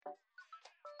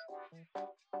Hi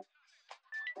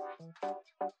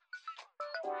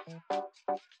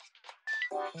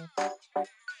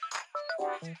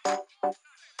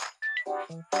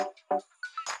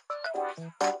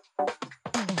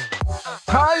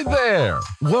there!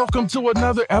 Welcome to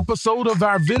another episode of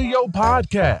our video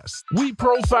podcast. We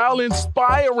profile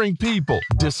inspiring people,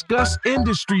 discuss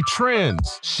industry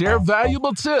trends, share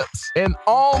valuable tips, and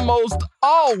almost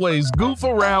always goof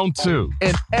around too.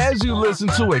 And as you listen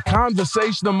to a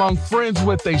conversation among friends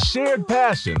with a shared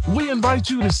passion, we invite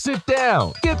you to sit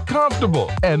down, get comfortable,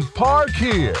 and park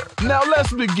here. Now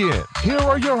let's begin. Here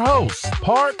are your hosts,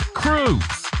 Park Cruz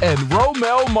and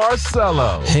Romel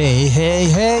Marcelo.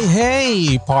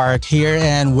 Hey, Park here,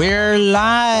 and we're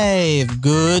live.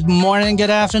 Good morning, good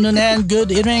afternoon, and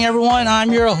good evening, everyone.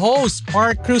 I'm your host,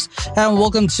 Park Cruz, and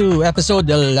welcome to episode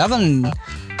 11.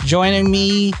 Joining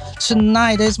me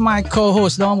tonight is my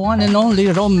co-host, the one and only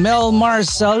Romel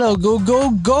Marcelo. Go, go,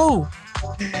 go!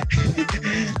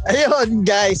 Ayun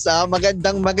guys,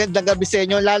 magandang gabi sa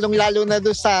inyo, lalong-lalo na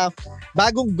doon sa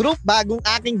bagong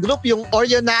aking group, yung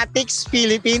Orionatics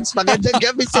Philippines. Magandang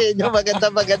gabi sa inyo,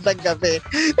 magandang gabi.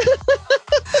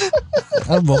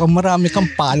 Mukhang marami kang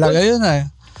pala ngayon eh.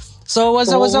 So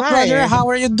what's up brother? How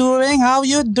are you doing?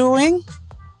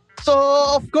 So,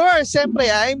 of course, siyempre,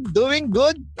 I'm doing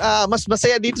good. Mas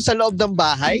masaya dito sa loob ng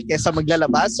bahay kaysa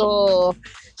maglalabas. So,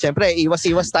 siyempre,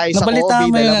 iwas-iwas tayo sa COVID.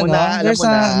 Alam mo na.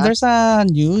 There's a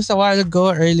news a while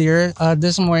ago earlier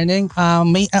this morning.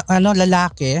 May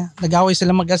lalaki, nag-away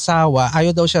sila mag-asawa. Ayaw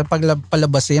daw siya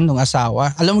palabasin ng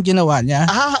asawa. Alam mo ginawa niya?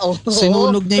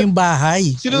 Sinunog niya yung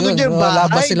bahay.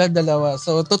 Labas sila dalawa.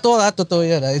 So, totoo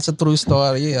yan. It's a true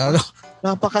story.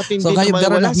 Napakatindi so,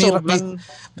 naman.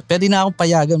 Pwede na akong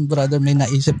payagan, brother. May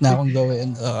naisip na akong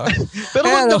gawin. Pero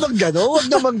wag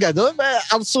naman ganon.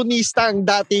 Arsonista ang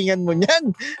datingan mo niyan.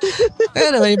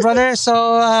 Anyway, brother. So,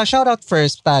 shout out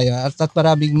first tayo. At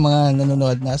maraming mga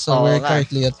nanonood na. So, we're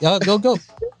currently at... Go.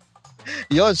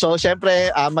 Yun, so syempre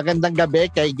magandang gabi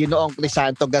kay Ginoong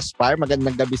Crisanto Gaspar.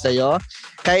 Magandang gabi sa iyo.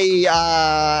 Kay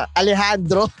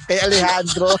Alejandro,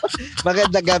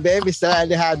 magandang gabi Mr.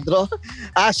 Alejandro.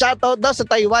 Shoutout daw sa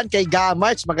Taiwan kay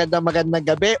Gamarch. Magandang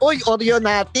gabi. Uy,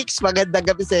 Orionatics, magandang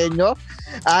gabi sa inyo.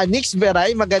 Nix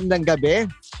Beray, magandang gabi.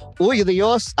 Uy,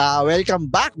 Rios, welcome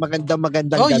back. Magandang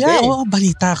gabi.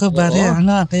 Balita ko ba rin.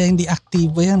 Kaya hindi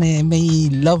aktibo yan eh.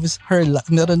 May loves her.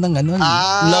 Meron ng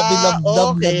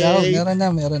love okay. na daw.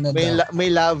 Meron na may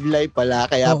love life pala.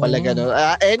 Kaya pala gano'n.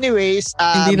 Anyways,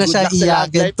 hindi na siya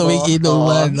iyakin tuwing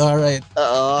inuman. Alright.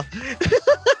 Oo.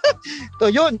 So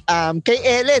yun, kay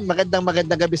Ellen,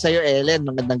 magandang gabi sa'yo, Ellen.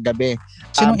 Magandang gabi.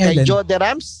 Sinong kay Ellen? Jode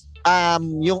Rams,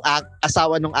 yung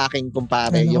asawa nung aking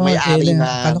kumpare, yung may-ari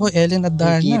na akala ko Ellen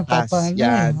Adarna.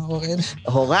 Yan.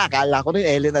 Oo nga, akala ko rin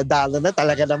Ellen Adarna na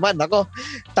talaga naman. Ako.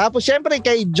 Tapos syempre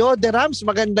kay Jode Rams,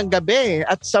 magandang gabi.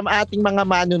 At sa ating mga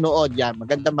manunood, yan,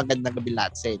 magandang gabi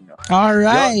lahat sa inyo.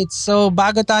 Alright, so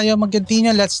bago tayo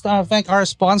mag-continue, let's thank our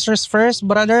sponsors first,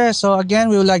 brother. So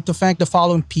again, we would like to thank the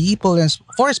following people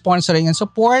for sponsoring and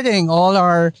supporting all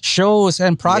our shows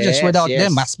and projects. Without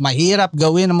them, mas mahirap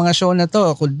gawin ang mga show na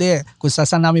to kundi kung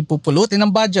saan namin pupulutin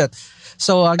ang budget.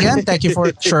 So again, thank you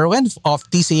for Sherwin of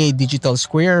TCA Digital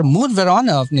Square, Moon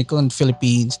Verona of Nikon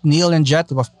Philippines, Neil and Jet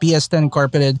of PS10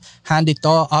 Incorporated, Handy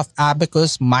To of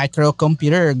Abacus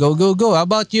Microcomputer. Go. How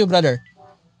about you, brother?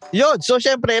 Yun, so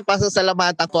syempre,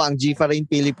 pasasalamatan ko ang G-Farine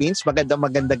Philippines.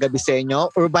 Magandang gabi sa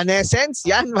inyo. Urbanescence,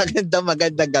 yan, magandang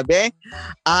gabi.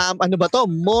 Ano ba to?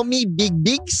 Mommy Big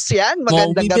Bigs, yan,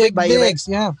 magandang gabi.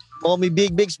 Mommy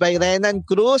Big Bigs by Renan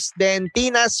Cruz. Then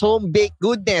Tina's Home Baked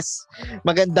Goodness.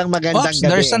 Magandang gabi.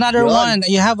 There's another one.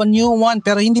 You have a new one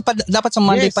pero hindi pa dapat sa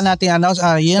Monday pa natin announce.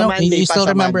 You still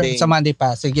remember Monday. Sa Monday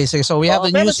pa. Sige. So we have a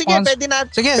new sponsor. Pwede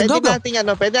natin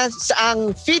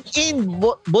ang Fit In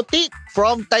Boutique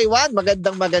from Taiwan.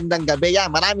 Magandang gabi.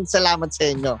 Yeah, maraming salamat sa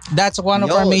inyo. That's one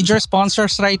of our major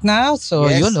sponsors right now. So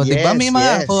diba? May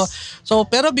mga So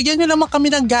pero bigyan niyo naman kami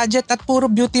ng gadget at puro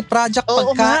beauty project,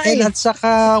 pagkain at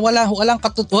saka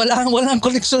walang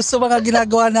koleksyon sa mga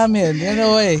ginagawa namin.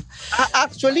 Anyway.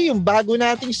 Actually, yung bago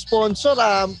nating sponsor,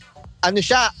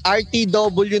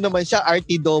 RTW naman siya,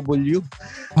 RTW.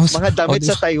 Mga damit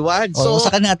sa Taiwan. So,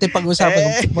 saka natin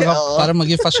pag-usapan para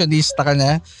maging fashionista ka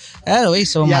na. Anyway,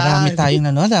 so marami tayong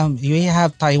nanonood. We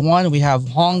have Taiwan, we have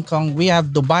Hong Kong, we have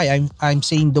Dubai. I'm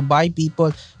saying Dubai people.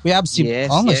 We have Cebu.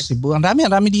 Cebu. Ang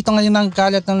rami dito ngayon ng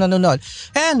kalat ng nanonood.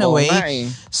 Anyway,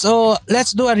 so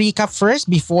let's do a recap first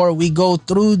before we go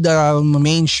through the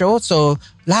main show. So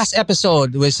last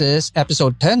episode, which is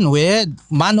episode 10 with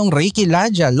Manong Ricky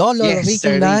Laja. Lolo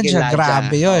Ricky Laja.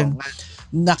 Grabe yun.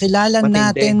 nakilala Matindi.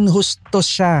 natin husto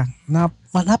siya.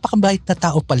 Napakabait na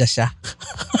tao pala siya.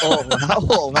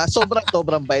 Oo nga.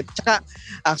 Sobrang bait. Tsaka,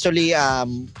 actually,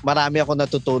 marami ako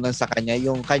natutunan sa kanya.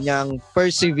 Yung kanyang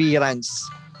perseverance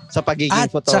sa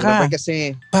pagiging photographer.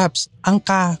 Kasi, Paps,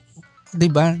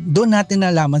 diba? Doon natin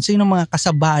nalaman sino mga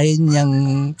kasabayan niyang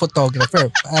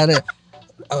photographer.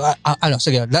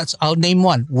 Sige, I'll name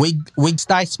one. Wig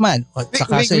Sticeman.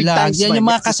 Saka Wig sila, Sticeman. yan yung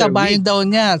mga Yes, kasabayan daw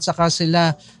niya. Saka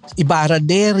sila, Ibarra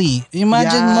Deri.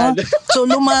 Imagine mo. So,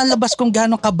 lumalabas kung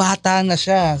gaano kabata na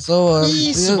siya. So,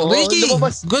 Ricky,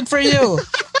 good for you.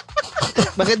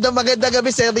 magandang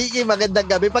gabi, Sir Ricky. Magandang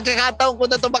gabi. Pagkakataon ko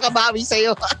na ito makabawi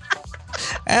sa'yo.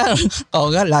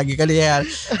 Nga, lagi ka niya.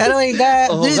 Anyway,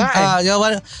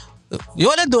 you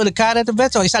wanna do the current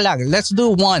event? So, isa lang. Let's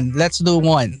do one.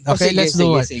 Okay, let's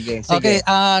do one. Sige. Okay,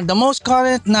 the most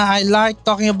current na I like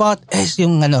talking about is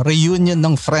yung reunion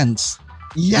ng Friends.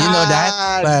 Yan. You know that?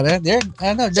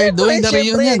 They're doing the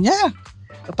reunion. Yeah.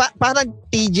 Parang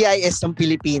TGIS ng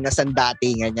Pilipinas ang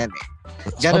datingan yan eh.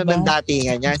 Ganon ang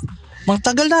datingan yan.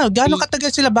 Magtagal na. Gano'ng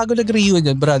katagal sila bago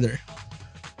nag-reunion, brother?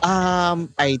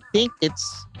 I think it's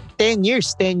 10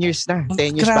 years na.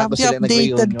 10 years bago sila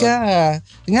nag-reunion. Updated ka.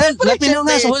 Nga, let me know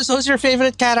nga, who's your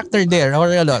favorite character there?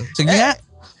 Or ano? Sige nga.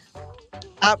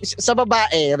 Sa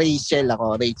babae, Rachel.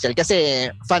 Kasi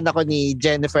fan ako ni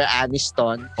Jennifer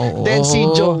Aniston. Then si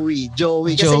Joey.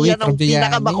 Kasi yan ang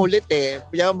pinakamakulit eh.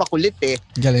 Yan ang makulit eh.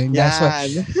 Galing. Yan.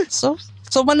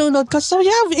 So manunod ka. So you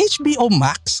have HBO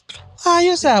Max?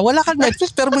 Ayos wala kang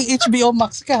Netflix pero may HBO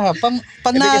Max ka.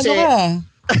 Panalo ka.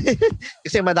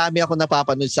 Kasi madami ako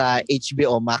napapanood sa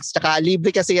HBO Max. Tsaka libre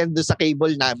kasi yan doon sa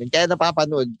cable namin. Kaya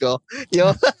napapanood ko.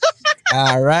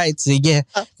 Alright, sige.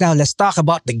 Now, let's talk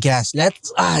about the guest.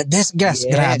 This guest,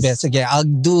 grabe. Sige, I'll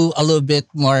do a little bit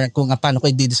more kung paano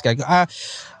ko i-describe.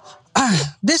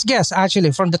 This guest,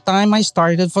 actually, from the time I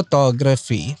started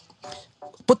photography,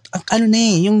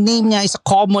 yung name niya is a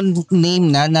common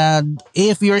name na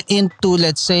if you're into,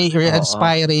 let's say, you're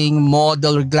aspiring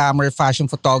model or glamour fashion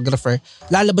photographer,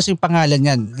 lalabas yung pangalan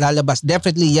yan.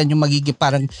 Definitely yan yung magiging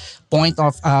parang point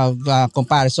of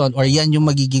comparison or yan yung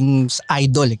magiging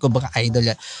idol. Kung baka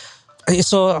idol yan.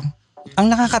 So,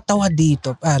 ang nakakatawa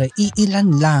dito,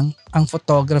 iilan lang ang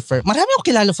photographer. Marami ako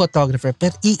kilala photographer,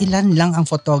 pero iilan lang ang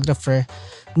photographer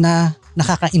na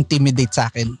nakaka-intimidate sa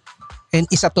akin. And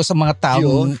isa to sa mga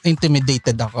taong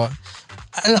intimidated ako.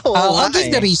 I'll give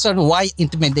the reason why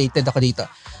intimidated ako dito.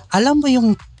 Alam mo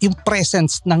yung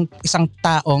presence ng isang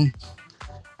taong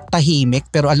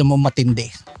tahimik pero alam mo matindi.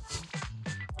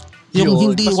 Yung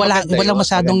hindi wala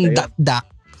masyadong dak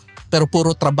pero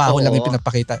puro trabaho lang yung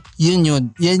pinapakita.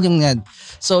 Yun.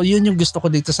 So yun yung gusto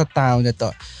ko dito sa tao na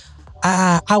to.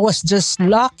 I was just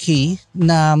lucky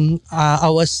na I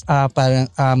was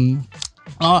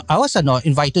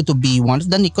invited to be one of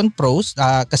the Nikon Pros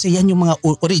kasi yan yung mga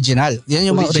original. Yan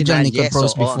yung mga original Nikon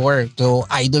Pros before. So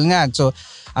idol nga. So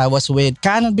I was with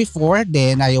Canon before,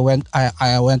 then I went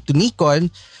to Nikon,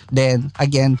 then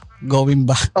again going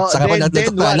back. Saka ko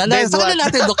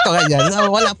natin doktoran yan.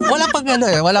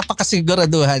 Wala pa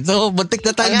kasiguraduhan. So buntik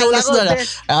na tayo dulas na.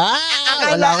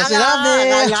 Wala ko sinabi.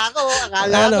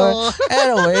 Akala ko.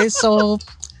 Anyway, so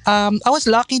I was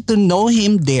lucky to know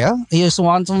him there. He was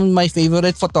one of my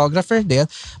favorite photographer there.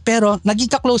 Pero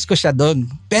naging ka-close ko siya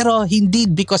doon. Pero hindi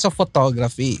because of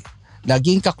photography.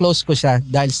 Naging ka-close ko siya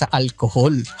dahil sa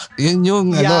alcohol. Yun yung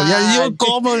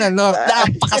common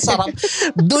napakasarap.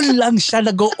 Doon lang siya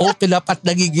nag-open up at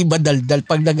nagiging madaldal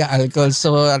pag nag-alcohol.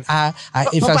 So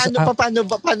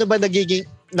paano ba nagiging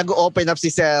nag-open up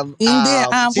si Sir?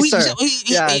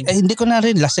 Hindi ko na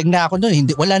rin, lasing na ako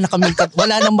noon. Wala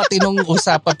nang matinong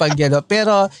usapan pag gano'n.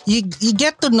 Pero you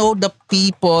get to know the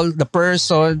people, the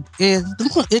person.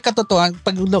 Katotohan,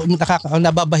 pag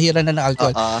nababahiran na ng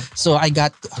alcohol. So I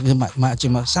got,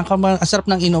 saan ka man, asarap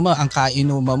ng inuman, ang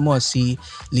kainuman mo, si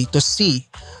Lito C.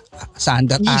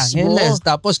 Sandra Angeles.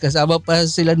 Tapos kasama pa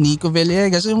sila Nico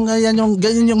Villegas.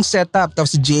 Ganyan yung setup.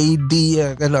 Tapos JD.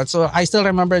 So I still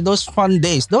remember those fun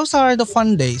days. Those are the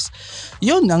fun days.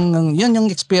 Yun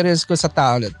yung experience ko sa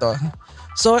tao nito.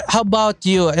 So how about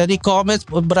you? Any comments,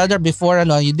 brother, before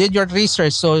you did your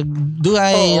research? So do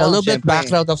a little bit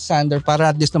background of Sander para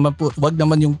at least naman wag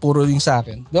naman yung puro yung sa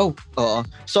akin. Go. Oo.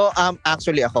 So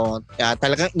actually ako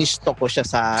talagang in-stalk ko siya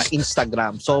sa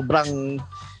Instagram. Sobrang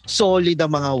solid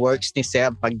ang mga works ni Sir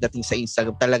pagdating sa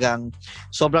Instagram. Talagang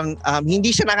sobrang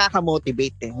hindi siya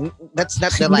nakaka-motivate eh. That's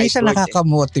not the right word. Hindi siya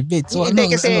nakaka-motivate. So, hindi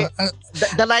kasi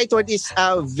the right word is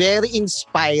very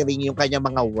inspiring yung kanya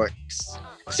mga works.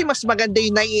 Kasi mas maganda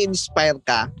yung nai-inspire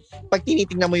ka pag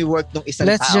tinitingnan mo yung work ng isang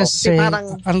tao. Let's just say,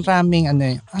 ang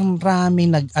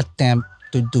raming nag-attempt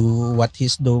to do what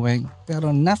he's doing.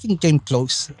 Pero nothing came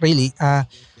close, really.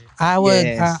 I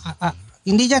would,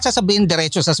 hindi niya sasabihin,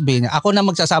 diretso sasabihin niya. Ako na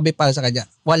magsasabi para sa kanya.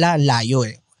 Wala, layo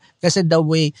eh. Kasi the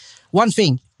way, one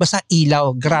thing, basta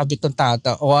ilaw, grabe itong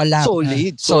tata. Wala.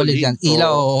 Solid yan.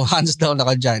 Ilaw, hands down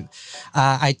ako dyan.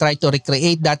 I try to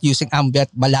recreate that using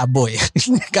ambient, malabo eh.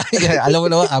 Kaya, alam mo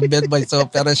naman, ambient boy. So,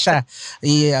 pero siya,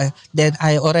 then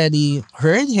I already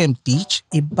heard him teach.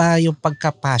 Iba yung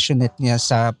pagka-passionate niya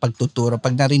sa pagtuturo.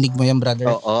 Pag narinig mo yan, brother.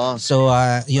 So,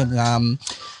 yun,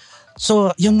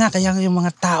 so, yun nga, kaya yung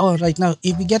mga tao right now,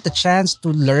 if we get the chance to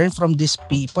learn from these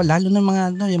people, lalo na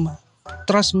mga, yung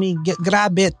trust me,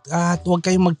 grab it. Huwag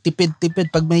kayong magtipid-tipid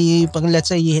pag may,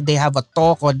 let's say, they have a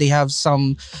talk or they have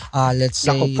some, let's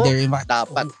say,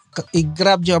 dapat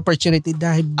i-grab yung opportunity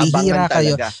dahil bihira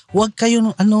kayo. Huwag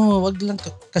kayo, huwag lang,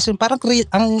 kasi parang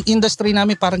ang industry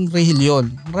namin parang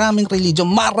religion. Maraming religion,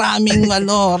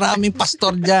 maraming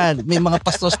pastor dyan. May mga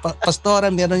pastora,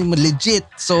 meron yung legit.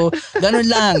 So, ganun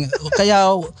lang.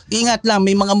 Kaya, ingat lang,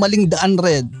 may mga maling daan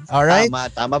rin. Alright?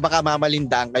 Tama. Baka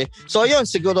mamalindaan kayo. So, yun,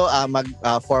 siguro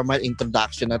mag-formal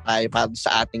introduction na tayo para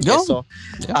sa ating guest. So,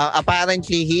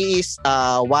 apparently, he is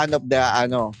one of the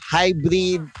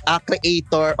hybrid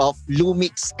creator of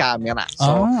Lumix camera.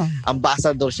 So,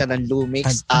 ambassador siya ng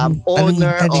Lumix.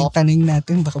 Owner of... Taning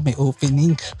natin, baka may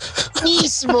opening.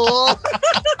 Mismo!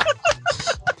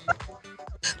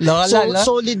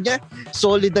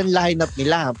 Solid ang lineup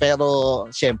nila. Pero,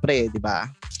 syempre, di ba?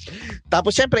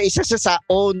 Tapos, syempre, isa siya sa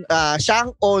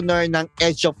siyang owner ng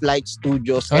Edge of Light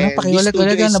Studios. Pakiulit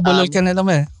ka, nabulol ka na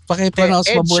naman eh. Pakipronounce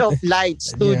mabuti. Edge of Light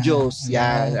Studios.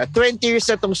 Yan. 20 years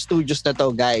na tong studios na to,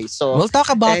 guys. So, we'll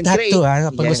talk about that too.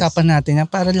 Pag-usapan natin yan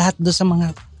para lahat doon sa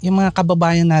yung mga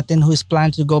kababayan natin who's plan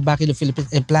to go back in the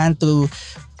Philippines and plan to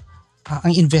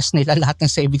ang invest nila, lahat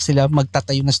ng savings nila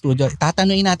magtatayo ng studio.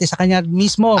 Tatanungin natin sa kanya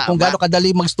mismo kung gaano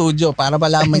kadali mag-studio para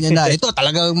malaman niya na ito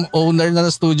talagang owner na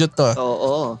ng studio to.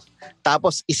 Oo.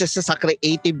 Tapos isa siya sa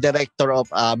creative director of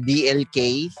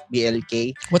BLK.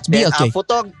 What's BLK?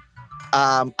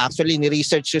 Actually,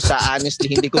 ni-research ko sa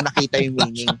honestly, hindi ko nakita yung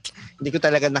meaning. Hindi ko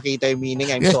talaga nakita yung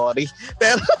meaning. I'm sorry.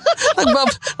 Pero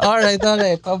Alright.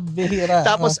 Pambihira.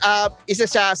 Tapos, isa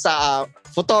siya sa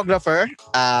photographer,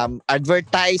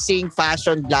 advertising,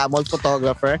 fashion, glamour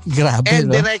photographer. Grabe, and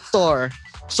director.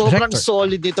 Sobrang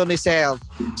solid dito ni Sel.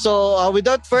 So,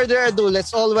 without further ado,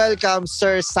 let's all welcome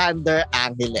Sir Sander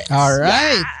Angeles.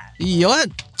 Alright.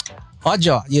 Yun.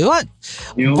 Ojo, yun.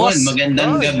 Boss,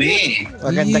 magandang gabi.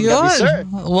 Magandang gabi, sir.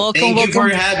 Welcome. Thank you for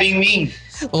having me.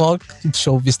 Well,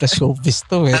 showbiz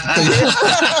to eh.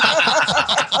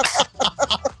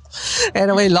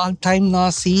 Anyway, long time no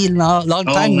see, long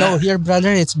time no hear, brother.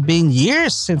 It's been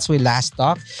years since we last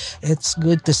talked. It's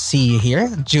good to see you here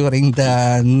during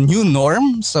the new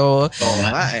norm. So,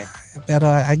 pero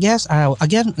I guess,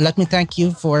 again, let me thank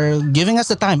you for giving us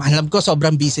the time. Alam ko,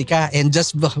 sobrang busy ka and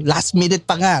just last minute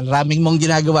pa nga, maraming mong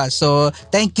ginagawa. So,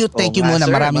 thank you muna.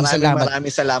 Sir, maraming salamat.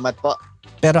 Maraming salamat po.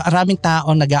 Pero maraming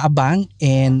tao nag-aabang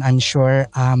and I'm sure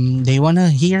they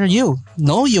wanna hear you,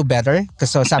 know you better.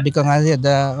 Kasi sabi ko nga,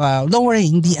 don't worry,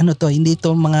 hindi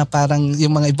ito mga parang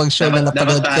yung mga ibang show na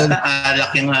napanood ko. Dapat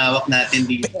alak yung hawak natin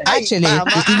dito. Actually,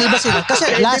 hindi ba sila?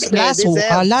 Kasi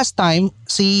last time,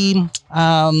 si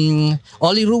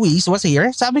Oli Ruiz was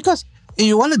here. Sabi ko,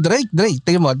 you wanna drink.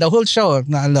 Tingnan mo, the whole show.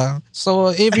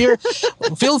 So, if you're,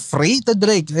 feel free to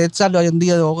drink. It's yung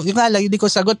nga lang, hindi ko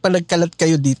sagot pa nagkalat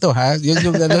kayo dito, ha? Yun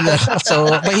yung So,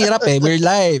 mahirap eh. We're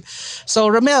live. So,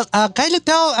 Romel, kindly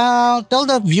tell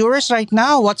the viewers right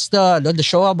now what's the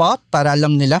show about para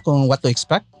alam nila kung what to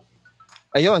expect.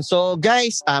 Ayun. So,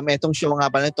 guys, etong show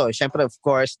nga pala ito. Siyempre, of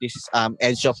course, this is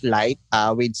Edge of Light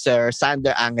with Sir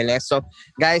Sander Angeles. So,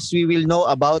 guys, we will know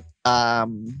about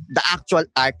the actual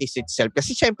artist itself.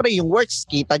 Kasi syempre yung works,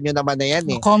 kita nyo naman na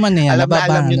yan eh. Common na yan.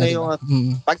 Alam nyo na yung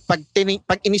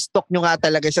pag in-stock nyo nga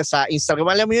talaga siya sa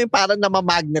Instagram, alam mo yung parang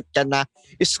namamagnet ka na,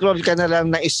 scroll ka na lang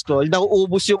na scroll,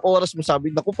 nauubos yung oras mo, sabi,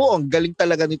 naku po, ang galing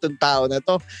talaga nitong tao na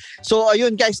to. So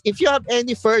ayun guys, if you have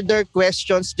any further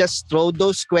questions, just throw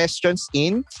those questions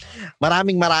in.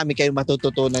 Maraming kayong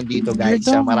matututunan dito guys.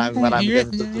 Maraming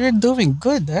You're doing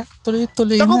good, ha?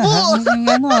 Tuloy-tuloy na.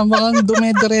 Mga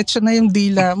dumediretso na yung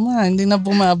dila mo, hindi na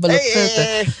bumabalot.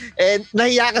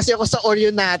 Nahiya kasi ako sa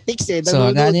Orionatics eh.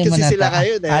 Nanonood kasi sila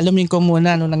kayo. Alamin ko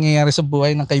muna ano nangyayari sa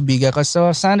buhay ng kaibigan ko.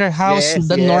 So, Sander, how's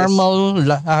the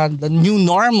new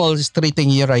normal is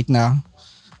treating you right now?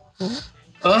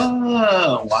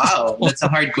 Oh, wow. That's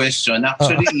a hard question.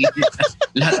 Actually,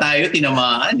 lahat tayo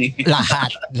tinamaan eh.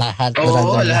 Lahat.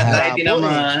 Oo, lahat tayo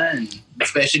tinamaan.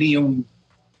 Especially yung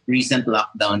recent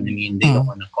lockdown. I mean, they don't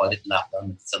wanna call it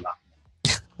lockdown. It's a lockdown.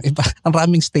 Iba, ang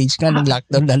raming stage nga ng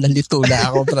lockdown na nalito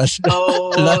na ako.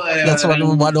 That's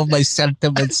one of my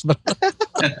sentiments.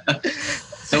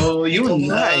 So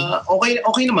yun,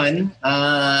 okay naman.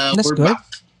 That's good.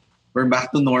 We're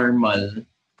back to normal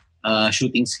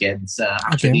shooting schedules.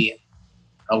 Actually,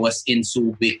 I was in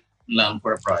Subic lang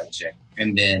for a project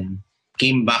and then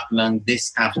came back lang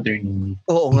this afternoon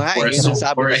Oo nga,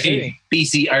 for a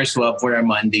PCR swab for a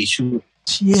Monday shoot.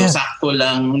 Yeah. So sakto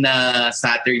lang na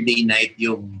Saturday night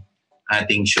yung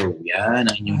ating show. Yan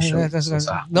ang inyong show. So,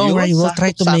 don't worry, we'll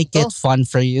try to make it fun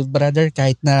for you, brother.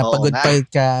 Kahit na pagod pa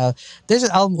ka.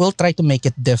 We'll try to make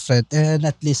it different. And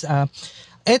at least,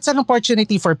 it's an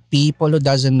opportunity for people who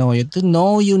doesn't know you to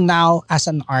know you now as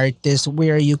an artist,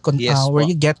 where you where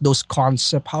you get those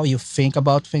concepts, how you think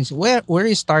about things, where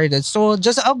you started. So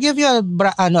I'll give you a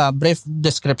brief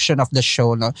description of the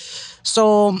show. No?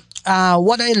 So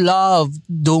what I love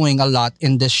doing a lot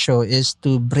in this show is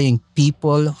to bring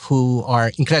people who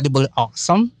are incredibly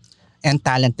awesome and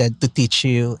talented to teach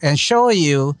you and show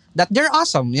you that they're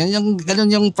awesome.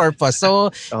 Ganun yung purpose. So,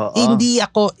 hindi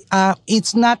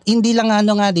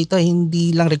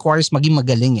lang requires maging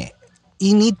magaling eh.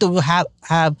 You need to have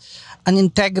an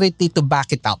integrity to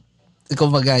back it up.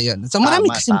 Kumbaga yun. So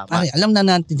marami kasi, alam na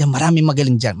natin yan, maraming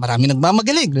magaling dyan. Maraming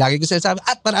nagmamagaling. Lagi ko sinasabi.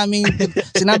 At maraming,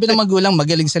 sinabi ng magulang,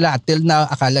 magaling sila. Until na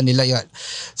akala nila yun.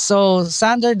 So,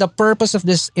 Sander, the purpose of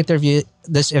this interview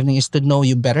this evening is to know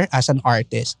you better as an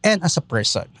artist and as a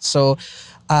person. So,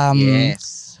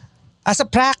 as a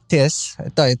practice,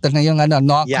 ito na yung normal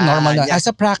na. As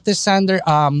a practice, Sander,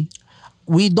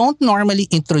 we don't normally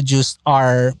introduce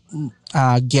our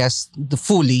guests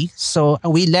fully. So,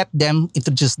 we let them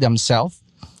introduce themselves.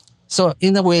 So,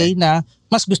 in a way na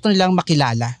mas gusto nilang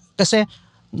makilala. Kasi,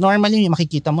 normally,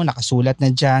 makikita mo, nakasulat na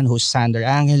dyan, who's Sander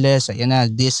Angeles, ayan na,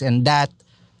 this and that.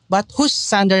 But who's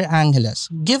Sander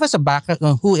Angeles? Give us a background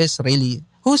on who's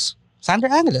Sander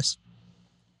Angeles?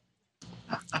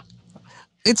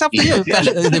 It's up to you.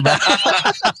 Di ba?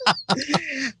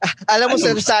 Alam mo,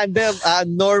 Sir Sander,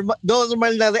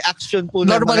 normal na reaction po.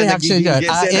 Normal reaction yan.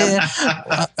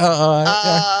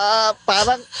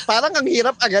 Parang ang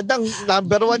hirap agad ng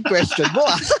number one question mo.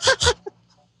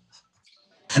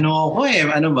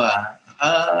 Ano ba?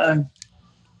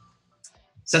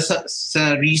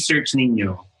 Sa research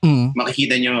ninyo,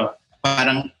 makikita nyo,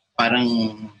 parang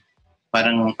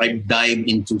I've dived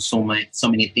into so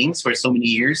many things for so many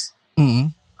years.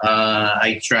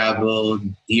 I traveled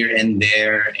here and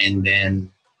there and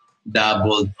then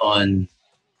dabbled on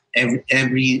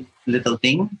every little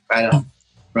thing,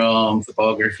 from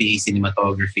photography,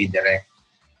 cinematography,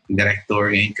 director,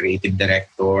 creative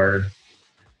director,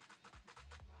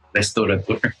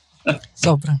 restaurateur.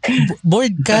 Sobrang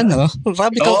bored ka, no?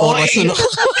 Rabi ka oras.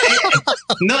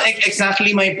 No,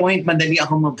 exactly my point. Madali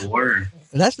ako mabore.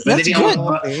 That's good.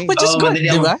 Which is good,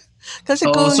 di ba? Kasi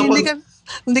kung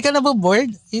hindi ka na bored,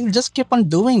 you just keep on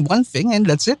doing one thing and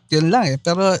that's it. Yun lang eh.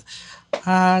 Pero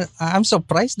I'm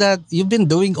surprised that you've been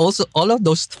doing also all of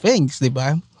those things, di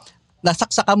ba?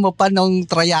 Nasaksakan mo pa ng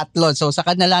triathlon. So,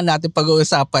 saka na lang natin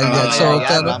pag-uusapan yan.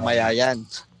 Mamaya yan.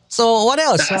 So, what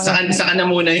else? Saka na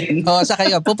muna yun. Saka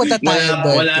yun. Pupunta tayo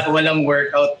doon. Walang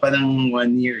workout pa ng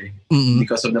 1 year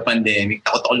because of the pandemic.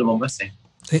 Takot ako lumabas eh.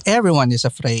 Everyone is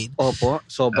afraid. Opo,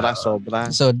 sobra.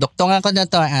 So, doktongan ko na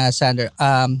to, Sander.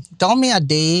 Tell me a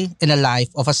day in a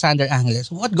life of a Sander Angeles.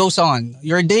 What goes on?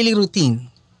 Your daily routine.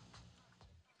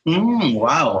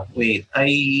 Wow. Wait,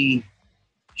 I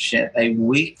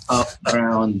wake up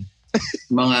around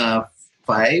mga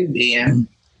 5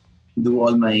 a.m. Do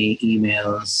all my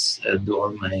emails,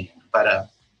 para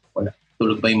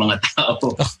tulog pa yung mga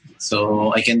tao.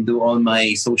 So, I can do all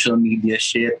my social media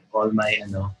shit, all my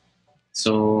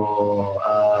So,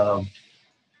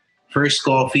 first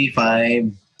coffee,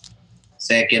 5.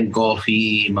 Second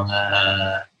coffee, mga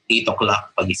 8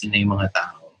 o'clock, pagising na yung mga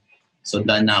tao. So,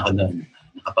 done na ako doon.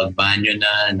 Nakapagbanyo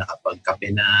na,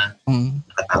 nakapagkape na,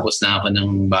 nakatapos na ako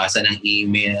ng basa ng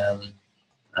email.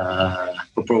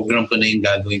 Program ko na yung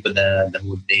gagawin ko the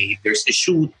whole day. If there's a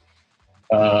shoot,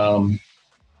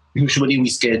 usually we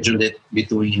schedule it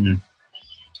between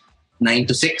 9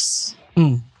 to 6.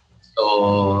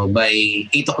 So by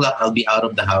 8 o'clock, I'll be out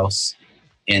of the house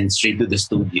and straight to the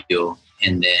studio.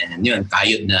 And then, yun,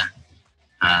 kayod na.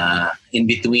 In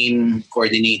between,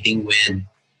 coordinating with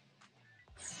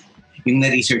yung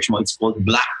na-research mo, it's called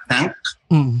Black Tank.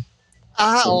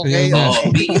 Okay.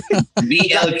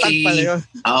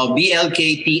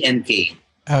 BLKTNK.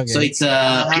 Okay. So it's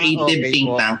a creative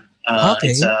think tank.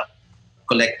 It's a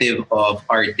collective of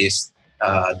artists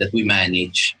that we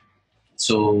manage.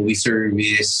 So we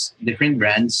service different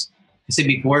brands. Kasi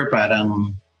before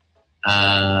parang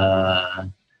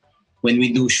when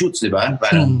we do shoots, di ba?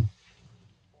 Parang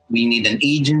we need an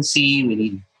agency, we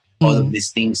need all of these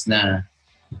things na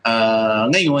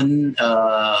ngayon,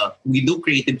 we do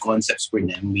creative concepts for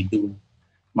them. We do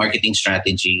marketing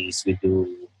strategies. We do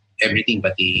everything,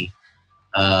 pati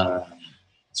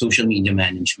social media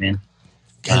management.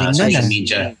 Social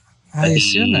media.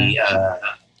 Pati,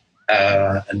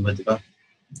 ano ba, diba?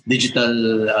 Digital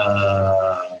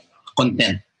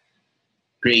content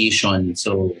creation.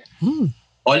 So,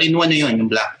 all-in-one na yun, yung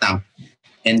Black Tank.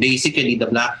 And basically, the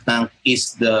Black Tank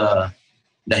is the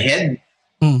head,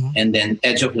 and then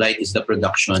Edge of Light is the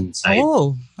production side.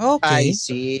 Oh, okay. I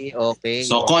see. Okay.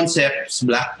 So, concepts,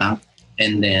 Black Tank,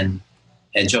 and then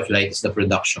Edge of Light is the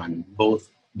production, both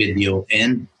video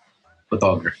and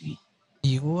photography.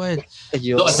 Yun.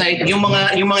 So aside, yung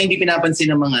mga hindi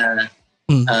pinapansin ng mga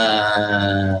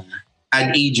ad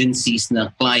agencies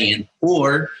na client,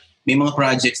 or may mga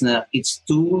projects na it's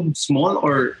too small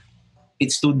or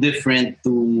it's too different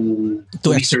to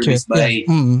be serviced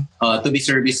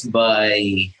by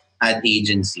ad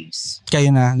agencies.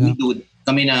 Kayo na. No?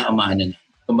 Kami na umano na.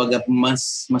 Kumbaga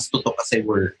mas tutok kasi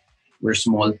we're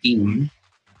small team.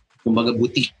 Kumbaga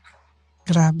boutique.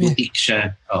 Grabe. Boutique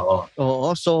siya. Oo,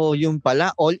 so yung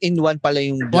pala, all-in-one pala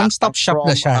yung one-stop shop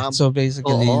na siya. So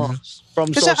basically,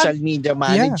 from kasi social media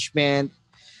management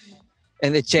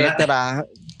and etc.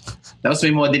 Tapos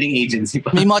may modeling agency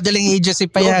pa. May modeling agency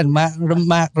pa yan.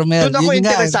 Romel.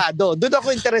 Doon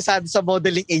ako interesado sa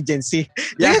modeling agency.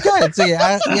 Yeah, good. Sige,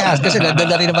 kasi nandun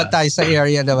na rin naman tayo sa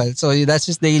area naman. So that's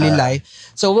his daily life.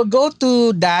 So we'll go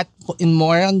to that in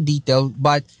more on detail.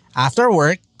 But after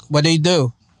work, what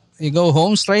do? You go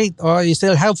home straight or you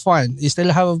still have fun? You still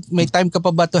have, may time ka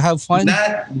pa ba to have fun?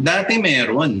 Dati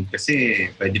meron kasi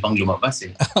pwede pang lumabas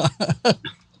eh.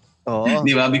 Oh.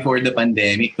 Di ba? Before the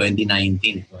pandemic,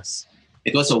 2019, it was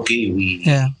okay.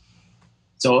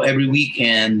 So every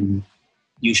weekend,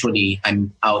 usually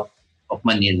I'm out of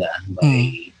Manila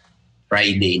by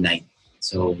Friday night.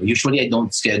 So usually I don't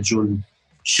schedule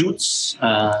shoots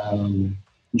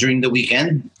during the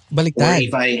weekend. Baliktad.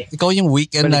 Ikaw yung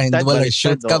weekend na hindi wala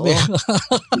shoot kami.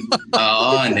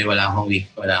 Oo, hindi wala akong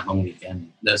weekend.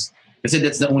 Kasi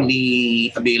that's the only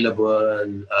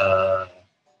available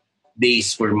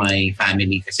days for my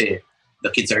family kasi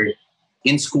the kids are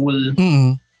in school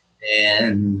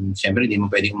and syempre hindi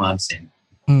mo pwedeng ma-absent.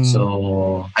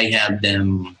 So I have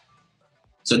them,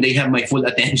 so they have my full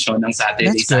attention ng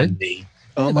Saturday, Sunday.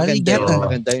 Oh,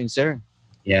 maganda yun, sir.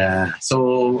 Yeah.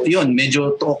 So yun,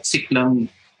 medyo toxic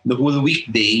lang the whole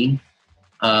weekday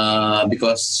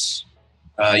because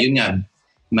yun nga,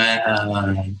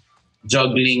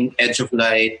 juggling Edge of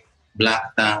Light,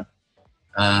 Black Tank,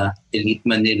 Elite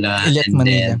Manila,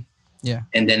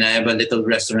 and then I have a little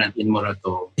restaurant in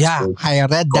Morato. Yeah, so, I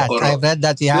read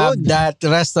that. You have that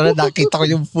restaurant. Nakita ko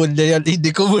yung food na yun. Hindi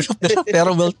ko muna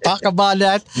pero we'll talk about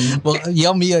that. Well,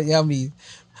 yummy.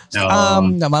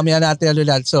 Mamaya natin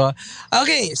ulit. So,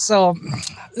 okay. So,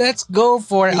 let's go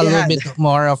for a little bit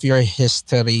more of your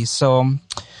history. So,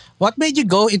 what made you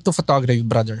go into photography,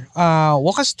 brother?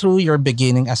 Walk us through your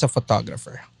beginning as a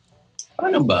photographer.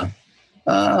 Ano ba?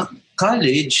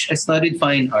 College, I studied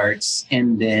fine arts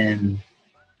and then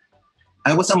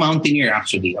I was a mountaineer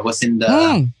actually. I was in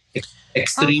the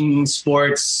extreme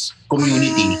sports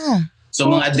community. So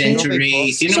mga adventure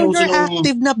race. So you're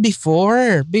active na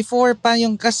before. Before pa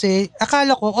yung kasi,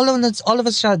 akala ko all of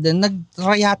a sudden,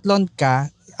 nag-triathlon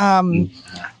ka.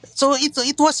 So it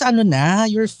was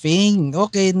your thing.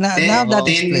 Okay, now that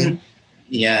explain.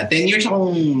 Yeah, 10 years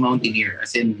akong mountaineer.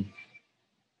 As in,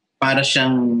 para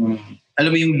siyang,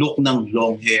 alam mo yung look ng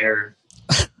long hair,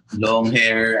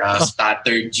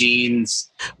 scattered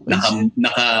jeans,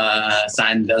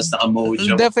 naka-sandals,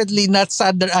 naka-mojo. Definitely not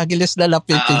Sander Aguiles na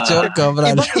lapit picture ko,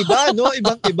 bro.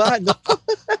 Ibang-iba, no?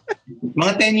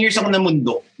 Mga 10 years ako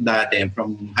namundok dati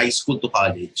from high school to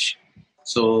college.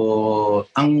 So,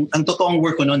 ang totoong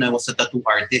work ko noon, I was a tattoo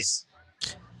artist.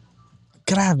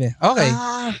 Grabe. Okay.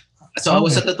 So, I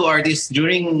was a tattoo artist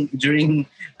during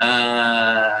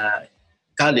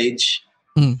college.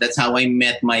 That's how I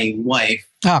met my wife.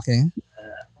 Okay.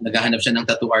 Naghahanap siya ng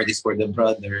tattoo artist for the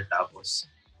brother. Tapos,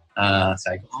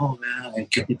 sabi ko, ang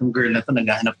cute nitong girl na to,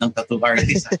 naghahanap ng tattoo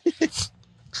artist.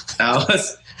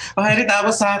 Tapos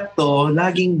sakto,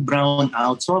 laging brown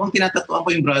out. So, habang tinatatuan ko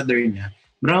yung brother niya,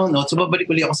 brown out. So,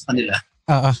 babalik ulit ako sa kanila.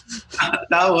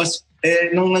 Tapos,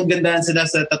 nung naggandahan sila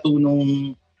sa tattoo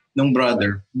nung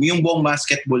brother, yung buong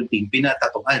basketball team,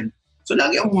 pinatatuan. So,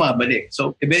 lagi akong bumabalik.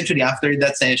 So, eventually, after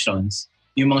that sessions,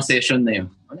 yung mga session na yun,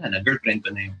 wala na, girlfriend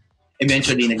ko na yun.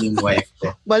 eventually naging wife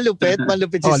ko. Malupit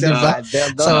si Sir diba? Randel.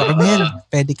 No? So, Romel,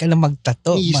 pwede ka na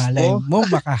magtato. Mismo. Malay mo,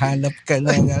 makahanap ka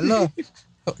ng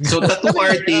So, tattoo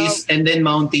artist and then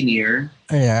mountaineer.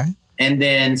 Yeah. And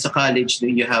then sa college,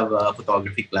 you have a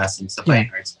photography class in sa fine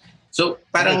arts. So,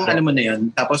 parang alam mo na yun.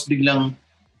 Tapos biglang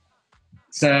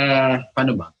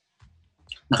paano ba?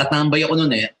 Nakatambay ako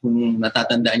noon kung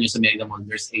natatandaan nyo sa Mega Mall,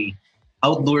 there's a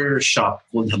outdoor shop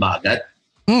called Habagat.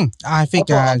 I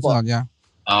think, Opo. yeah.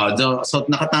 So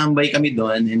nakatambay kami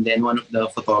doon, and then one of the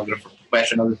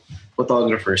professional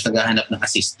photographers, naghahanap ng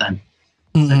assistant.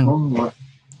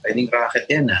 Pwedeng racket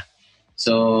yan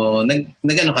So,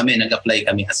 nag-apply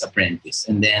kami as apprentice.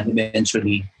 And then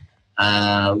eventually,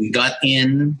 we got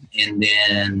in, and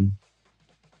then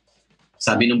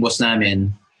sabi ng boss namin,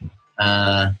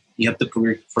 you have to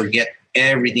forget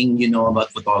everything you know about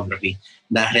photography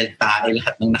dahil tayo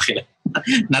lahat ng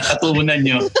natatunan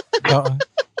nyo.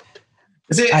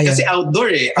 Kasi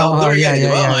outdoor Outdoor yan, di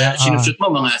ba? Sinushoot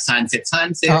mo mga sunset,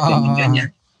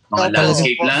 ganyan. Mga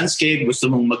landscape. Gusto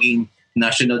mong maging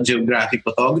National Geographic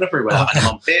photographer, wala ka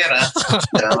namang pera.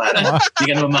 Hindi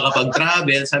ka naman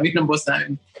makapag-travel. Sabi ng boss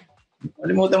namin,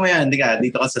 kalimutan mo yan.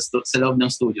 Dito ka sa loob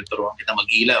ng studio, turuan kita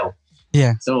mag-ilaw.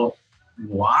 Yeah. So,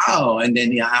 wow. And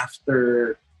then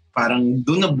after, parang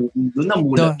doon na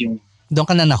mulat yung... Doon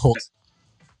ka na na-hook.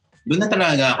 Doon na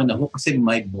talaga ako na-hook kasi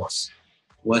my boss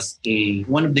was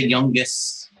one of the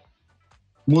youngest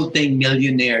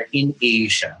multi-millionaire in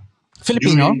Asia.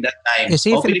 Filipino? During that time. Is he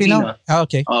Filipino?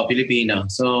 Okay. Filipino.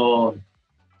 So,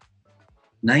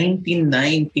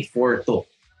 1994 to.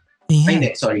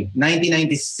 Yeah.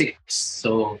 1996.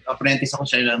 So, apprentice ako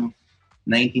siya ng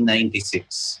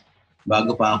 1996.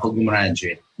 Bago pa ako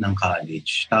gumraduate ng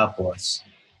college. Tapos,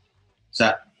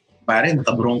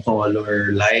 naka-brown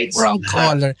color lights. Brown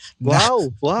color. Wow.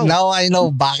 Now I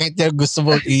know bakit yung gusto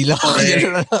mong ilaw.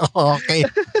 Okay.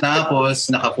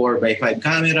 Tapos, naka 4x5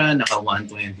 camera, naka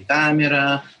 120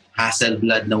 camera,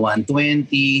 Hasselblad na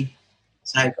 120.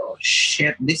 Sabi ko,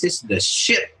 shit, this is the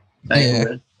shit.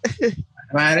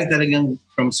 Parang talagang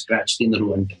from scratch,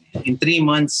 tinuruan kami. In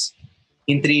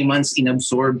 3 months,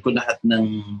 inabsorb ko lahat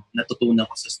ng natutunan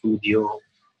ko sa studio.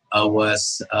 I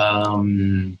was,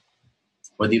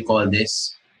 what do you call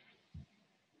this?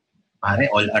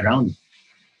 All around.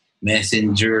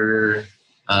 Messenger,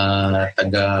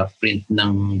 taga-print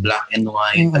ng black and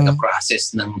white,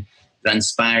 taga-process ng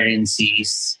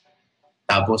transparencies,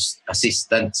 tapos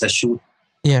assistant sa shoot.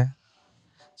 Yeah.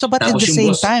 So, but at the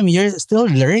same time, you're still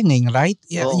learning, right?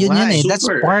 Yun That's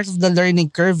part of the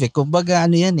learning curve. Kumbaga,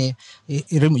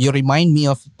 you remind me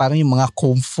of parang yung mga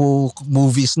kung fu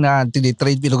movies na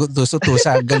tinitrain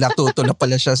pinutuso-tusa hanggang natuto na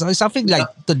pala siya. So, something like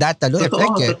to that,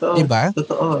 Totoo. Diba?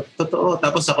 Totoo.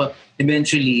 Tapos ako,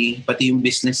 eventually, pati yung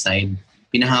business side,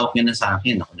 pinahawak niya na sa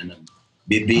akin. Ako na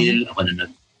nag-bill, ako na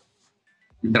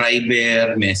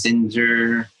nag-driver,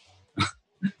 messenger,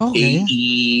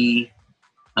 AE,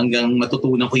 hanggang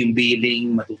matutunan ko yung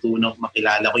billing,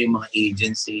 makilala ko yung mga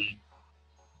agency.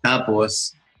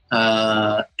 Tapos,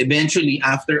 eventually,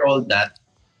 after all that,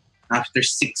 after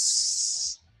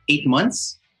 6-8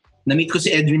 months, na-meet ko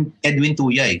si Edwin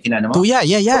Tuyay. Kilala mo? Tuyay,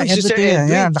 yeah. Edwin Tuyay.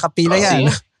 Yeah, nakapila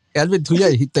yan. Edwin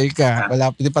Tuyay, hintay ka.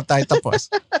 Wala pa tayo tapos.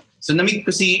 So, na-meet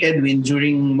ko si Edwin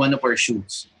during one of our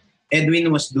shoots. Edwin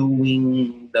was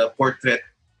doing the portrait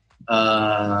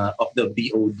of the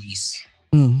BODs.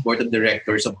 Board of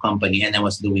Directors of company, and I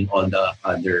was doing all the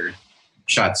other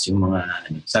shots, yung mga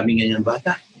sabi nga niyan,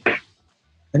 bata,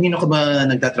 kanino ka ba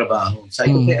nagtatrabaho?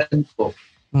 Sabi ko, kaya ko,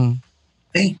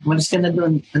 malis ka na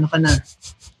doon, ka na,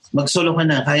 mag-solo ka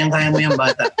na, kayang-kaya mo yung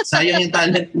bata, sayang yung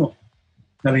talent mo.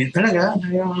 Sabi niya, talaga,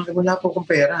 wala po akong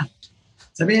pera.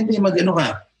 Sabi niya,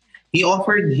 ka. He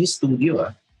offered his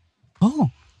studio.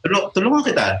 Tulungan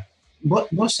kita.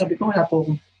 Boss, sabi ko, wala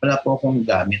po akong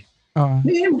gamit.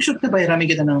 Mag-shoot ka ba? Rami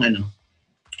kita ng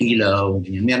ilaw.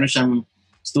 Ganyan. Meron siyang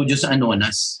studio sa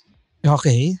Anonas.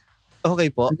 Okay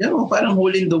po. Parang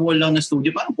hole in the wall lang na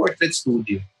studio. Parang portrait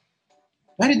studio.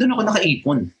 Parang doon ako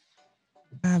nakaipon.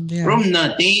 From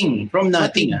nothing.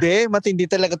 Matindi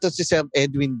talaga to si Sir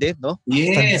Edwin din, no?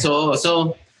 Yeah. So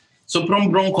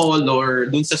from Brown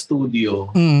Color, dun sa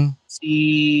studio,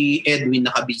 si Edwin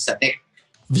naka-Visa Tech.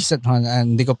 Visa,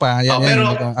 hindi ko pa.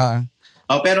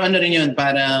 Pero ano rin yun,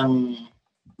 parang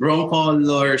Brown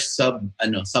Color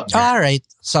subject. Alright.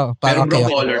 So, pero Brown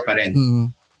Color pa rin.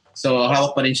 So,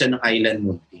 hawak pa rin siya ng Island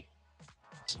Movie.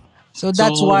 So,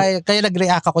 that's why, kaya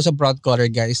nag-react ako sa Brown Color,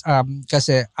 guys.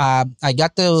 Kasi, I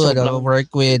got to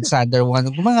work with Sander one.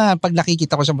 Pag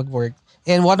nakikita ko siya mag-work,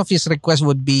 And one of his requests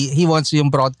would be, he wants yung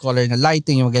broad color na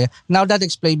lighting, yung ganyan. Now that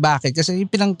explain bakit. Kasi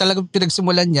yung talagang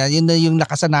pinagsimulan niya, yun na yung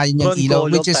nakasanayan niyang ilaw.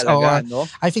 Which is, talaga, no?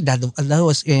 I think that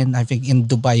was in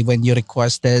Dubai when you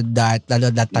requested that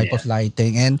type of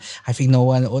lighting. And I think no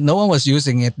one was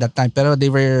using it that time. Pero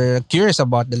they were curious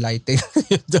about the lighting.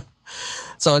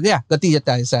 So yeah, continue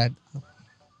tayo, Sad.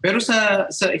 Pero sa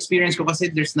experience ko kasi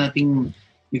there's nothing,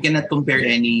 you cannot compare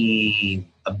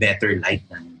a better light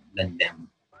than them.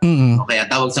 Mm-hmm. Okay,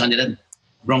 tawag sa kanila,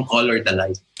 wrong color the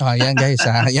light. Oh, yan guys.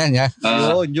 Yan.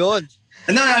 Yun.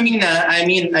 No, I mean,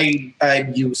 I've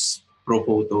used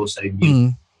ProPhotos. I've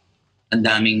used ang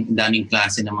daming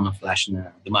klase ng mga flash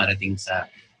na dumarating sa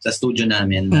studio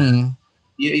namin.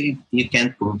 You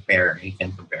can't compare.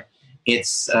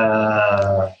 It's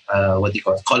what do you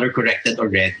call it? Color corrected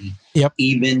already. Yep.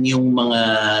 Even yung mga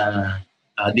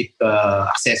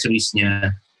accessories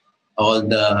niya, all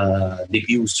the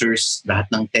diffusers, lahat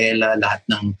ng tela, lahat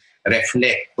ng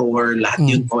reflector, lahat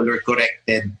yung color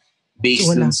corrected based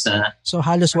dun sa... So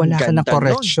halos wala ka na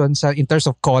correction in terms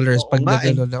of colors. Pag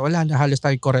wala na halos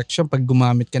tayong correction pag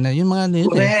gumamit ka na. Yung mga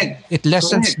correct. It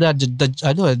lessens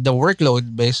the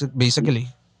workload basically.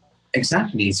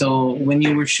 Exactly. So when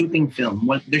you were shooting film,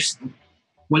 there's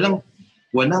walang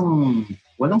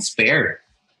spare.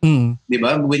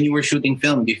 Diba? When you were shooting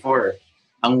film before,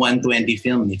 ang 120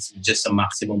 film, it's just a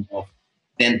maximum of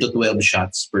 10 to 12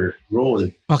 shots per roll.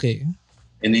 Okay.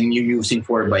 And then you're using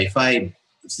 4x5,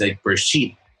 it's like per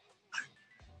sheet.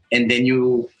 And then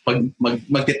pag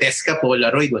magte-test ka,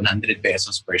 Polaroid, 100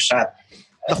 pesos per shot.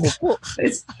 Ako po.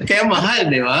 Kaya mahal,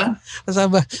 di ba?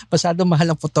 Masyadong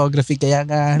mahal ang photography, kaya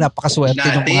nga napakaswerte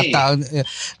ng mga tao.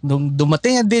 Nung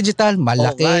dumating ang digital,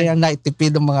 malaki ang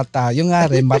naitipid ng mga tao. Yung nga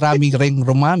rin,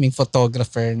 maraming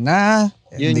photographer na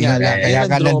yun nga lang. Kaya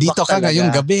nga nandito ka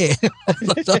ngayong gabi.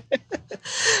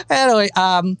 Anyway,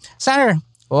 sir,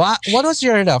 what was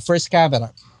your first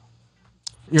camera?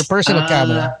 Your personal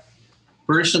camera?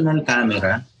 Personal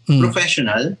camera?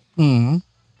 Professional?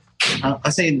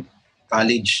 Kasi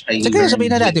college, I learned...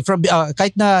 Sabihin na natin, from,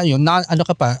 kahit na yun, ano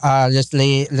ka pa, let's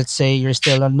say you're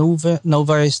still a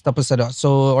novice, tapos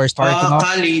so, or starting off?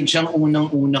 College, ang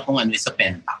unang-una kong is a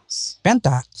Pentax.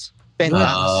 Pentax?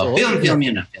 Film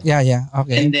yun na. Yeah,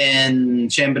 okay. And then,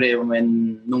 syempre,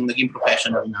 nung naging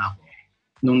professional na ako,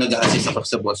 nung nag-a-assist ako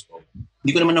sa boss ko,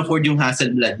 hindi ko naman afford yung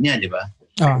Hasselblad niya, di ba?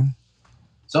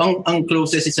 So, ang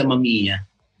closest is sa Mamiya.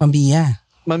 Mamiya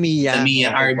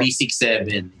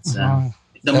RB67. It's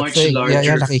the much larger.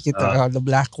 Yeah, nakikita. The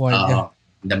black one.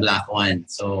 The black one.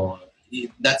 So,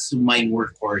 that's my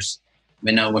workhorse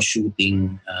when I was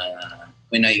shooting,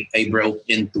 when I broke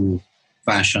into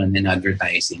fashion and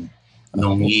advertising.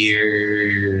 Noong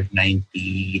year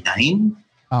 99?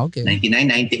 Okay. 99,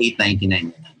 98,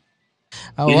 99.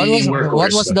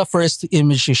 What was the first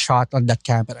image you shot on that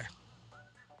camera?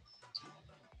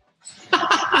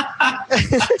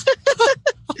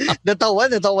 Natawa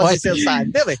si Sir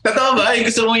Sander eh. Totoo ba?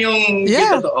 Gusto mo yung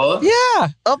totoo?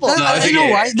 Yeah. Opo. You know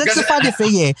why? That's the funny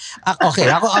thing eh. Okay,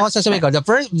 ako sasabihin ko.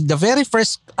 The very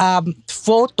first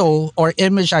photo or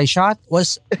image I shot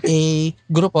was a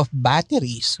group of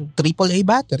batteries, AAA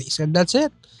batteries, and that's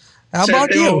it. How about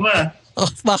you?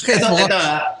 Bakit mo? Ito.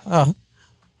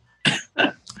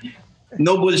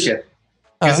 No bullshit.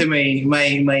 Kasi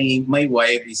my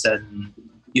wife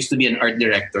used to be an art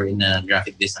director in a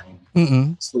graphic design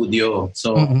studio.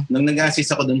 So, nung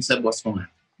nag-assist ako dun sa boss ko nga,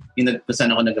 yung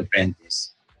saan ako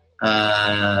nag-apprentice,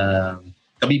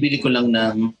 kabibili ko lang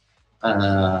ng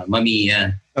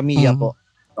Mamiya. Mamiya po.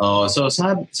 So,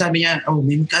 sabi niya,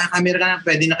 may camera ka na,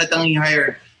 pwede na kitang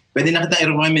i-hire, pwede na kitang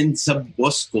i-recommend sa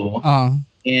boss ko,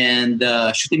 and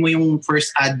shooting mo yung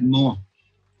first ad mo.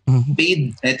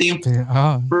 Paid. Ito yung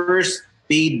first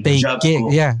paid job gig.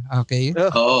 ko. Yeah, okay.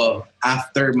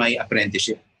 After my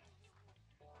apprenticeship.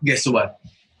 Guess what?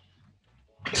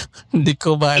 Hindi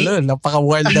ko ba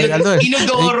napaka-wild na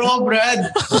Inodoro, Brad.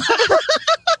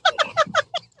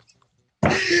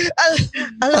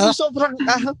 Alam mo, sobrang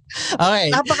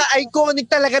napaka-iconic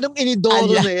talaga ng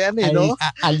Inodoro na yan, no?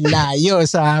 Ang layo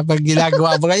sa pag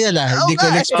ginagawa mo ngayon, Hindi ko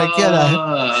expect yan,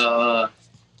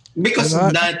 Because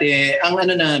dati, ang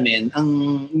namin,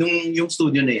 yung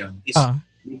studio na yun is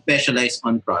specialized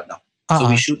on product. So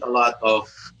we shoot a lot of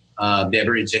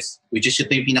beverages, which is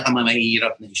ito yung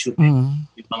pinakamahirap na i-shoot. Yung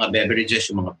mga beverages,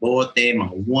 yung mga bote,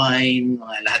 mga wine,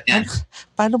 mga lahat yan.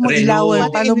 Paano mo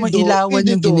ilawan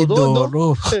yung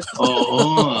Inodoro?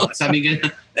 Oo. Sabi nga,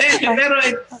 pero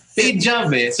paid job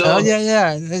eh. So,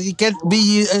 yeah.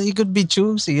 You could be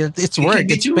choosy. It's work.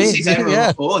 It's paid.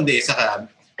 Oo, hindi. Saka,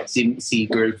 si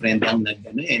girlfriend ang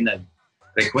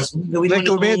nag-request. Gawin mo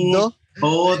na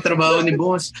Trabaho ni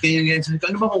boss. Kaya sabi ko,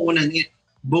 ano ba kukunan?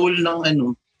 Bowl ng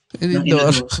ng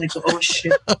Indoor. Sabi ko,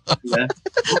 shit. Yeah.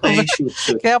 Okay,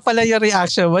 shoot. Kaya pala yung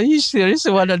reaction mo, you serious?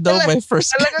 You wanna know my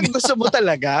first Talagang gusto mo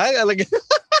talaga?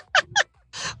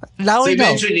 Now So we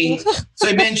know.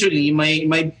 eventually,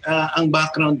 my ang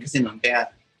background kasi nun, kaya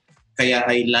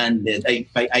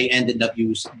I ended up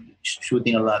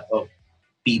shooting a lot of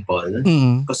people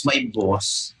because my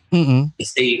boss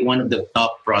is one of the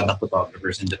top product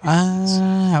photographers in the Philippines.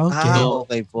 Okay.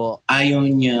 Okay po. Ayaw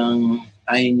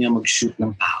niya mag-shoot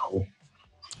ng tao.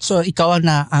 So ikaw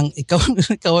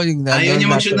yung Ayaw niya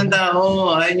mag-shoot ng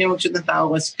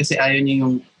tao. Kasi ayaw niya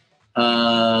yung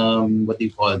what do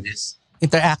you call this?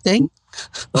 Interacting?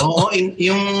 Oo,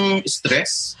 yung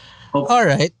stress of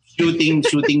Alright. shooting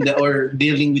or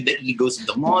dealing with the egos of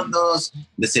the models,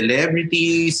 the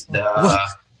celebrities, the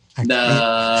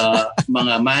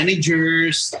mga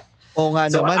managers. Oo nga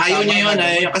So naman. ayaw niya yun.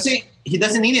 Kasi he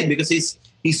doesn't need it because he's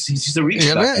a rich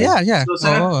guy. Yeah.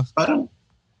 So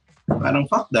parang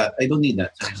fuck that. I don't need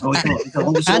that.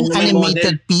 Kung gusto mo may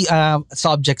Animated model,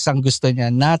 subjects ang gusto niya,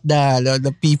 not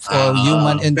the people,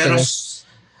 human interest.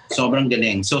 Pero sobrang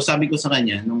galing. So sabi ko sa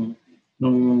kanya, nung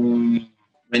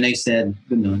when I said,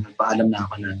 nagpaalam na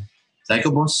ako na, sabi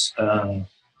ko, boss,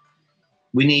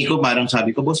 winay ko, parang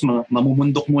sabi ko, boss,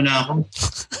 mamumundok muna ako.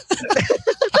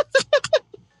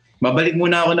 Babalik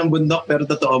muna ako ng bundok, pero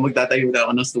totoo, magtatayo na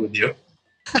ako ng studio.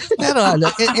 Pero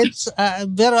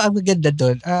pero ang maganda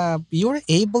doon, you were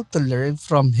able to learn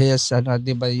from his,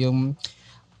 di ba,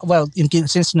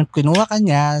 since kinuha ka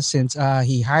niya, since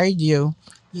he hired you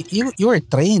were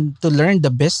trained to learn the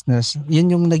business.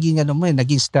 Yun yung naging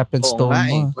naging stepping stone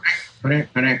mo.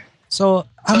 Correct. So,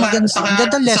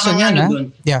 magandang lesson yan, ha?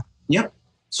 Yeah. Yep.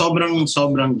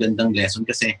 Sobrang gandang lesson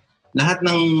kasi lahat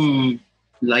ng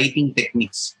lighting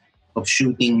techniques of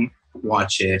shooting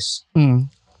watches,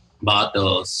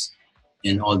 bottles,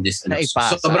 and all this.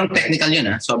 Sobrang technical yan,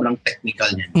 ha? Sobrang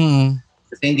technical yan.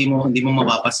 Kasi hindi mo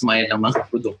mapapasmile ang mga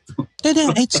produkto.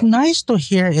 It's nice to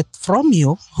hear it from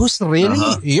you who's really,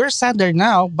 you're standard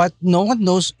now, but no one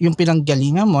knows yung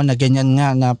pinanggalingan mo na ganyan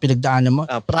nga na pinagdaanan mo.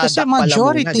 Kasi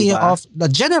majority of the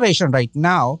generation right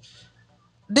now,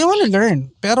 they want to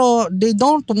learn. Pero they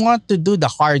don't want to do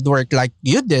the hard work like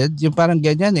you did. Yung parang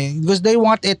ganyan Because they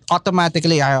want it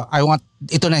automatically. I want,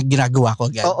 ito na ginagawa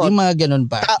ko agad. Yung mga ganun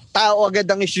ba? Tao agad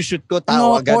ang isushoot ko.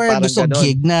 Agad. Or parang gusto ganun.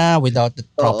 gig na without the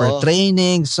proper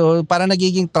training. So parang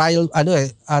nagiging trial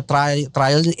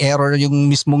and error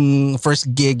yung mismong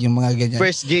first gig, yung mga ganyan.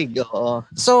 First gig, oo.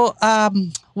 So,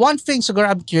 one thing, siguro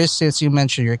I'm curious since you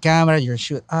mentioned your camera, your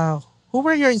shoot. Who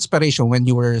were your inspiration when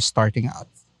you were starting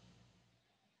out?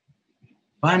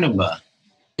 Paano ba?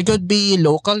 It could be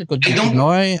local, it could be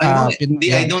Pinoy.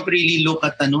 I don't really look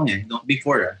at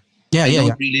before. I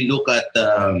don't really look at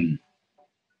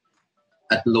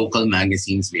local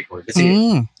magazines before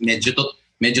kasi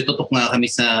medyo tutok nga kami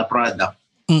sa product.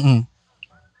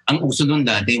 Ang uso nun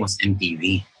dati was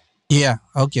MTV. Yeah,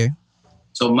 okay.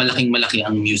 So malaking-malaki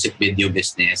ang music video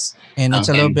business. And it's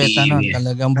a little bit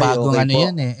talagang bagong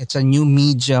yan It's a new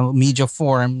media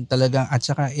form talagang at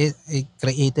saka it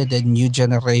created a new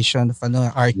generation of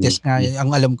artists nga.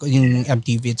 Ang alam ko yung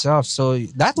MTV itself. So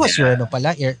that was your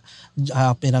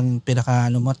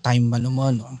time when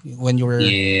you were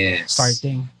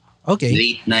starting. Okay.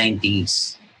 Late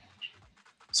 90s.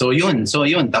 So yun.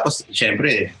 Tapos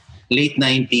syempre late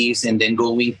 90s and then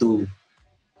going to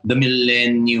the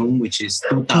millennium, which is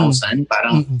 2000,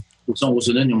 parang usong-uso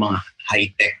nun yung mga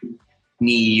high-tech,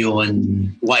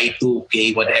 neon,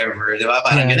 Y2K, whatever, di ba?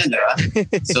 Parang ganun, di ba?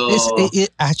 So,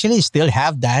 it actually still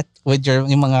have that with yung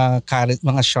mga current,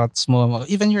 mga shots mo.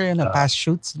 Even your past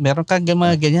shoots, meron kang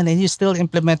mga ganyan and you still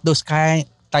implement those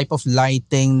type of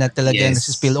lighting na talaga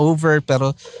nasa-spill over,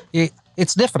 pero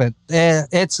it's different.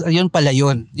 It's yun pala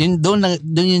yun. Doon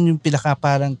yun yung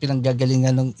parang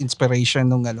pinanggagalingan ng inspiration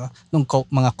nung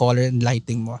mga color and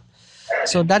lighting mo.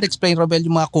 So that explain, Robel,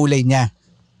 yung mga kulay niya.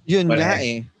 Yun nga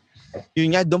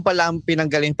Yun nga, doon pala ang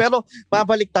pinanggaling. Pero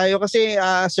mabalik tayo kasi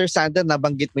Sir Sander,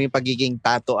 nabanggit mo yung pagiging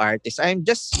tattoo artist. I'm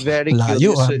just very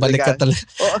curious. Balik ka talaga.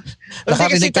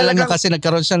 Nakarinig ka lang kasi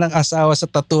nagkaroon siya ng asawa sa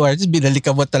tattoo artist, binalik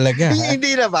ka mo talaga.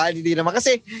 Hindi naman.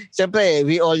 Kasi siyempre,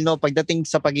 we all know, pagdating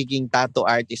sa pagiging tattoo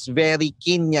artist, very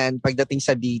keen yan pagdating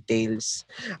sa details.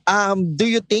 Do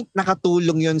you think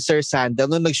nakatulong yun, Sir Sander,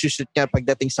 nung nagsushoot niya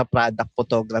pagdating sa product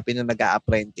photography nung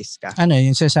nag-a-apprentice ka?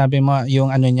 Yung sinasabi mo,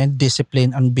 yung niya,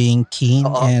 discipline on being keen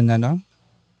and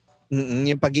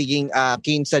Yung pagiging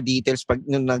keen sa details pag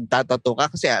nung nagtatato ka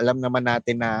kasi alam naman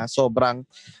natin na sobrang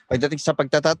pagdating sa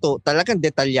pagtatato talagang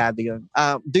detalyado yun.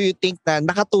 Do you think na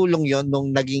nakatulong yon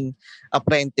nung naging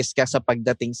apprentice ka sa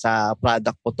pagdating sa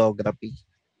product photography?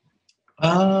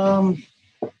 Parang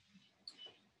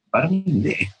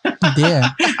hindi. Hindi.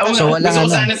 So wala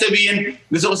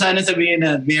gusto ko sana sabihin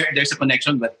na there's a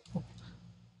connection, but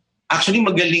actually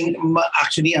magaling.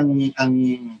 Actually, ang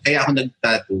kaya ako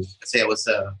nag-tattoo kasi I was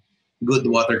a good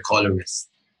watercolorist.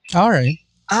 Alright.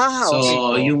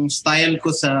 So, yung style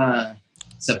ko sa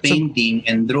painting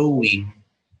and drawing,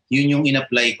 yun yung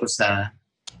in-apply ko sa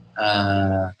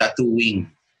tattooing.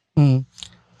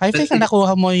 I think ang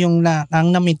nakuha mo yung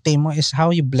ang na-maintain mo is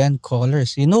how you blend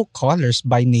colors. You know colors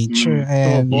by nature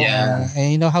and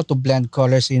you know how to blend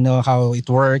colors, you know how it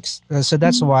works. So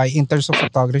that's why in terms of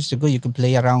photography, you can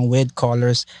play around with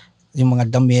colors, yung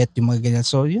mga damit, yung mga ganyan.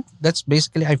 So that's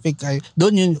basically I think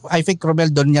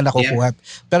Romel doon niya nakukuha.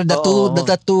 Pero the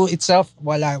tattoo itself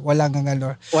wala nga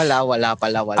ano. Wala.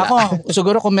 Ako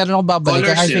siguro kung meron akong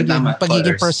babalikan, I think yung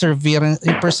pagiging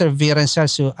perseverance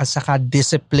at saka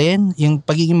discipline, yung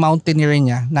pagiging mountaineer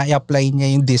niya, na-i-apply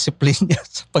niya yung discipline niya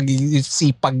sa pagiging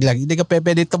sipag lang. Hindi ka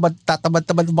pwede tatamad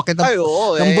bakit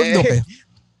ng bundok eh.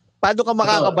 Paano ka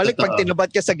makakabalik pag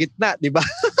tinubad ka sa gitna, di ba?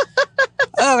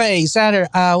 Okay, Sander,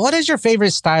 what is your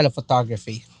favorite style of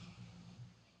photography?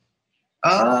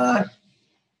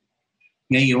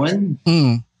 Ngayon?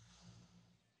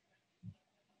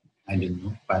 I don't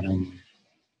know.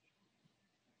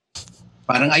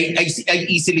 Parang I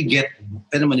easily get,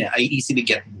 I easily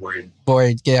get bored.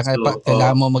 Kaya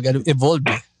kailangan mo mag-evolve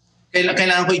eh.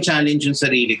 Kailangan ko i-challenge yung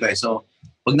sarili ko eh. So,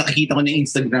 pag nakikita ko na yung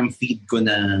Instagram feed ko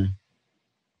na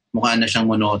mukha na siyang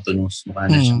monotonous,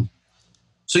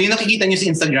 so yung nakikita niyo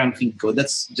sa Instagram feed ko,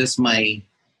 that's just my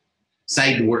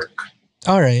side work.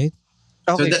 All right.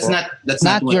 Okay, so that's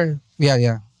not your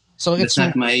So that's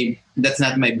not my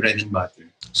bread and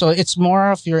butter. So it's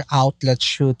more of your outlet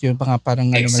shoot, yung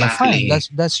parang exactly.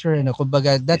 That's your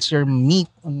kumbaga, that's your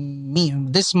me.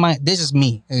 This is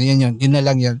me. Yun na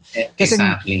lang yun.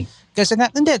 Exactly. Kasi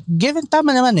nga, hindi, given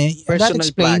tama naman that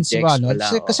explains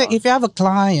kasi if you have a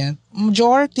client,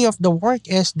 majority of the work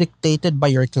is dictated by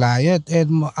your client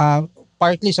and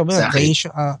partly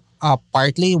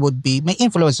partly would be may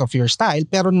influence of your style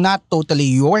pero not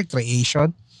totally your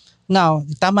creation. Now,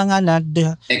 tama nga na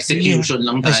execution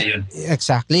lang tayo.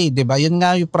 Exactly, 'di ba? Yun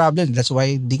nga yung problem. That's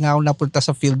why hindi nga ako napunta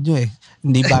sa field nyo eh.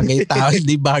 Hindi bagay tao,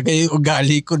 hindi bagay yung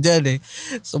ugali ko diyan eh.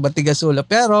 So matigas ulo.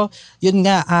 Pero yun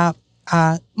nga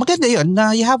maganda yun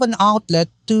na you have an outlet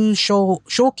to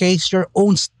showcase your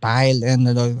own style and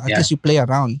at least you play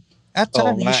around. At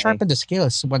you sharpen the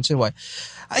skills once in a while.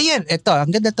 Ayan, ito.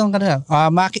 Ang ganda itong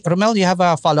Romel, you have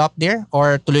a follow-up there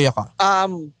or tuloy ako?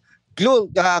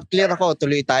 Clear ako.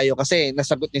 Tuloy tayo kasi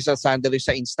nasagot ni Sir Sander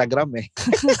sa Instagram eh.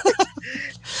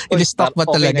 In-stock ba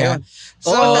talaga?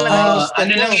 So,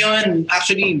 ano lang yun?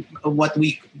 Actually,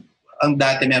 ang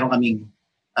dati meron kaming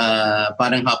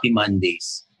parang Happy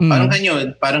Mondays. Parang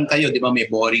kayo, di ba may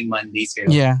boring Mondays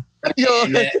kayo? Yeah.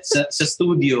 Sa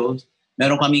studio,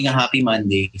 meron kami nga Happy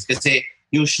Mondays. Kasi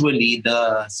usually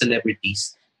the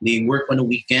celebrities, they work on a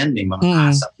weekend. May mga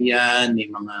asap yan, may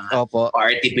mga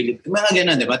party, mga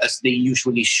ganun, di ba? Tapos they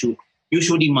usually shoot.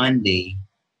 Usually Monday,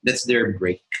 that's their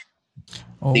break.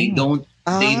 They don't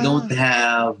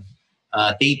have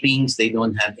tapings, they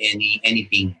don't have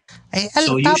anything.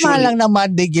 So tama lang na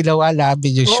Monday ginawa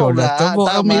namin yung show na to.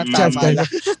 Tama.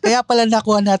 Kaya pala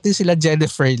nakuha natin sila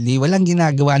Jennifer Lee. Walang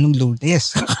ginagawa nung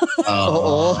Lunes.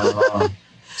 Oo.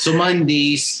 So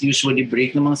Mondays, usually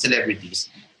break ng mga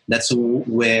celebrities. That's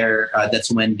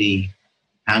when they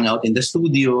hang out in the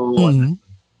studio.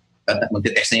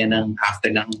 Magte-text na yan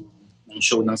after ng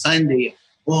show ng Sunday.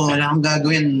 Wala akong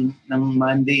gagawin ng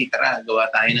Monday. Tara, gawa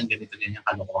tayo ng ganito-ganyan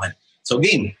kalokohan. So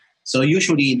game. So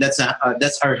usually that's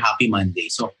our Happy Monday.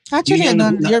 So actually,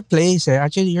 your place,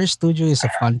 actually your studio is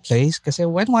a fun place. Kasi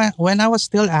when I was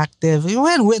still active,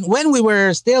 when we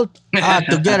were still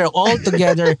together, all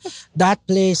together, that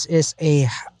place is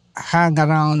a hang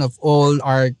around of all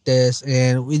artists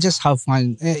and we just have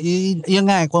fun. Yung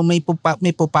nga, kung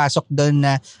may pupasok doon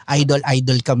na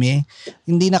idol kami,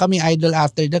 hindi na kami idol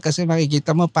after that kasi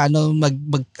makikita mo paano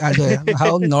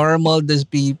how normal these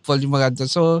people yung mga doon.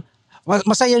 So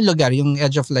masaya yung lugar, yung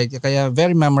Edge of Light, kaya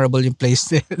very memorable yung place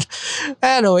din.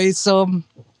 Anyway, so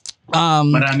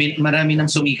marami nang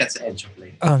sumikat sa Edge of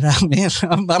Light. Marami.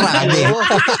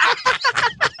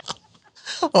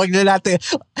 Huwag na natin.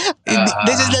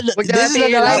 This is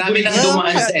marami nang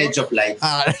dumaan sa Edge of Light.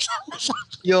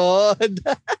 Yun.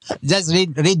 Just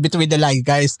read between the lines,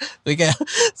 guys. Okay.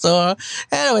 So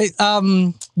anyway,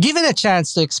 given a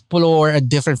chance to explore a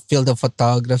different field of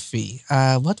photography,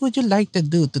 what would you like to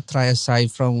do to try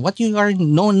aside from what you are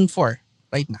known for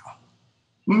right now?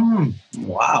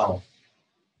 Wow.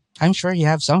 I'm sure you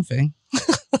have something.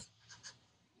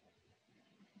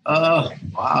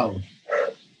 Wow.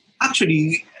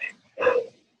 Actually,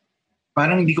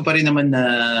 parang hindi ko pa rin naman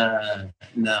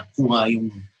na kuha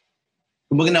yung,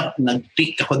 kumbaga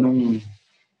nag-click ako nung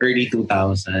early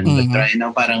 2000. But right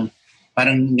now, parang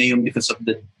ngayon because of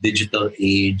the digital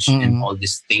age and all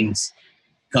these things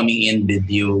coming in,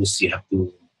 videos, you have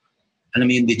to, alam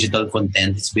mo yung digital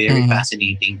content, it's very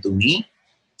fascinating to me.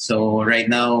 So right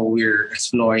now, we're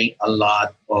exploring a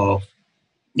lot of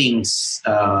things,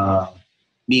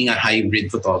 being a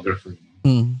hybrid photographer.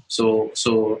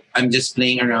 So I'm just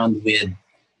playing around with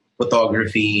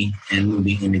photography and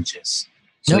moving images.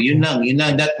 So yun lang.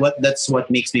 That's what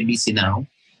makes me busy now.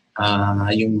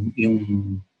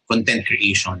 Yung content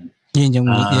creation. Yun yung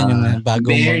bago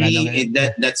very,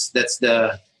 that's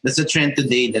the trend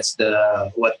today. That's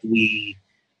what we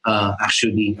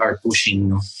actually are pushing.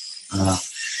 No?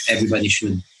 Everybody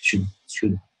should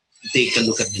take a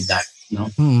look at that. No?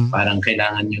 Parang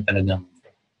kailangan nyo talagang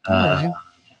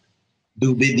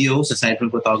do videos aside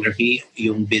from photography.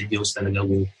 Yung videos talaga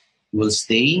will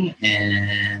stay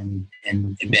and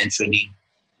eventually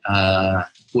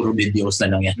puro videos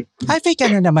na lang yan. I think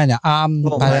naman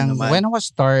parang when I was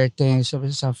starting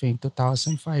something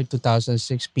 2005,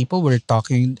 2006, people were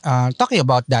talking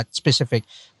about that specific.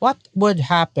 What would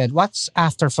happen? What's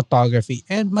after photography?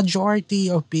 And majority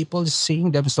of people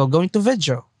seeing them still going to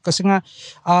video. Kasi nga,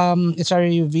 it's a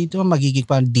video, magiging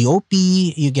pa DOP,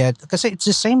 you get, kasi it's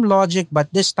the same logic, but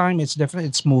this time it's different,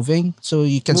 it's moving. So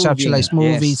you can conceptualize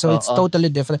movie, so it's totally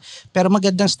different. Pero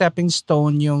magandang stepping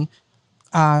stone yung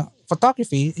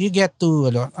photography, you get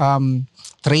to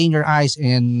train your eyes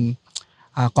in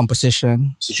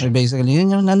composition. So basically, yun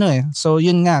yung So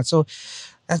yun nga. So,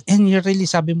 and you're really,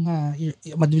 sabi mo nga,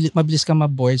 mabilis ka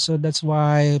ma-board. So that's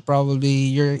why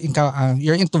probably you're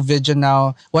into video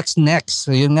now. What's next?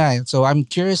 So yun nga. So I'm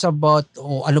curious about,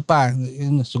 ano pa?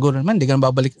 Siguro naman, di ka na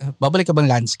babalik ka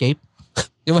bang landscape?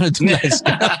 You wanna do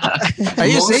landscape? Are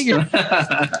you saying?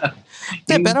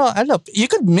 Pero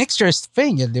you could mix your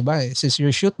thing, di ba? Since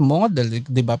you shoot model,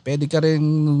 di ba? Pwede ka rin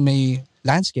may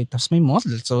landscape tapos may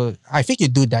model. So I think you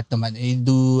do that naman. You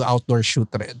do outdoor shoot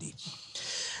ready.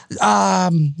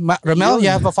 Ramel,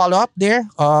 you have a follow-up there?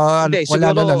 Hindi,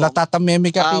 wala siguro, natatameme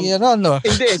ka no?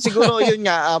 Hindi, siguro yun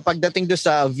nga, pagdating doon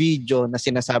sa video na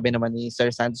sinasabi naman ni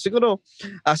Sir Sander, siguro,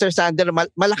 Sir Sander,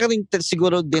 malaki rin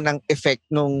siguro din ang effect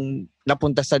nung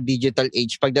napunta sa digital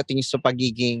age pagdating sa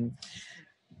pagiging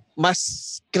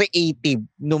mas creative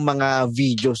nung mga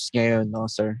videos ngayon,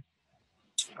 no, sir?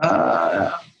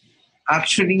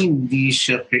 Actually, hindi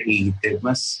siya creative.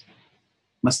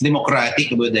 Mas democratic,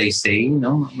 would I say,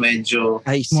 no? Medyo...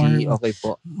 I see, okay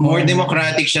po. More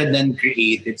democratic siya than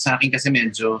creative. Sa akin kasi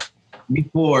medyo,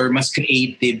 before, mas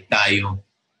creative tayo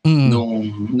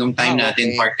nung time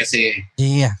natin, part kasi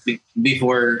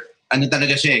before, ano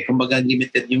talaga siya kumbaga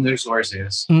limited yung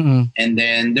resources. And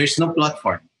then, there's no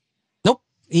platform. Nope.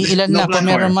 Ilan na. Kung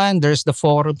meron man, there's the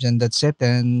forums and that's it.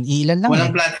 And ilan lang.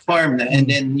 Walang platform. And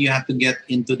then, you have to get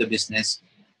into the business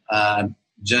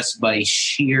just by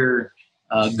sheer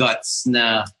guts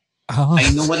na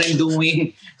I know what I'm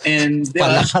doing and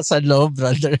palakasan loob,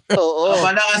 brother.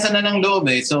 Palakasan na ng loob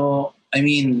so I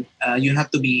mean you have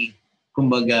to be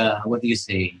kumbaga, what do you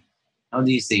say, how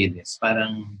do you say this,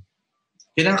 parang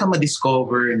kailangan ka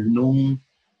ma-discover nung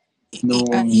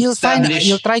you'll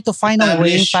try to find a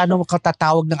way paano ka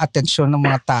tatawag ng atensyon ng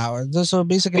mga tao. So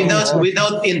basically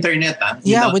without internet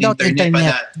without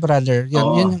internet brother.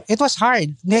 Yun, it was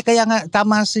hard. Kaya nga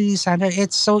tama si Sander,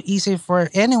 it's so easy for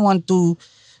anyone to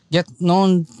get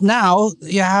known now.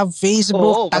 You have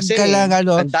Facebook, tag ka lang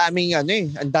ang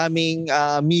daming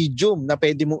medium na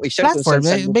pwede mong i-share platform.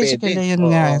 Basically yun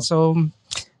nga. So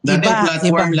the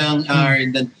platform lang are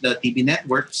the TV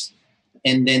networks.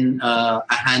 And then a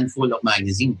handful of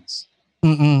magazines.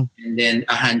 And then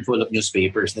a handful of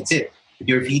newspapers. That's it. If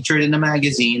you're featured in a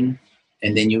magazine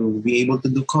and then you'll be able to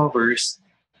do covers,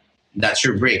 that's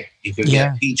your break. If you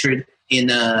get featured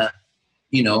in a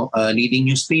leading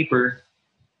newspaper,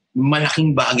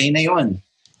 malaking bagay na yon.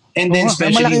 And then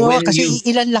especially when kasi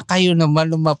ilan lang kayo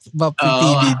naman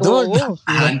mapipili doon.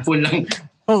 Handful lang.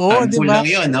 Handful lang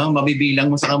yun. No? Mabibilang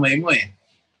mo sa kamay mo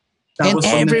And Tapos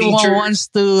pag everyone na-feature, wants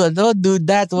to do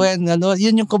that when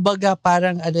yun yung kumbaga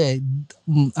parang a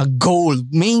goal,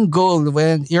 main goal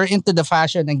when you're into the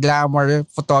fashion and glamour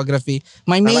photography.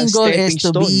 My main Parang goal is stepping to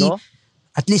stone, be no?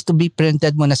 at least to be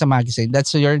printed muna sa magazine.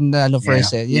 That's your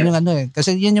first Yun yung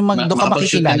kasi yun yung doon ka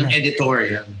makapag-shoot ka makikilala. ng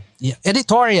editorial. Yeah,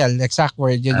 editorial, exact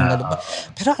word. Yun yung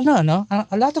pero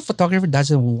a lot of photographer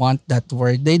doesn't want that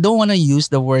word. They don't want to use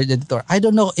the word editor. I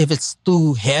don't know if it's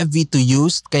too heavy to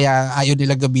use, kaya ayaw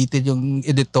nila gamitin yung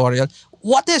editorial.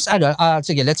 What is,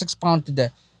 sige, let's expound to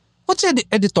what's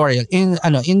editorial? In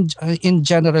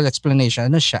general explanation,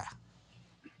 ano siya?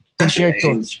 Compared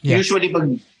to, Usually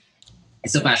pag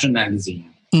it's a fashion magazine,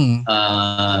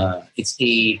 it's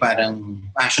a parang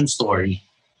fashion story.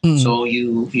 So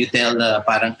you tell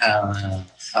parang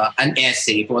an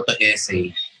essay, photo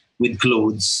essay with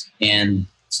clothes and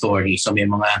story. So may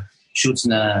mga shoots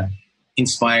na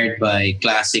inspired by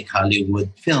classic Hollywood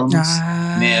films.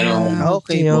 Merong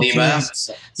okay. diba?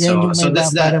 So that's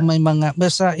that. Parang may mga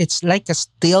basta it's like a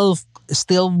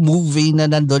still movie na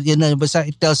nandun. Basta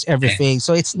it tells everything.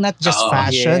 So it's not just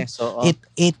fashion.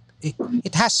 Yeah.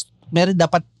 It has meron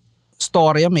dapat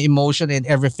story, may emotion and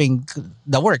everything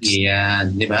that works. Yeah,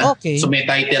 di ba? Okay. So may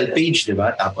title page, di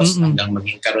ba? Tapos hanggang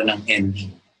maging karoon ng ending.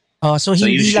 So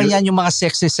hindi lang yan yung mga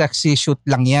sexy shoot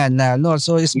lang yan.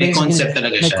 So it's may concept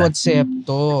talaga siya. May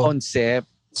Concept.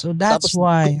 So that's tapos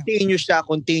why.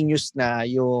 Continuous na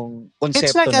yung konsepto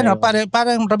it's like na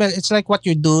parang Rebel, it's like what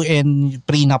you do in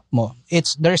prenup mo.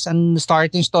 There's an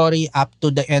starting story up to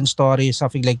the end story,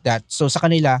 something like that. So sa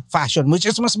kanila, fashion, which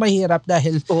is mas mahirap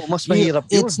dahil mas mahirap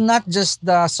yun. It's not just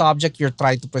the subject you're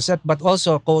trying to present, but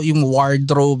also yung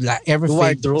wardrobe, everything.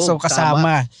 Wardrobe, so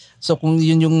kasama. Tama. So kung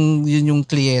yun yung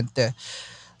kliyente.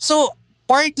 So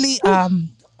partly,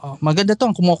 maganda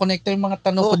to, kumukonekta yung mga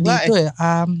tanong ko dito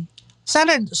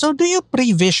Sanad, so do you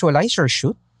pre-visualize your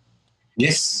shoot?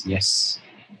 Yes.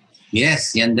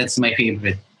 Yan, that's my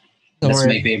favorite. That's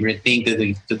my favorite thing to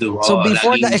do. So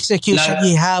before the execution,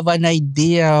 you have an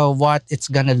idea what it's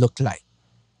gonna look like?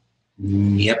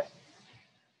 Yep.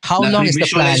 How long is the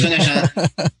plan? Ko na siya.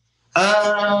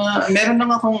 Meron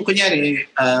lang akong, kunyari,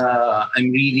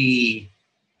 I'm really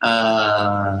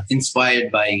inspired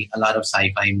by a lot of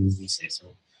sci-fi movies.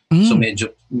 So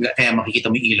medyo, kaya makikita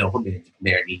mo yung ilaw ko,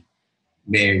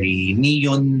 very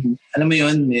neon, alam mo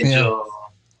yun, medyo,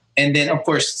 and then of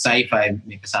course sci-fi,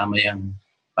 may kasama yung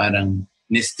parang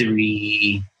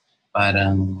mystery,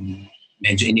 parang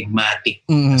medyo enigmatic.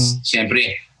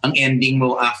 Siyempre, ang ending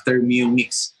mo after mu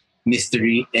mix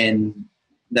mystery and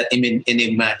that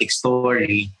enigmatic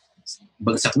story,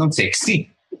 bagsak ng sexy.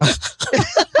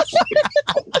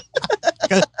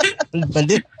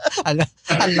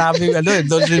 Ang labi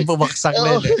doon rin pumaksak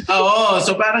na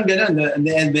so parang ganun. And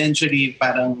then eventually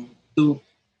parang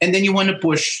and then you want to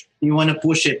push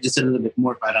it just a little bit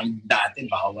more. Parang dati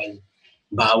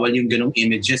bawal yung ganung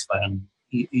images. Parang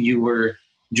you were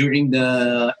during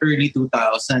the early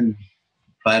 2000,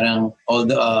 parang all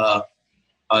the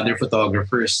other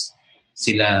photographers,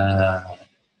 sila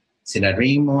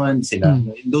Raymond,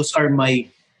 those are my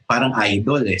parang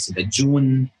idol sila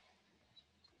June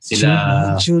De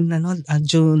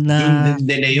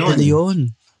Leon.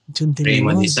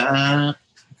 Raymond Isaac,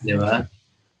 di ba?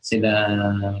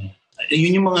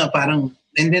 Yun yung mga parang,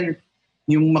 and then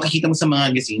yung makikita mo sa mga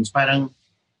magazines, parang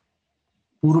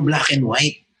puro black and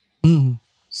white.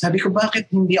 Sabi ko,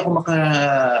 bakit hindi ako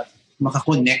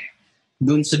makakonect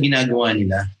dun sa ginagawa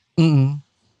nila?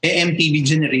 MTV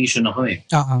generation ako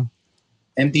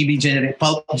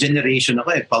Pulp generation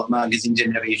ako Pulp magazine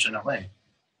generation ako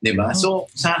Diba? So,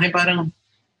 sa akin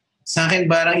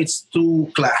parang it's too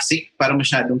classic. Parang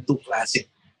masyadong too classic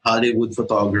Hollywood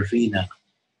photography na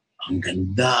ang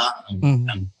ganda,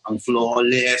 ang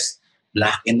flawless,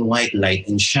 black and white, light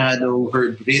and shadow,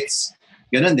 Herb Ritts.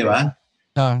 Ganun, di ba?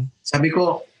 Sabi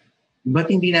ko, ba't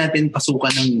hindi natin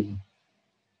pasukan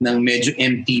ng medyo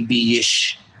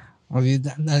MTV-ish?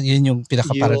 Yun yung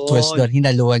pinaka-para twist doon.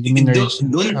 Hinaluan.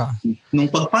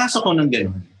 Nung pagpasok ko ng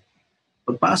ganun,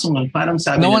 parang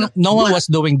sabi no one was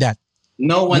doing that.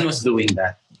 No one was doing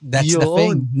that. That's the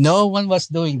thing. No one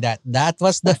was doing that. That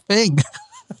was the thing.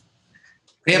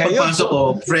 Kaya pagpasok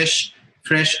ko, fresh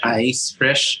eyes,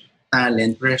 fresh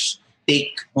talent, fresh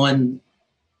take on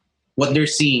what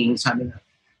they're seeing. Sabi na,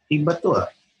 iba to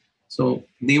So,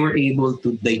 they were able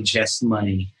to digest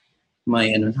my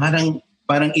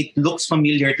parang it looks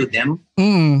familiar to them.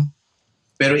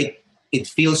 Pero it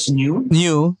feels new.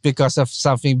 New because of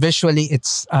something. Visually,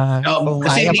 it's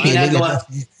kasi hindi ginagawa.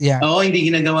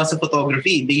 Hindi ginagawa sa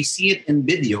photography. They see it in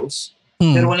videos.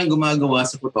 Pero walang gumagawa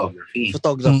sa photography.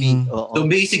 Oo. So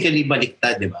basically,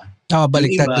 baliktad, di ba?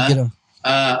 Baliktad.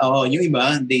 Yung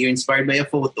iba, they are inspired by a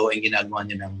photo and ginagawa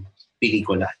niya ng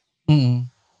pelikula.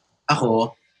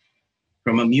 Ako,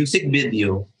 from a music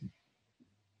video,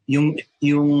 yung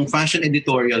fashion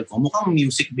editorial ko, mukhang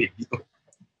music video.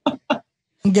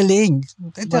 Magaling.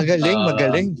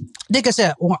 Magaling. Hindi kasi,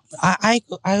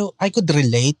 I could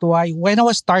relate why when I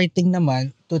was starting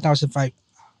naman, 2005,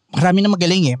 marami na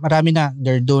magaling marami na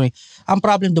they're doing. Ang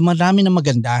problem doon, marami na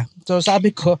maganda. So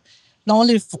sabi ko, the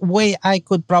only way I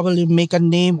could probably make a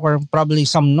name or probably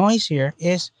some noise here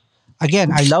is, again,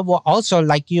 I love also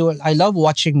like you, I love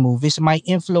watching movies. My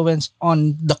influence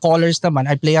on the colors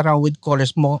naman, I play around with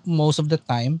colors most of the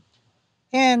time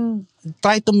and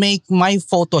try to make my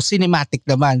photo cinematic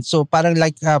naman. So parang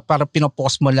like para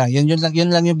pinopost mo lang. Yun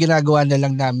lang yung ginagawa na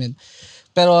lang namin.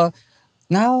 Pero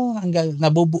now,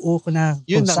 nabubuo ko na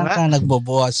kung saan ka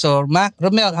nagbubuo. So,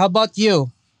 Romel, how about you?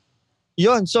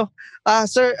 Yun. So,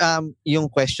 sir,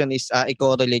 yung question is,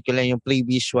 i-correlate ko lang yung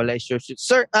pre-visualize your shoot.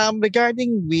 Sir,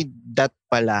 regarding with that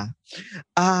pala,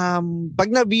 pag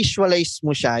na-visualize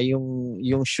mo siya,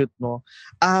 yung shoot mo,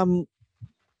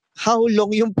 how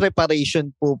long yung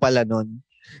preparation po pala nun?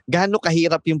 Gaano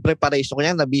kahirap yung preparation?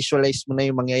 Kaya na-visualize mo na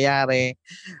yung mangyayari.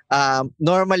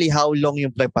 Normally, how long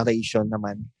yung preparation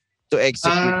naman to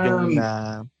execute yung...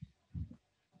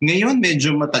 Ngayon,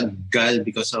 medyo matagal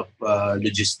because of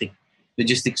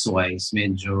logistics-wise.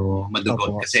 Medyo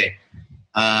madugot kasi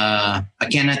I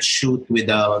cannot shoot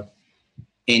without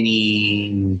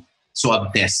any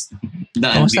swab test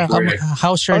done before.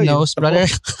 How's your nose, brother?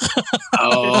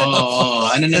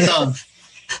 Ano na to?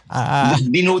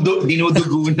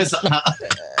 Dinudugo na sa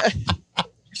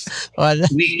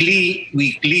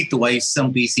weekly twice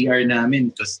ang PCR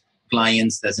namin because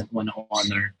clients doesn't want to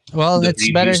honor. Well,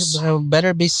 it's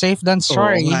better be safe than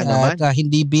sorry.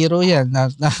 Hindi biro yan.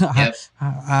 Yep.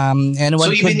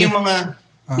 So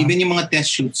even yung mga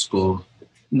test shoots ko,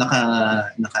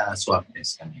 naka-swab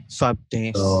test kami. Swab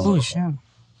test. So,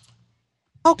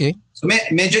 okay. So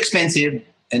medyo expensive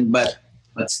but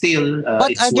still,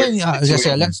 but it's again,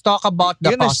 let's talk about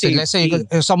the cost. Let's say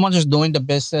if someone is doing the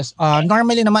business,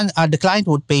 normally naman the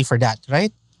client would pay for that,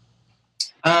 right?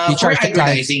 For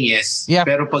advertising, yes. Yeah.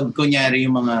 Pero pag kunyari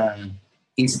yung mga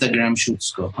Instagram shoots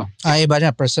ko. Iba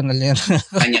na, personal yan.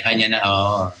 Kanya-kanya na,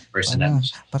 personal.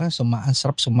 Parang ang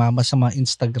sarap sumama sa mga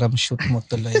Instagram shoot mo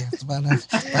tuloy.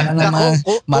 Para naman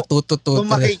matututo.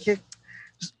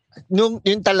 Nung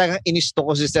yun talagang inisto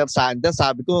ko si Sir Sander,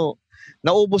 sabi ko,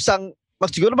 naubos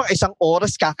siguro mga isang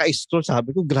oras kaka-scroll. Sabi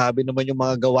ko, grabe naman yung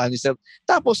mga gawa ni Sir.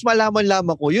 Tapos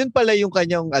malaman ko, yun pala yung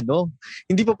kanyang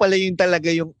hindi pa pala yung talaga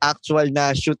yung actual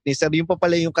na shoot ni Sir. Yun pa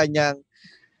pala yung kanyang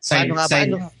side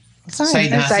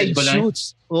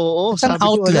shoots. Oo, sabi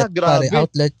ko, grabe.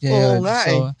 Outlet niya yun. Oo nga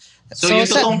So yung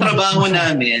totoong trabaho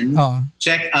namin,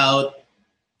 check out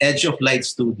Edge of Light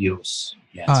Studios.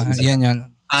 Yan.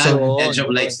 Edge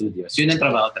of Light Studios. Yun ang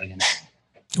trabaho talaga namin.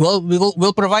 Well,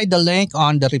 we'll provide the link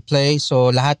on the replay.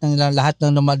 So lahat ng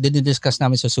naman dinidiscuss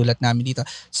namin sa sulat namin dito.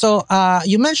 So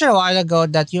you mentioned a while ago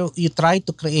that you try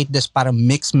to create this parang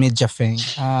mixed media thing,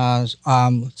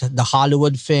 the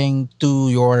Hollywood thing to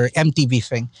your MTV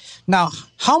thing. Now,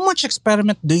 how much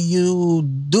experiment do you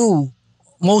do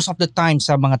most of the time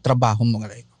sa mga trabaho mo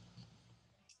ngayon?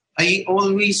 We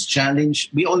always,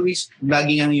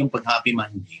 lagi nga yung pag Happy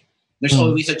Monday, there's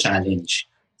always a challenge.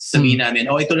 Sabihin namin,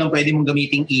 ito lang pwede mong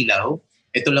gamiting ilaw.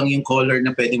 Ito lang yung color na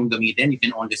pwede mong gamitin. You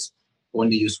can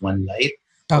only use one light.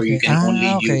 Or you can only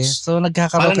use... So,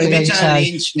 nagkakaroon kayo ng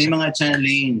challenge. May mga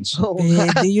challenge.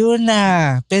 Pwede yun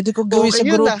na. Pwede ko gawin sa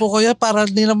grupo ko yan para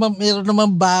mayroon naman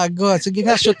bago. Sige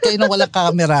nga, shoot kayo na walang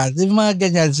camera. Yung mga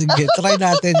ganyan. Sige, try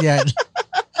natin yan.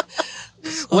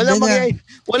 Wala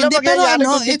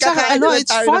mangyayari.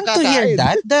 It's fun to hear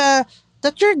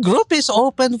that your group is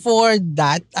open for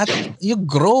that at you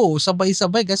grow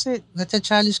sabay-sabay kasi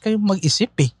nata-challenge kayo mag-isip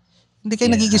eh. Hindi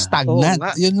kayo nagiging stagnant.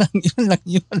 Yun lang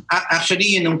yun.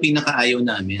 Actually, yun ang pinakaayaw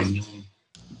namin. Yung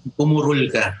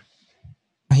pumurol ka.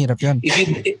 Mahirap yun.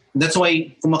 That's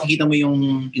why, kung makikita mo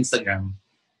yung Instagram,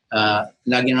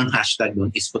 lagi ang hashtag doon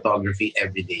is photography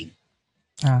everyday.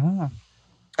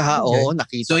 Oo,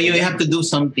 nakita. So you have to do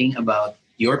something about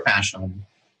your passion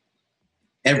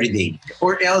everyday.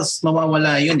 Or else,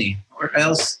 mawawala yun eh. Or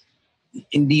else,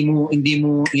 hindi mo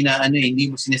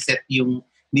sineset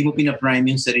hindi mo pinaprime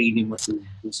yung sarili mo to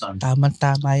do something.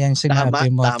 Tama yan sinabi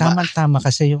mo. Tama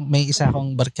kasi yung may isa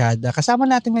akong barkada. Kasama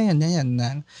natin ngayon.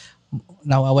 Ayan.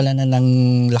 nawawala na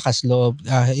ng lakas loob.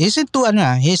 He's into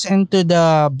the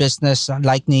business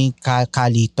like ni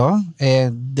Calito.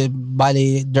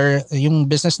 Bali, yung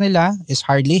business nila is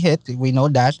hardly hit. We know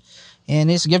that.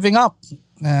 And he's giving up.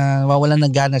 Wawalan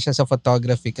ng gana siya sa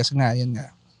photography kasi nga, yun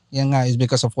nga is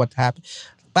because of what happened.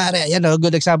 Pare,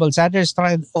 good example. Sanders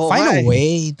trying find a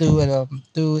way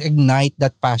to ignite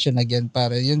that passion again.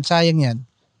 Pare, yun sayang yan.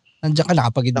 Nandiyan ka,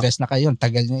 nakapag-invest na kayo.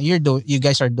 Tagal niya. You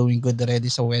guys are doing good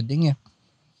already sa wedding.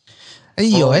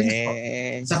 Ayun.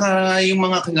 Saka yung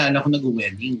mga kilala ko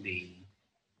nag-wedding, they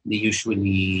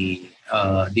usually,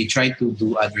 they try to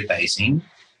do advertising.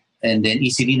 And then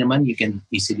easily naman, you can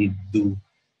easily do.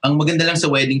 Ang maganda lang sa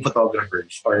wedding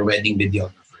photographers or wedding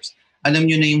videographers, alam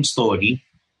nyo na yung story.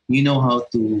 You know how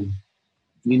to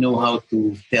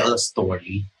tell a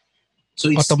story. So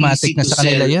it's automatic na sa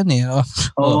kanila yun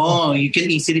you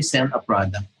can easily sell a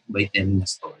product by telling a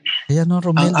story. Ayan,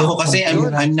 Romel. Ako kasi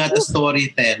I'm not a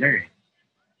storyteller.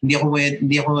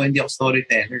 Hindi ako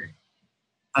storyteller.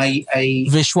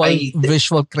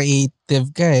 Visual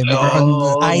creative ka eh.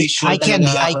 I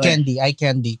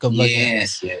candy.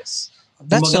 Yes.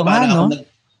 That's so no?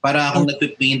 Para akong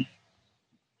nagpipaint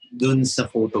dun sa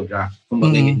photograph.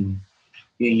 Kumbaga yun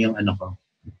yung ano ko.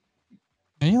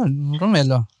 Ayun,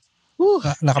 Romelo.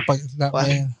 Mukhang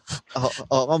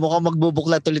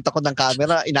magbubuklat ulit ako ng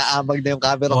camera. Inaamag na yung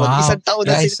camera ko. Isang taon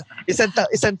na.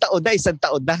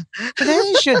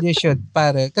 You should.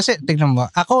 Pare. Kasi tingnan mo,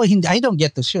 ako I don't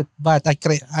get to shoot, but I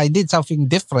did something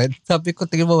different. Sabi ko,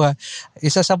 tingnan mo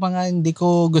isa sa mga hindi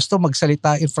ko gusto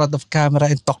magsalita in front of camera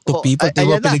and talk to people.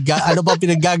 Ano ba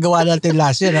pinaggagawa natin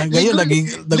last year? Ngayon,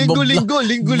 linggo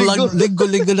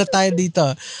na tayo dito.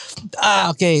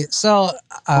 Okay. So,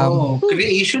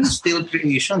 creation still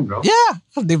creation, bro. Yeah,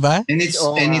 di ba? And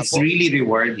it's really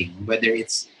rewarding, whether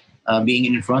it's being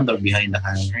in front or behind the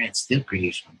camera. It's still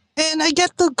creation. And I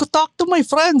get to talk to my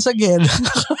friends again.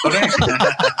 Correct.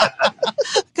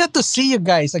 Get to see you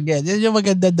guys again. Yun yung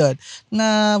maganda doon.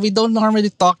 Na we don't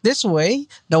normally talk this way,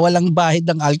 na walang bahid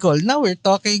ng alcohol. Now we're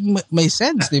talking may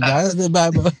sense, di ba?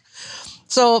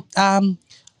 So,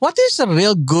 what is a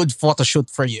real good photo shoot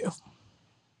for you?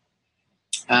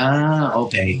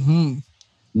 Okay.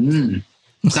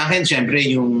 Sa akin, syempre,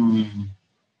 yung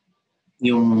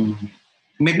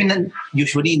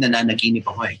usually nananaginip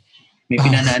ako eh. May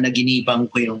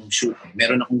pinananaginipan ko yung shoot.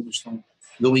 Meron akong gustong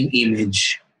gawing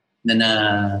image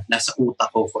na nasa utak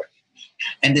ko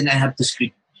and then I have to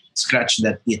scratch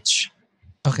that itch.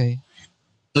 Okay.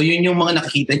 So yun yung mga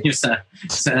nakikita nyo sa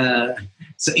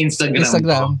Instagram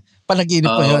ko. Panaginip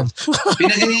ko yun.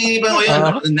 Pinaginipan ko yun.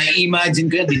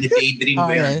 Na-imagine ko yun. Dinidream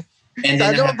ko yun. And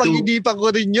then sana mapag-inipan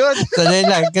ko rin yun.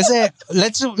 Kasi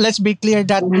let's be clear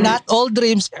that not all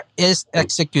dreams is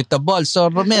executable.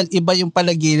 So Romel, iba yung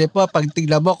panaginip mo. Pag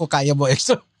tingnan mo kung kaya mo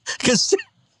kasi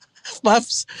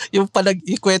Paps, yung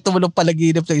ikwento mo ng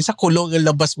panaginip ng isa, kulong ang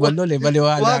labas mo nun eh.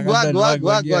 Maliwala ka doon.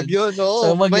 Wag yun.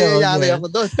 So, mayayari ako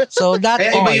doon. So that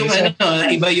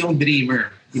iba yung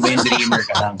dreamer. Iba yung dreamer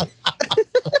ka lang.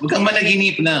 Huwag kang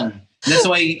managinip lang. That's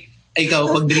why, ikaw,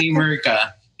 pag dreamer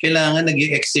ka, kailangan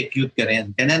nag-execute ka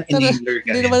rin. Kailangan enabler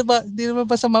ka rin. Hindi naman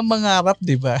ba sa mangarap,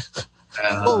 di ba?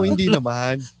 Hindi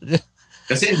naman.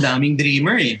 Kasi daming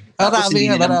dreamer eh.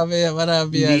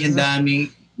 Marami.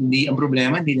 Hindi ang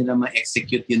problema, hindi nila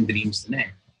ma-execute yung dreams na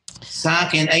eh. Sa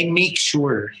akin, I make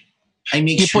sure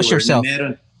push yourself. Na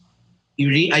meron,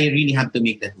 I really have to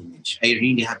make that image. I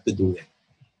really have to do it.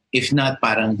 If not,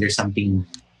 parang there's something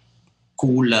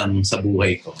kulang sa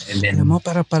buhay ko. And then, alam mo,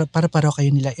 para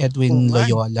kayo nila Edwin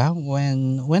Loyola.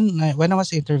 When I was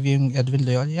interviewing Edwin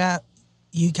Loyola,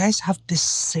 you guys have the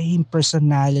same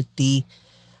personality.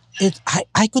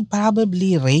 I could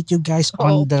probably rate you guys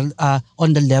on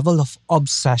the level of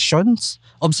obsession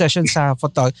sa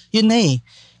photo. Yun eh.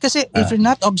 Kasi if you're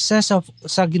not obsessed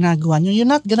sa ginagawa nyo, you're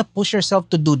not gonna push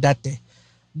yourself to do that eh.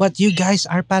 But you guys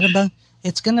are parang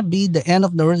it's gonna be the end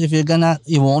of the world if you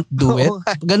won't do it.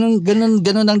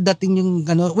 Ganun ang dating yung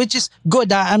which is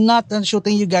good. I'm not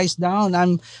shooting you guys down.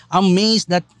 I'm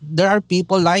amazed that there are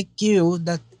people like you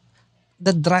that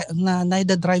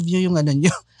drive you yung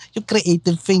yung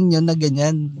creative thing yun na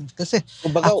ganyan. Kasi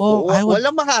kumbaga,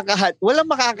 walang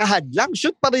makakahad lang.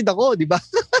 Shoot pa rin ako, di ba?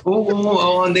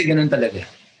 Oo, hindi, ganun talaga.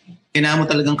 Kailangan mo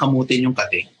talagang kamutin yung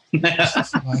kate.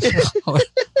 Okay.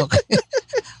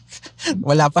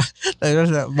 Wala pa.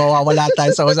 Mawawala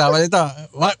tayo sa usapan nito.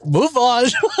 Move on!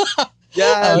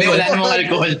 Yeah, wala namang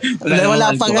alcohol.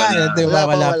 Wala pa nga.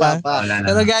 Wala pa.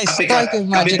 Pero guys, try to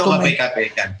imagine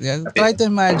try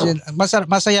to imagine.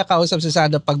 Masaya kausap si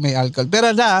Sandra pag may alcohol.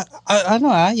 Pero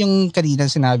yung kanina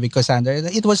sinabi ko, Sandra,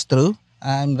 it was true.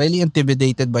 I'm really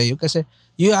intimidated by you kasi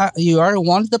you are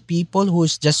one of the people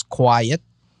who's just quiet.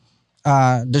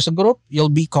 There's a group, you'll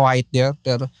be quiet there,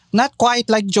 pero not quiet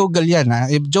like Joe Galian.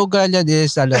 If Joe Galian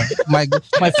is, my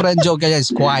friend Joe Galian is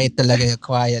quiet talaga,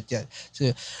 quiet yan.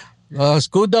 So,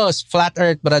 kudos, flat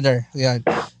earth, brother. Yan.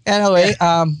 Anyway,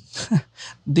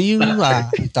 do you,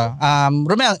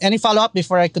 Romel, any follow-up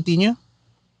before I continue?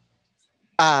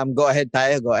 Go ahead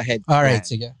tayo, go ahead. All right,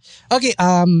 sige. Okay,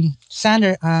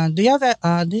 Sander, do you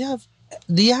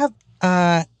have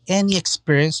any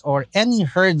experience or any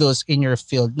hurdles in your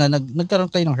field na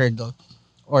nagkaroon kayo ng hurdle?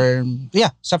 Or,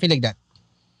 something like that.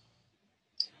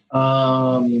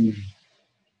 Oo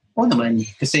naman.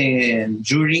 Kasi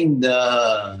during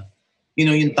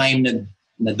yung time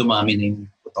na dumami na yung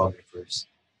photographers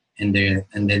and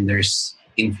then there's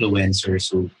influencers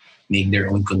who make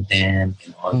their own content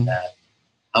and all that.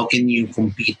 How can you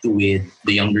compete with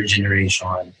the younger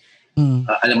generation?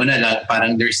 Alam mo na,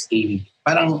 parang there's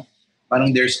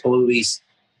always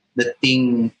the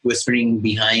thing whispering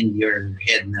behind your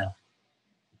head na,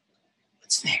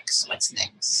 what's next?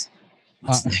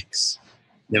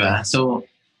 Diba? So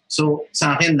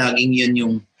sa akin, laging yun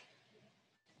yung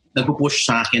nagpupush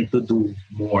sa akin to do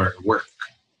more work.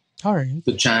 Alright.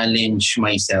 To challenge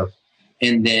myself.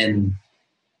 And then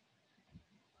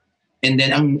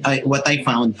what I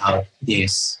found out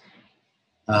is,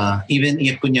 even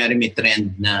if kunyari may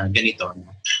trend na ganito,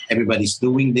 everybody's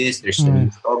doing this, there's a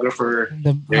new photographer,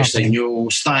 there's a new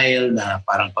style na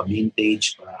parang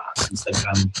pa-vintage,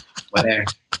 pa-Instagram, whatever.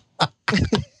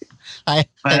 I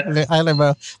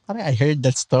remember, parang I heard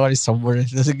that story somewhere.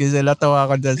 Sige, natawa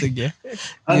ko dyan, sige.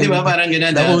 Di ba? Parang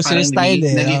gano'n. Nauso yung style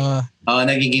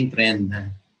nagiging trend.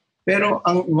 Pero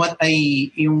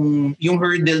yung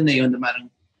hurdle na yun, parang,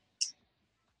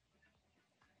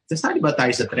 sasali ba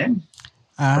tayo sa trend?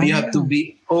 Or you have to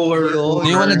be, or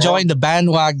you want to join the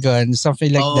bandwagon,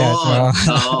 something like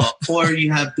that. Or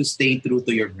you have to stay true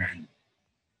to your brand.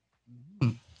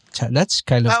 That's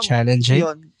kind of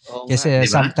challenging. Kasi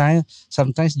diba?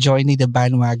 sometimes joining the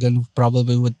bandwagon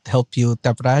probably would help you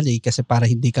temporarily kasi para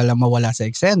hindi ka lang mawala sa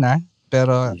eksena.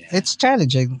 Pero it's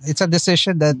challenging. It's a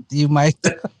decision that you might...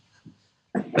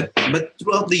 but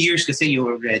throughout the years kasi I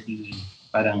already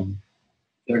parang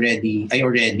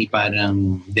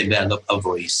developed a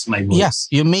voice, my voice. Yeah,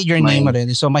 you made your name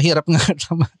already. So mahirap nga.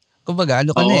 Kumbaga,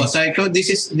 ano ka na eh. So this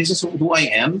is who I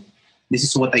am. This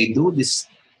is what I do.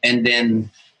 And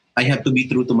then I have to be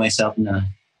true to myself na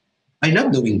I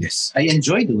love doing this. I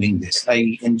enjoy doing this.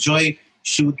 I enjoy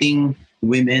shooting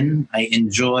women. I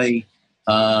enjoy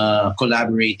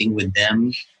collaborating with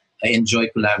them. I enjoy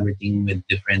collaborating with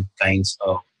different kinds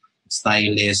of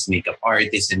stylists, makeup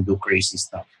artists, and do crazy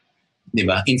stuff.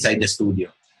 Diba? Inside the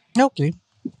studio. Okay.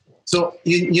 So,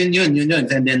 yun.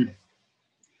 And then,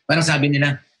 parang sabi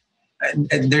nila,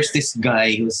 there's this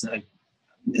guy who's,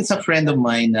 it's a friend of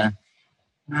mine na,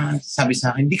 sabi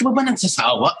sa akin, hindi ka ba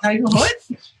nagsasawa? Sabi ko, what?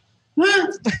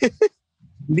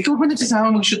 Hindi ka ba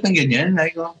nagsasawa mag-shoot ng ganyan?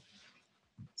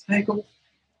 Sabi ko,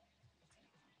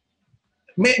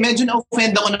 medyo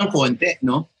na-offend ako ng konti,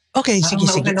 no? Okay,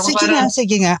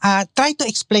 sige nga. Try to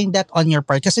explain that on your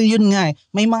part. Kasi yun nga,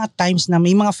 may mga times na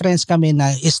may mga friends kami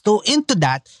na is too into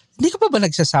that. Hindi ka pa ba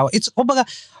nagsasawa? It's, kumbaga,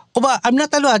 I'm not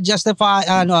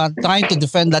trying to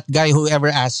defend that guy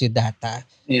whoever asked you that.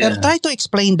 Pero try to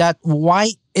explain that.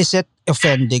 Why is it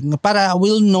offending? Para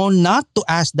we'll know not to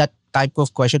ask that type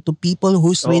of question to people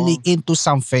who's really into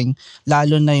something.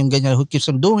 Lalo na yung ganyan who keeps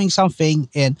on doing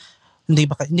something and hindi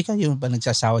kayo ba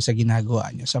nagsasawa sa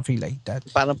ginagawa niyo? Something like that.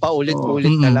 Parang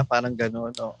paulit-ulit na lang, parang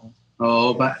gano'n.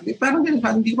 Parang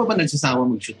hindi pa ba nagsasawa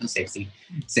mag-shoot ng sexy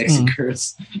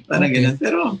girls? Parang gano'n.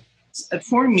 Pero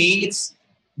for me,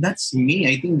 that's me.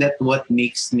 I think that what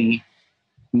makes me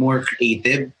more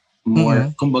creative,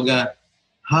 more, kumbaga,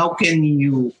 how can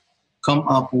you come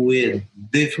up with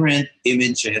different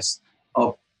images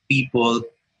of people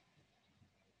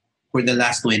for the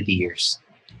last 20 years?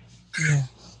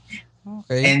 Yeah.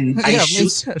 Okay. And I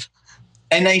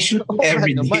shoot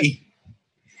every day.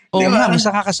 Oo nga, mas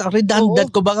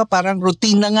redundant ko baka parang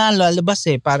routine na nga lalabas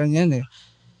eh. Parang yan eh.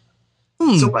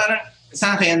 So parang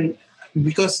sa akin,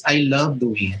 because I love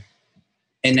doing it,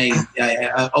 and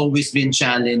I've always been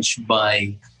challenged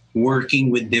by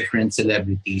working with different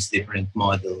celebrities, different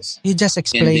models. You just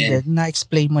explained it.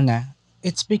 Na-explain mo na.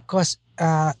 It's because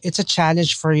it's a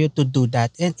challenge for you to do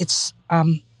that. And it's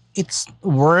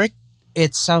work.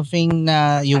 It's something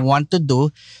na you want to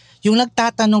do. Yung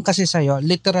nagtatanong kasi sa'yo,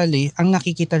 literally, ang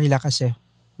nakikita nila kasi,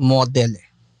 model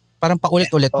eh. Parang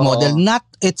paulit-ulit model.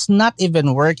 It's not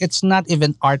even work. It's not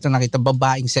even art na nakita.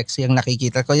 Babaeng sexy ang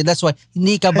nakikita ko. That's why,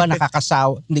 hindi ka ba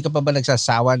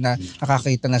nagsasawa na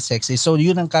nakakita na sexy? So,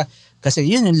 yun kasi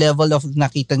yun yung level of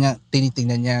nakita niya,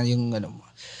 tinitingnan niya yung ano mo.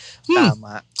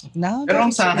 Tama. Pero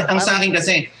ang sa akin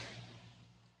kasi,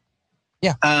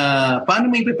 paano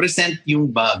mo ipipresent yung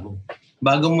bago?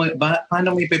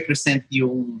 Paano mo ipipresent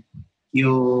yung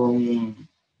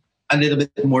a little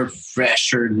bit more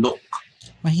fresher look?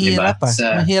 Mahirap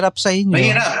diba? Mahirap sa inyo.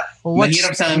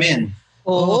 Mahirap sa amin.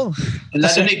 Oo.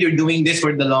 Lalo na if you're doing this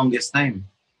for the longest time.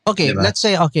 Okay, diba?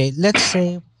 let's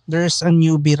say there's a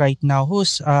newbie right now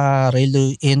who's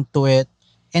really into it,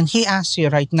 and he asks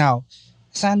you right now,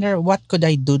 Sander, what could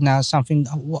I do now?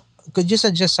 Could you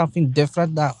suggest something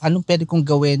different? Anong pwede kong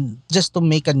gawin just to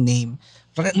make a name?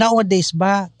 Nowadays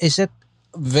ba, is it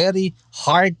very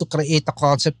hard to create a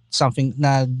concept, something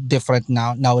na different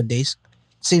nowadays?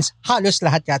 Since halos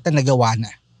lahat yata nagawa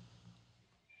na.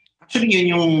 Actually, yun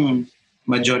yung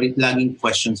majority, laging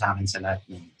question sa akin sa lahat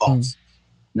ng talks.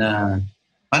 Na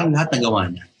parang lahat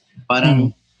nagawa na. Parang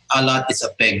a lot is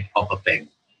a peg of a peg.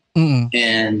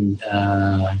 And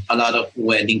a lot of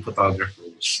wedding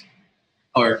photographers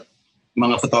or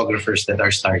mga photographers that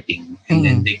are starting and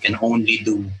then they can only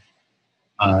do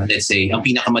let's say, ang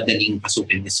pinakamadaling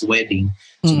pasukin is wedding.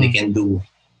 So they can do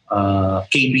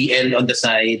KBL on the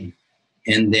side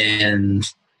and then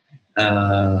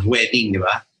wedding, di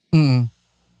ba?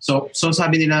 So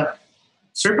sabi nila,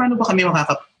 sir, paano ba kami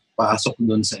makakapasok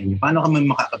doon sa inyo? Paano kami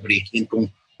makaka-break in kung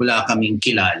wala kaming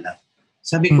kilala?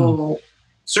 Sabi ko,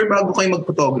 sir, bago kayo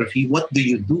mag-photography, what do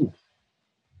you do?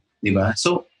 Di ba?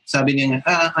 So sabi niya,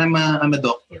 I'm a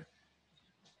doctor.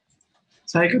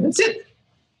 Sabi ko, that's it.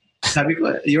 Sabi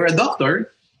ko, you're a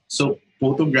doctor, so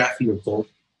photography your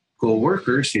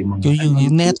co-workers, yung mga...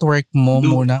 Yung network mo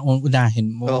muna,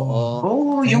 unahin mo.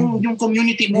 Yung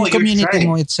community mo, yung community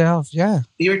mo itself, yeah.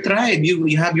 Your tribe,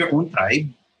 you have your own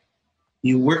tribe.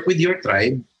 You work with your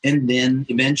tribe, and then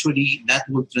eventually that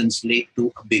will translate to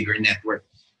a bigger network.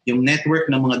 Yung network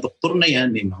ng mga doktor na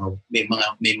yan, may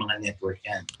mga network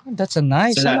yan. That's a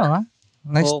nice,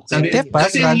 nice tip.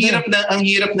 Kasi ang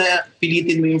hirap na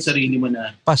pilitin mo yung sarili mo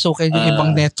na pasukin yung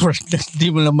ibang network na hindi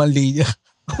mo naman liya.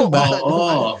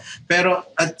 Oo. Pero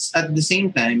at the same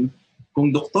time,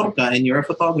 kung doktor ka and you're a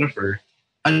photographer,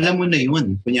 alam mo na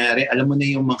yun. Kunyari, alam mo na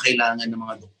yung mga kailangan ng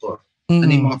mga doktor.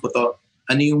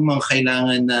 Ano yung mga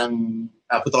kailangan ng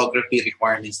photography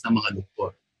requirements ng mga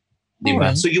doktor.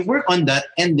 Diba? So you work on that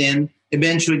and then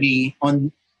eventually on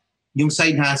yung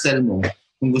side hustle mo,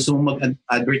 kung gusto mo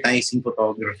mag-advertising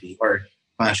photography or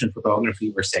fashion photography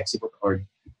or sexy or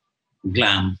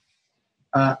glam,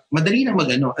 madali na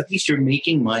magano. At least you're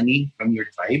making money from your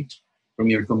tribe,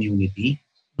 from your community,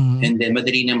 and then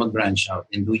madali na mag-branch out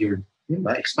and do your,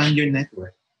 expand your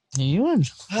network. Yun.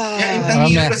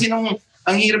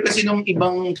 Ang hirap kasi nung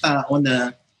ibang tao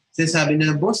na sinasabi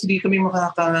na, boss, hindi kami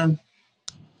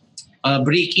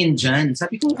break in dyan.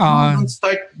 Sabi ko,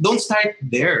 don't start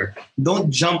there.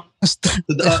 Don't jump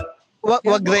to the...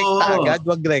 Wag rekta agad,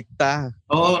 wag rekta.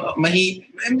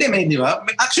 Hindi, di ba?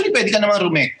 Actually, pwede ka naman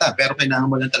rumekta, pero kailangan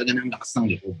mo lang talaga ng lakas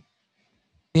ng loob.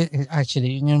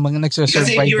 Actually, yun yung mga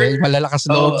nagsusurvive, malalakas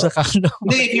loob sa kano.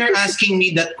 Hindi, if you're asking me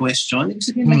that question, ibig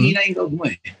sabihin, mahina yung loob mo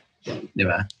Di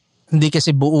ba? Hindi kasi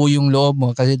buo yung loob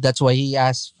mo kasi that's why he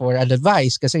asked for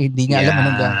advice kasi hindi niya alam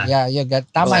anong gawin.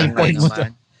 Tama yung point mo.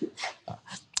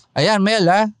 Ayan, Mel,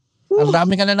 ang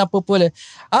dami ka na napupuli.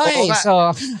 Okay,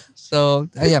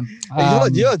 so ayan.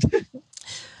 Yun.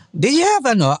 Did you have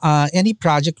any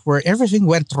project where everything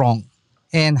went wrong?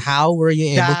 And how were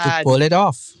you able to pull it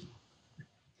off?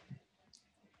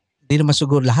 Hindi naman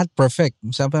siguro lahat perfect.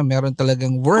 Sabi, meron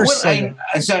talagang worse. Well,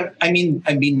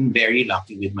 I've been very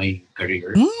lucky with my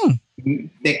career.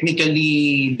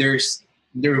 Technically, there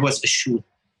was a shoot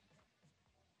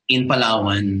in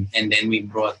Palawan and then we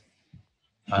brought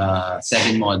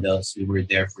 7 models. We were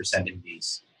there for 7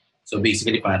 days. So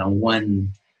basically, parang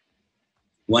one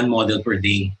model per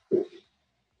day.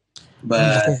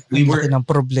 But we were... ng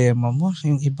problema mo.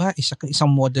 Yung iba, isang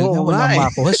model na walang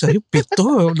makuha. Sa'yo,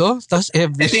 7, no? Tapos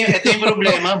every... Ito yung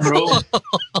problema, bro.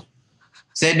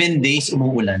 7 days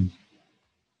umuulan.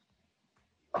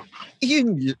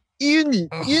 Yun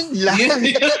lang.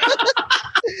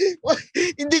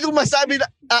 Hindi ko masabi na...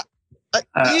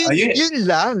 yun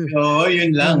lang. Oo,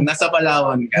 yun lang. Nasa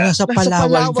Palawan ka. Nasa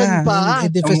Palawan pa.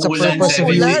 It defeats the purpose of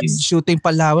you shooting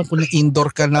Palawan kung indoor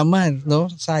ka naman.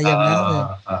 No? Sayang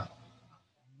naman.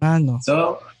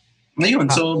 So, ngayon,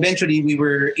 so eventually we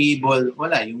were able,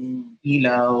 yung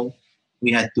ilaw, we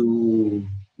had to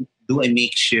do a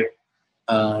makeshift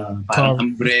parang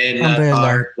umbrella,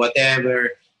 tarp,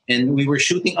 whatever. And we were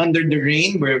shooting under the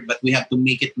rain, but we have to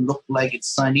make it look like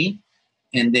it's sunny.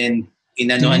 And then,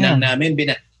 inanuhan lang namin,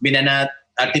 binana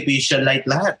artificial light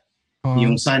lahat.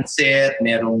 Yung sunset,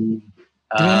 merong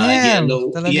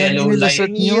yellow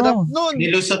light.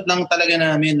 Nilusot lang talaga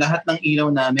namin. Lahat ng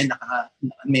ilaw namin,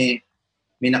 may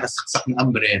nakasaksak ng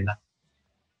umbrella.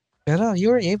 Pero you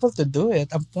were able to do it.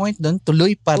 Ang point doon,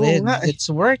 tuloy pa rin. It's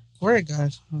work. Romel,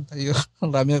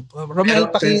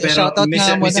 shoutout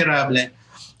nga muna. Miserable.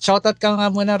 Shoutout ka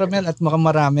nga muna, Romel, at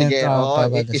marami.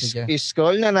 Sige,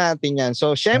 scroll na natin yan.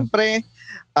 So, syempre,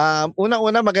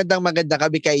 unang-una magandang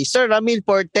gabi kay Sir Ramil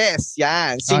Portes.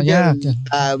 Yan. Single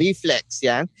Reflex.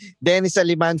 Yan. Dennis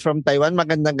Aliman from Taiwan.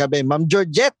 Magandang gabi. Ma'am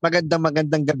Georgette,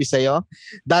 magandang gabi sa'yo.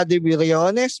 Daddy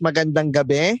Viriones, magandang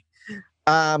gabi.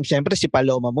 Syempre si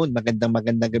Paloma Moon, magandang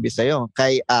gabi sa'yo.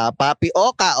 Kay Papi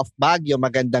Oka of Baguio,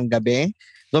 magandang gabi.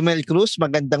 Romel Cruz,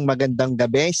 magandang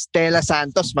gabi. Stella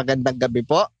Santos, magandang gabi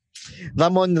po.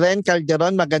 Ramon Ren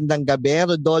Calderon, magandang gabi.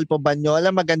 Rodolfo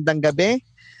Banyola, magandang gabi.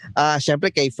 Syempre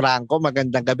kay Franco,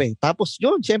 magandang gabi. Tapos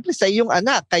yun, syempre sa iyong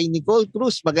anak, kay Nicole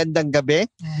Cruz, magandang gabi.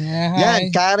 Yan,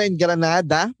 Karen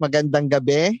Granada, magandang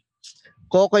gabi.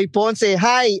 Kokoy Ponce,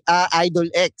 hi,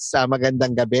 Idol X,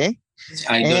 magandang gabi.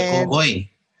 Idol Kokoy.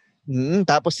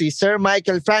 Tapos si Sir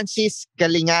Michael Francis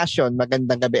Kalingasion,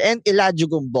 magandang gabi. And Eladio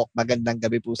Gumbok, magandang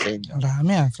gabi po sa inyo.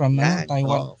 Marami from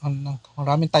Taiwan.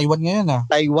 Maraming Taiwan ngayon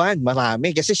Taiwan,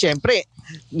 marami. Kasi syempre,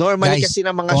 normally guys, kasi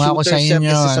ng mga shooters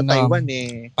inyo, sa Taiwan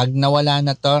pag nawala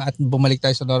na to at bumalik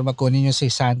tayo sa normal, kunin nyo si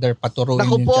Sander, paturuin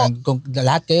nyo dyan. Kung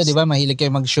lahat kayo, di ba, mahilig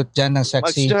kayo mag-shoot dyan ng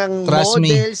sexy. Trust model,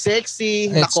 me. Sexy.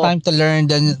 It's time to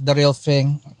learn the real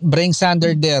thing. Bring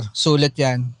Sander there. Sulit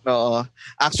yan. Oo.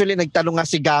 Actually, nagtanong nga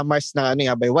si Gamars na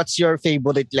what's your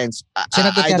favorite lens?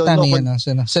 Sinagot yata niya.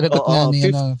 Sinagot niya.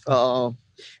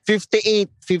 58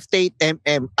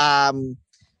 mm.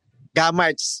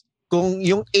 Gamars, kung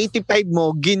yung 85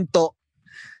 mo, ginto,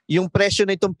 yung presyo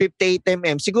na itong 58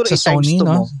 mm, siguro sa Sony,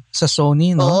 no? Sa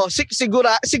Sony, no? Oo,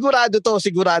 sigurado to.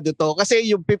 Kasi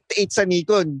yung 58 sa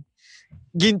Nikon,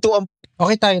 ginto ang...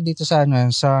 Okay tayo dito sa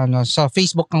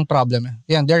Facebook ang problem.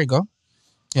 Yan, there you go.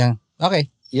 Yan. Okay.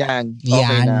 Yan.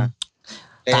 Okay na.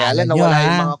 Kaya lang nawala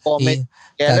yung mga comment.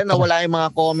 Kaya lang nawala yung mga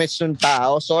comments ng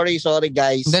tao. Sorry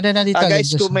guys.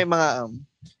 Guys,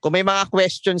 kung may mga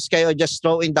questions kayo, just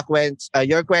throw in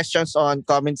your questions on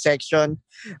comment section.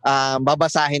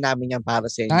 Babasahin namin yan para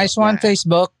sa inyo. Nice one,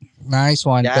 Facebook. Nice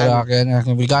one. Pero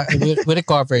we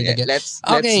recovered again. Let's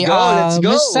go.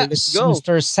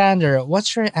 Mr. Sander,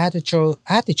 what's your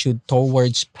attitude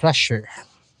towards pressure?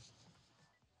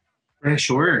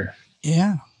 Pressure?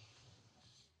 Yeah.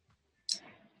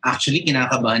 Actually,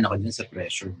 kinakabahan ako dun sa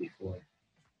pressure before.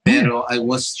 Pero I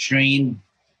was trained,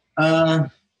 I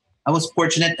was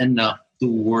fortunate enough to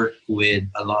work with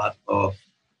a lot of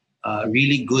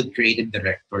really good creative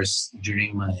directors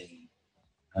during my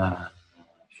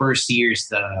first years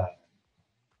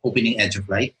opening Edge of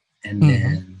Light. And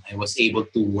then I was able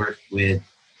to work with,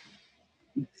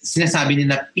 sinasabi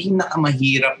nila,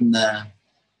 pinakamahirap na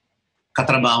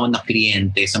katrabaho na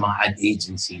kliyente sa mga ad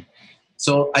agency.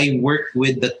 So I worked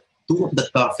with two of the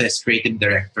toughest creative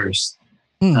directors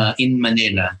in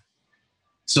Manila.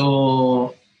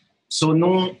 So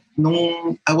nung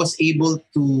I was able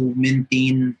to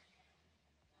maintain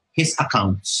his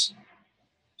accounts.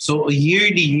 So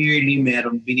yearly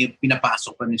meron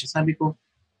pinapasok pa niya. Sabi ko,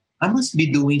 I must be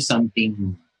doing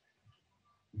something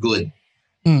good.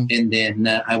 And then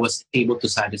I was able to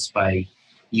satisfy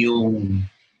yung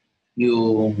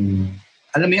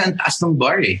alam mo yung taas ng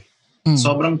bar eh.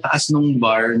 Sobrang taas nung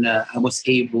bar na I was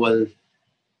able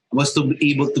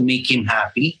to make him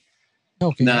happy.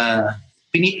 Okay. Na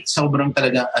sobrang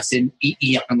talaga as in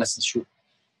iiyak ka na sa shoot.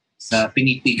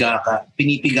 Pinipiga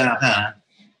ka.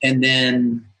 And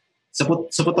then sa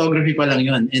photography pa lang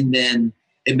yun. And then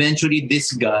eventually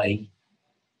this guy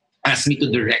asked me to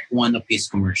direct one of his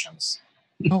commercials.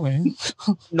 Okay.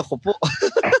 Naku po.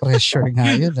 Pressure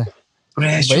nga yun.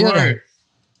 Pressure.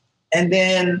 And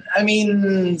then,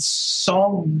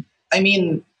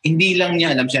 hindi lang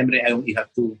niya alam. Siyempre, you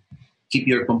have to keep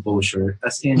your composure.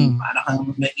 As in, parang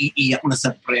kang naiiyak na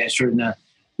sa pressure na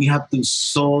you have to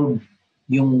solve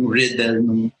yung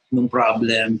riddle nung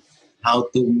problem, how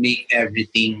to make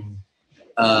everything,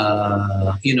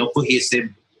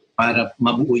 cohesive para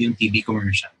mabuo yung TV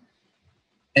commercial.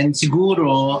 And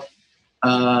siguro,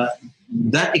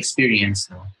 that experience,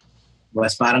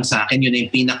 was parang sa akin yun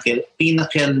yung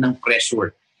pinnacle ng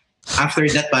pressure. After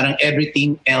that, parang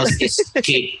everything else is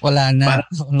cake. Wala na.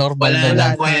 Normal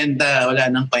wala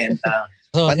nang kwenta.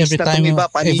 So Panis na tumiba,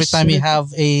 panis. every time you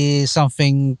have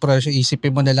something project,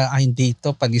 isipin mo na lang, hindi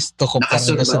to, panis to.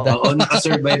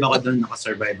 Nakasurvive ako doon.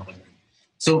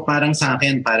 So parang sa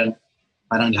akin,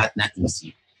 parang lahat na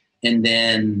easy. And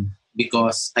then,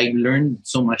 because I learned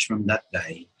so much from that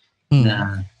guy,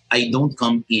 na I don't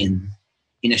come in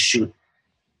a shoot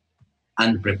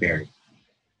unprepared.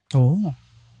 Oh,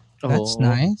 that's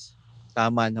nice.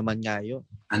 Tama naman nga yun.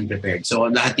 Unprepared. So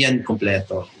lahat yan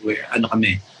kompleto.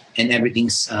 Kami. And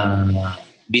everything's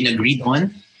been agreed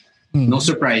on. No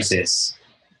surprises.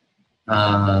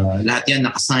 Lahat yan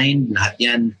naka-signed. Lahat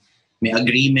yan may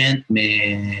agreement.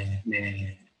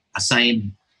 May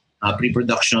assigned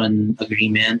pre-production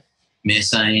agreement. May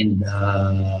signed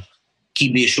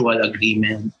key visual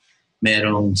agreement.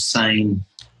 Merong signed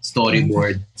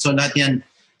storyboard. So lahat yan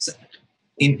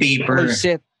in paper. All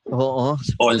set. Oo.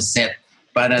 All set.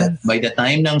 Para by the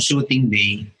time ng shooting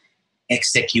day,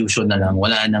 execution na lang.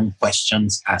 Wala nang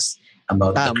questions asked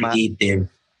about the creative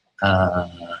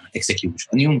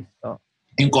execution. Yung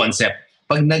concept.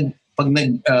 Pag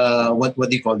what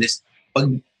do you call this?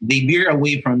 Pag they veer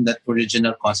away from that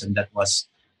original concept that was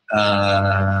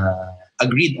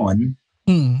agreed on,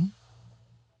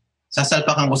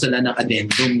 sasalpakan ko sila ng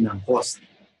addendum ng cost.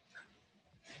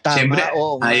 Siyempre,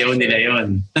 ayaw nila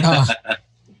yun.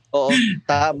 Oo,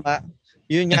 tama.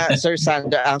 Yun nga, Sir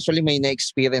Sander, actually may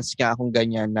na-experience nga akong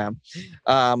ganyan na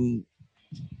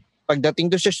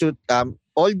pagdating doon sa shoot,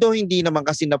 although hindi naman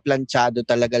kasi naplanchado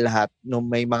talaga lahat no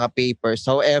may mga papers.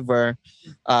 However,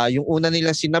 yung una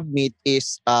nilang sinubmit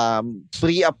is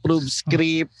pre-approved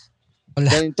script,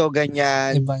 ganito,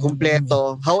 ganyan,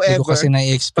 kumpleto. However, hindi ko kasi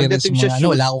na-experience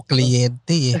mo, wala akong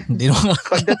kliyente eh.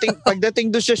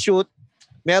 Pagdating doon sa shoot,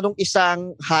 merong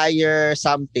isang hire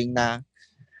something na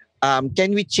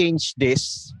can we change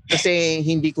this? Kasi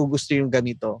hindi ko gusto yung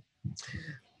ganito.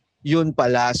 Yun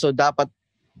pala. So, dapat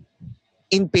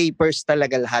in papers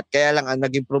talaga lahat. Kaya lang, ang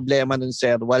naging problema nun,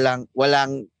 sir,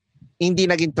 hindi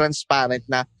naging transparent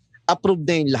na approved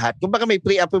na yung lahat. Kung baka may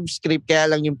pre-approved script, kaya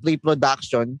lang yung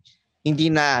pre-production, hindi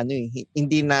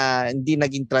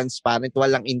naging transparent.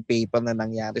 Walang in paper na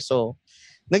nangyari. So,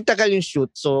 nagtagal yung shoot.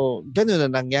 So, ganun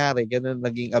na nangyari. Ganun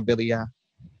naging aberya.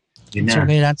 So,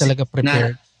 kailangan talaga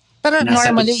prepared. Pero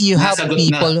normally you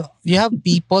have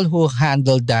people who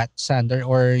handle that, Sander,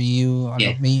 or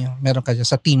meron ka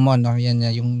sa team mo, no? Yan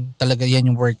yung talaga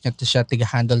yung work niya, siya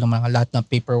tiga-handle ng mga lahat ng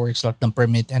paperwork, lahat ng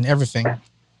permit and everything.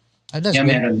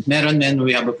 Meron.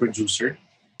 We have a producer.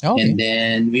 Okay. And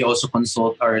then we also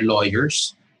consult our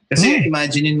lawyers. Kasi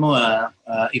imaginein mo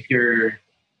if you're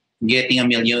getting a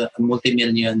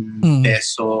multi-million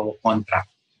peso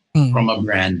contract from a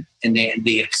brand and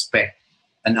they expect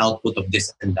an output of this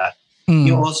and that.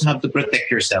 You also have to protect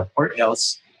yourself, or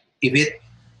else if it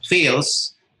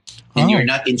fails and you're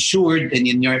not insured and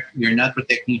you're not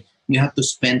protecting, you have to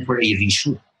spend for a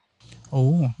reshoot.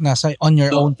 Oh, nasa on your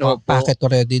own packet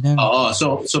already na. Oo,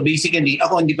 so basically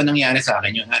ako hindi pa nangyari sa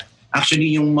akin yun.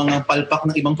 Actually, yung mga palpak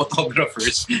ng ibang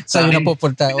photographers sa akin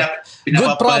napupunta.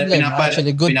 Good problem.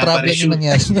 Actually, good problem yung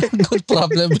nangyari. Good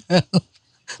problem.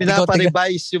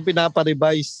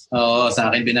 Pinapa-revise. Oo, sa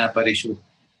akin pinapa-reshoot.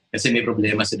 Kasi may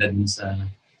problema sila dun sa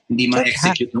hindi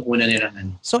ma-execute nung una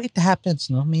nilang So it happens,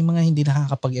 no? May mga hindi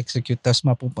nakakapag-execute tapos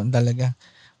mapupunta talaga.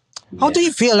 How do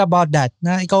you feel about that?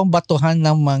 Na ikaw ang batuhan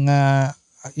ng mga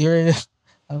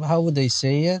how would I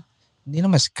say it? Hindi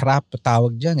naman scrap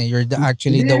tawag dyan eh. You're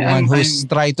actually the one who's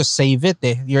trying to save it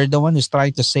eh. You're the one who's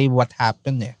trying to save what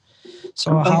happened eh.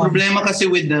 So ang problema kasi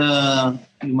with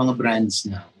yung mga brands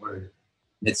na or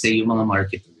let's say yung mga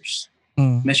marketers,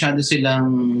 masyado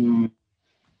silang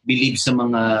believe sa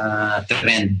mga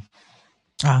trend.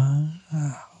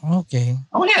 Okay.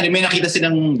 May nakita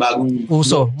silang bagong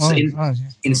uso sa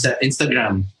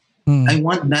Instagram. I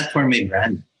want that for my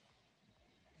brand.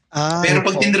 Pero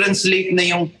pag tinranslate na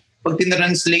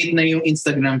yung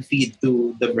Instagram feed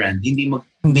to the brand, hindi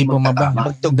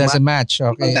magtatama. It doesn't match,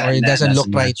 okay? Or it doesn't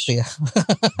look right. Yeah.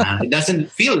 It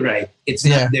doesn't feel right. It's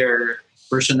not their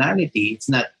personality. It's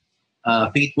not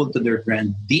faithful to their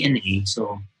brand DNA.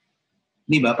 So,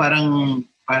 di ba? Parang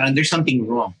there's something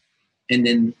wrong. And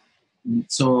then,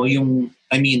 so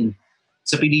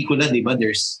sa pelikula, di ba,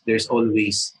 there's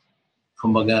always,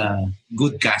 kumbaga,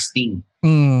 good casting.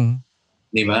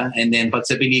 Di ba? And then, pag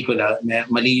sa pelikula,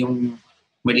 mali yung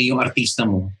artista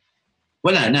mo,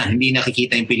 wala na, hindi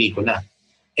nakikita yung pelikula.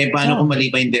 Paano kung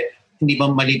mali ba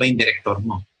yung director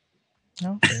mo?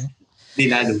 Okay.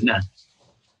 Di lalo na.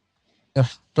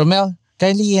 Romel,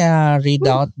 kindly read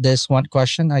out this one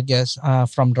question, I guess,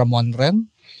 from Ramon Ren.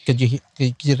 Could you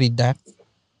read that?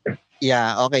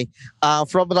 Yeah, okay.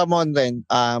 From Ramon then,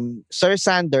 Sir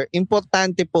Sander,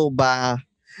 importante po ba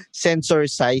sensor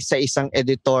size sa isang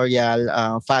editorial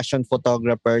fashion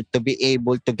photographer to be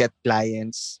able to get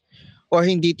clients? Or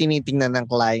hindi tinitingnan ng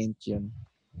client yun?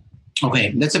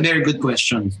 Okay, that's a very good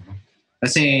question.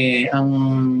 Kasi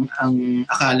ang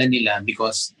akala nila,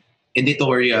 because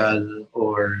editorial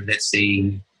or let's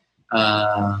say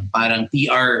parang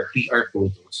PR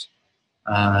photos,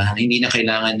 hindi na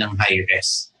kailangan ng high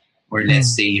res or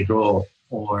let's say raw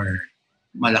or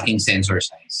malaking sensor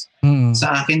size.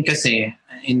 Sa akin kasi,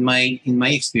 in my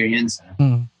experience,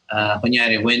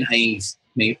 kunyari when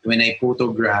I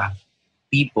photograph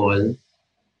people,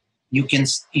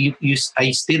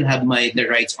 I still have the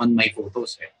rights on my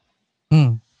photos.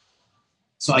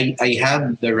 So I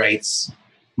have the rights,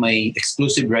 my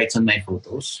exclusive rights on my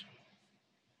photos.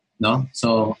 No?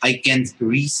 So I can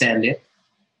resell it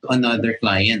to another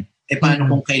client. Paano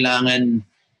kung kailangan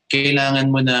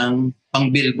mo ng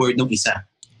pang billboard ng isa?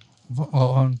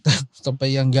 Oo. Ito pa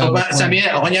yung gawin mo. Sabi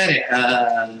niya,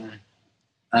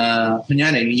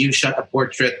 kunyari, you shot a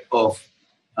portrait of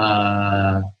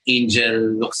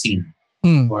Angel Locsin.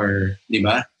 Or, di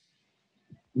ba?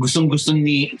 Gustong-gusto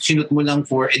sinut mo lang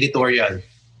for editorial.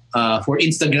 For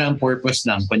Instagram purpose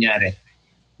lang, kunyari.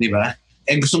 Di ba?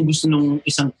 Gustong-gusto nung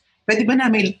isang, pwede ba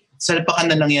namin salpakan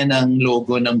na lang yan ng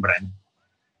logo ng brand?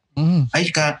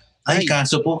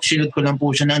 Kaso po, sinut ko lang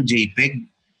po siya ng JPEG.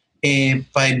 5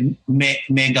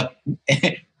 mega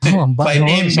 5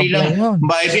 MB lang.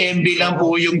 5 MB lang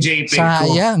po yung JPEG ko.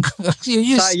 Sayang.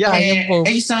 Sayang po.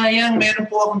 Sayang. Meron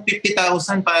po akong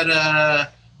 50,000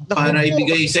 para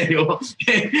ibigay sa iyo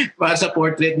para sa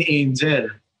portrait ni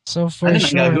Angel. So for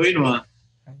sure. Ano gagawin mo?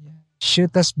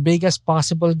 Shoot as big as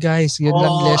possible, guys. Yun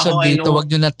lang lesson dito. Huwag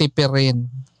nyo na tipirin.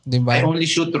 Diba? I only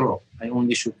shoot raw.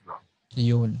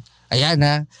 Yun. Ayan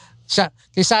ha.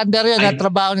 Kay Sander yun,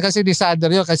 natrabaho kasi ni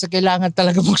Sander yun kasi kailangan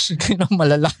talaga mag-shoot ng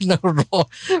malalaki na raw.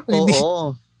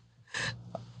 Oo.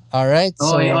 Alright.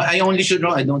 So, I only shoot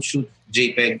raw. I don't shoot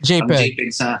JPEG.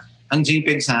 Ang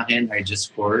JPEG sa akin are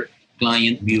just for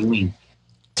client viewing.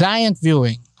 Client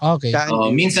viewing. Okay.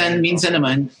 Minsan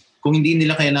naman, kung hindi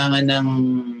nila kailangan ng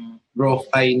raw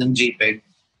file ng JPEG,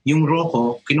 yung raw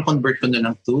ko, kino-convert ko na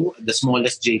lang to the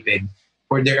smallest JPEG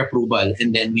for their approval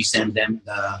and then we send them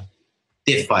the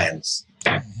TIFF files.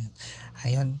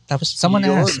 Ayun. Tapos someone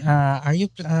asked, are you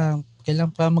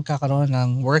kailan pa magkakaroon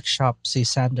ng workshop si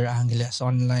Sander Angeles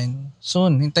online?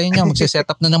 Soon. Hintayin niyo. Magsiset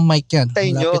up na ng mic yan.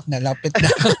 Lapit na.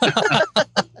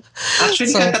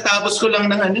 Actually, katatapos ko lang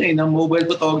ng mobile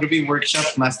photography workshop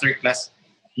masterclass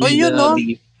with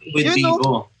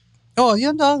Vivo. Oh,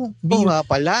 yun daw. Vivo nga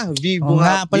pala. Vivo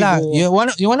nga pala. You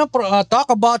wanna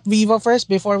talk about Vivo first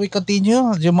before we continue?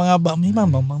 Yung mga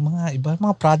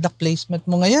product placement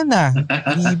mo ngayon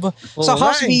Vivo. So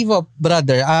how's Vivo,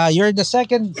 brother? You're the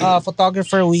second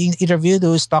photographer we interviewed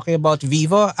who's talking about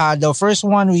Vivo. The first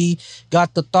one we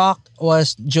got to talk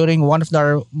was during one of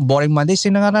our Boring Mondays.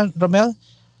 Sino nga Romel?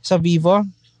 Sa Vivo?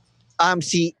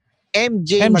 Si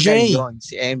MJ Magallaon.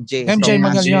 Si MJ. MJ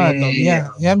Magallaon. Yeah.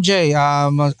 MJ,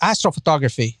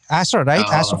 astrophotography. Astro, right?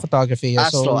 Astrophotography.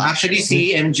 Astro. Actually,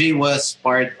 si MJ was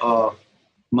part of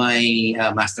my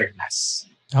masterclass.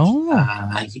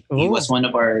 He was one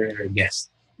of our guests.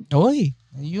 Oy.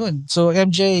 Yun. So si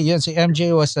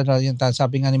MJ was yun,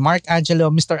 sabi nga ni Mark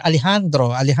Angelo, Mr.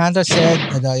 Alejandro. Alejandro said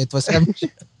it was MJ.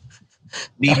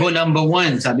 Vivo number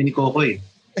 1, sabi ni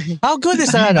Kokoy. How good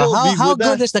is how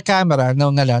good is the camera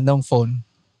nung phone?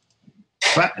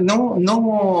 No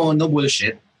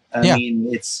bullshit. I mean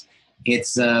it's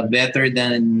better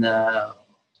than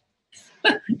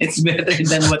it's better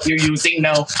than what you're using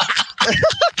now.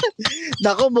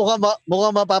 Nako,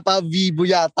 mukhang mapapa-Vivo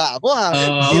yata ako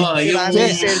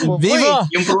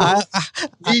Vivo.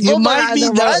 You might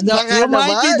be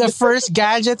the first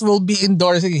gadget we'll be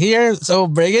endorsing here. So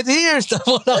bring it here.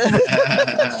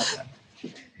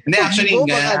 Hindi, actually,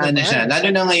 siya. Lalo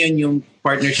na ngayon yung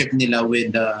partnership nila with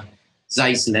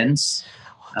Zeiss Lens.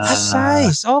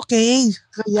 Zeiss, okay.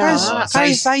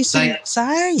 Zeiss,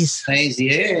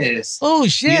 yes. Oh,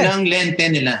 shit. Yun ang lente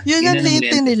nila.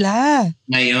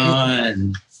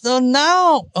 Ngayon. So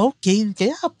now, okay,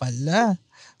 kaya pala.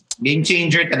 Game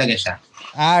changer talaga siya.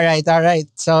 All right.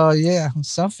 So, yeah,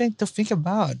 something to think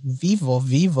about. Vivo.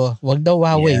 Wag daw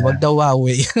Huawei.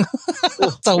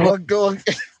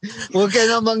 Wag ka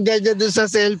naman ganyan dun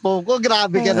sa cellphone ko.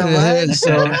 Grabe ka naman.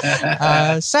 So,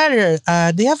 Sander,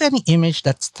 do you have any image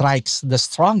that strikes the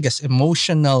strongest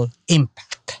emotional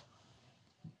impact?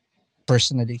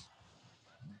 Personally.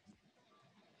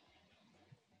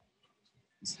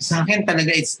 Sa akin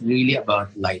talaga, it's really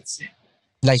about lights.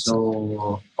 Lights.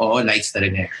 So, lights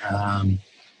talaga.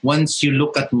 Once you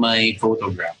look at my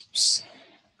photographs,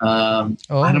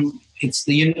 parang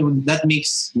that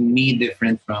makes me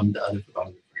different from the other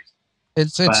photographers.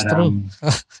 It's true.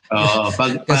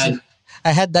 Pag I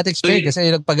had that experience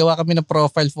kasi nagpagawa kami ng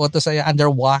profile photo sa under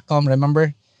Wacom, remember?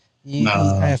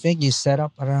 I think you set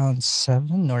up around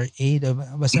 7 or 8.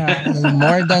 Basta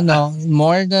more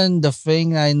than the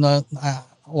thing I know.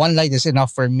 One light is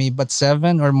enough for me, but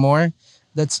 7 or more,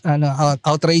 that's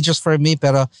outrageous for me.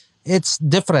 Pero it's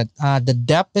different. The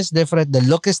depth is different. The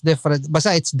look is different.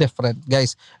 Basta it's different,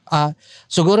 guys.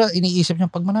 Siguro iniisip niyo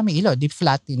pag maraming ilaw, di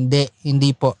flat. Hindi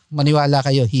po. Maniwala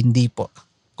kayo, hindi po.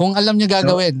 Kung alam niyo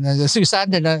gagawin, si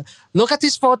Sander, look at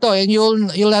this photo and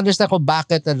you'll understand kung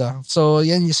bakit. So,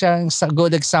 yan siya a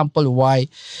good example why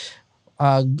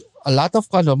a lot of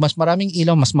mas maraming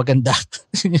ilaw, mas maganda.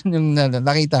 Yun yung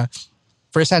nakita.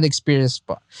 First-hand experience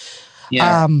po.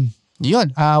 Yeah.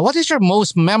 Yun. What is your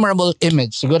most memorable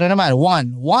image? Siguro naman,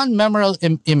 one memorable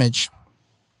image.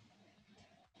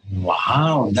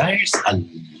 Wow, there's a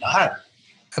lot.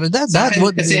 Pero that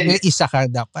would be isa ka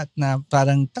dapat na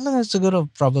parang talaga siguro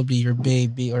probably your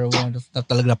baby or one of na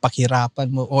talaga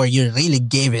pakirapan mo or you really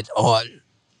gave it all.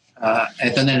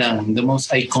 Ito na lang, the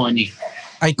most iconic.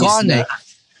 Iconic?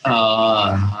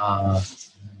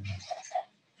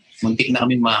 Muntik na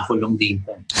kami makakulong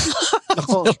dito.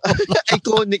 Ako,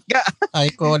 iconic ka.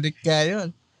 Iconic ka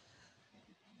yun.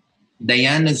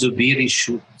 Diana Zubiri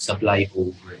shoot sa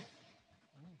flyover.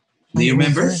 Do you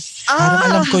remember? Parang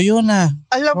alam ko yun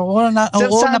Alam. Oo,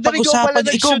 napag-usapan.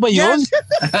 Ikaw ba yun?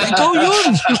 Ikaw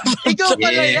yun. Ikaw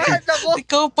pala yan. Ako.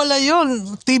 Ikaw pala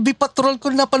yun. TV Patrol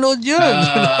ko napanood yun.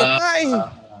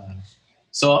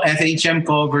 So, FHM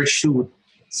cover shoot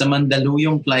sa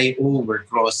Mandaluyong flyover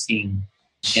crossing.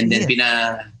 And then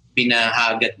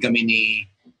pinahagat kami ni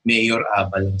Mayor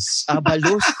Abalos.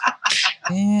 Abalos?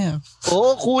 Yeah.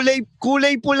 Oo,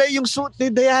 kulay pula yung suit ni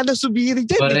Diana Zubiri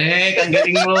dyan. Correct, ang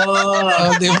galing mo.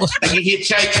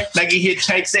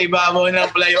 Nag-hitchhike sa ibabaw ng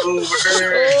flyover.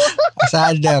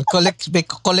 Sander,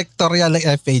 collector yan ng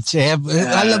FHM.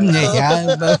 Alam niya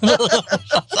yan.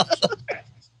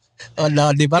 Oh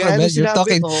no, di ba, Romel? You're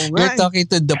talking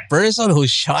to the person who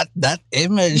shot that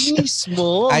image.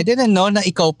 Mismo. I didn't know na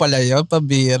ikaw pala yun,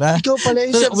 pabira. Ikaw pala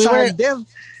yun, Sander.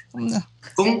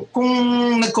 Kung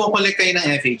nagko-collect kayo ng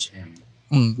FHM,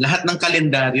 lahat ng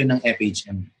kalendaryo ng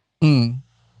FHM,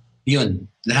 yun,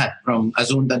 lahat. From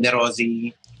Azunda de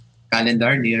Rossi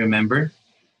calendar, do you remember?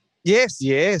 Yes.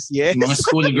 Mga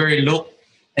schoolgirl look.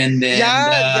 And then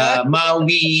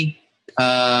Maui,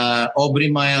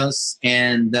 Aubrey Miles,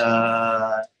 and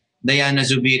Diana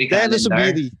Zubiri calendar. Diana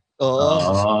Zubiri.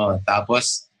 Oo.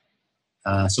 Tapos,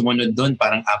 sumunod doon,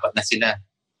 parang 4 na sila.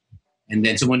 And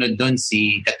then sumunod doon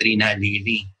si Katrina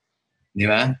Lili. Di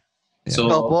ba?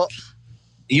 So,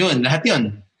 yun, lahat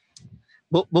yun.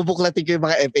 Bubuklatin ko yung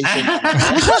mga FHM.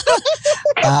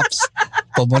 Paps,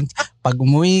 pag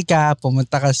umuwi ka,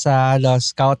 pumunta ka sa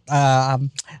scout,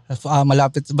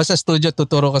 malapit, basta studio,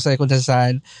 tuturo ko sa'yo kung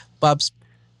saan. Paps,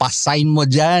 pasign mo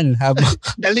dyan.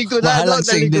 Daling ko na. Mahalang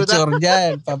signature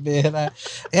dyan. Pabira.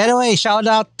 Anyway, shout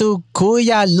out to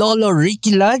Kuya Lolo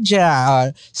Ricky Ladja.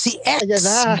 Si X,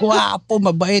 guwapo,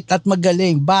 mabait at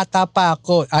magaling. Bata pa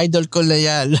ako. Idol ko na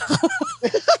yan.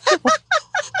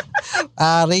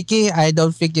 Ricky, I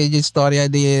don't think yun yung storya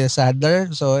ni Sander.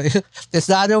 So, it's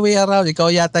the other way around. Ikaw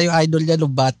yata yung idol niya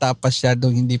nung bata pa siya,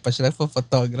 nung hindi pa siya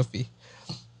photography.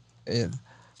 Ayan.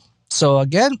 So,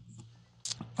 again,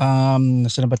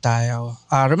 saan ba tayo?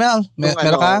 Romel,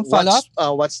 meron kang follow-up?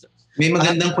 May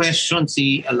magandang question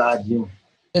si Eladio.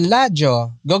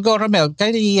 Go, Romel.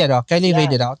 Kindly read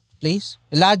it out, please.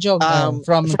 Eladio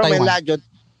from Taiwan. Eladio,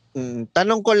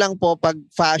 tanong ko lang po, pag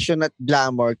fashion at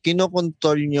glamour,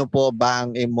 kinokontrol nyo po ba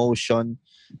ang emotion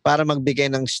para magbigay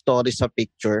ng story sa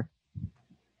picture?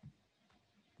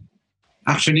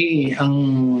 Actually,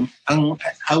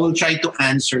 I will try to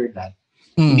answer that.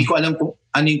 Hindi ko alam kung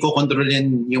ano yung kukontrolin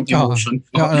yung emotion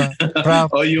ko.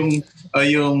 o yung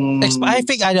I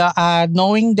think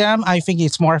knowing them, I think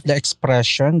it's more of the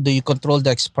expression. Do you control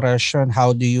the expression?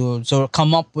 How do you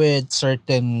come up with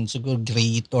certain siguro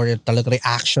great or talaga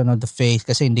reaction on the face?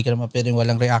 Kasi hindi ka naman pwedeng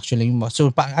walang reaction lang mo.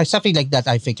 So something like that,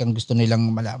 I think ang gusto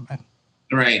nilang malaman.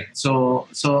 Right. So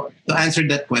to answer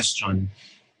that question,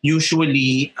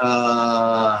 usually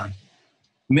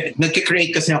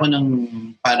nagki-create kasi ako ng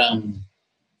parang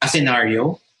a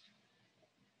scenario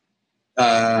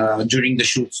during the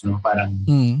shoots, no? Parang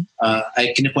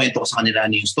ay kinukwento ko sa kanila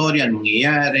ano yung story, ano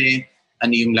mangyayari,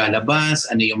 ano yung lalabas,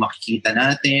 ano yung makikita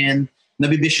natin.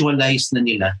 Nabivisualize na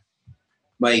nila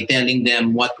by telling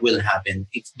them what will happen.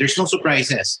 There's no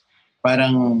surprises.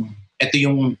 Parang ito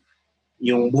yung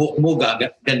buhok mo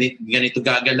ganito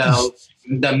gagalaw,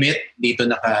 yung damit dito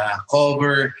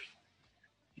naka-cover.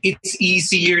 It's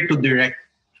easier to direct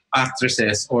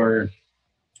actresses or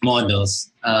models,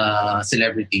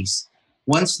 celebrities.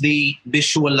 Once they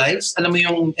visualize, alam mo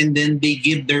yung, and then they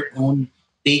give their own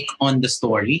take on the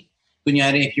story.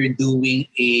 Kunyari, if you're doing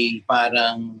a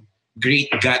parang Great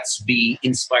Gatsby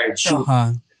inspired shoot,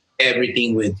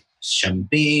 everything with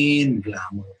champagne,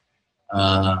 glamour,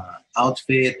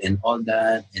 outfit, and all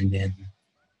that, and then,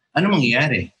 ano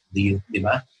mangyayari? Di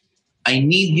ba? I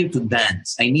need you to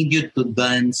dance. I need you to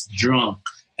dance drunk.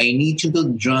 I need you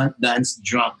to dance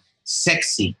drunk,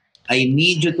 sexy. I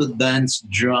need you to dance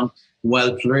drunk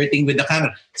while flirting with the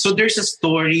camera. So there's a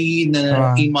story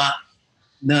na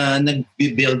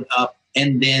nag-build up,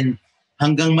 and then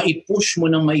hanggang maipush mo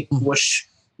ng maipush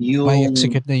yung... May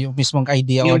execute na yung mismong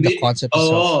idea or the concept.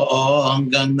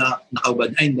 Hanggang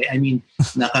nakaubad. Hanggang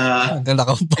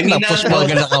nakaubad. Na-push mo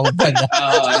hanggang nakaubad.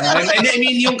 I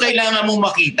mean, yung kailangan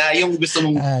mong makita, yung gusto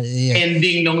mong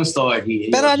ending ng story.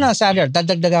 Pero Sandra,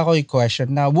 dadagdag ako yung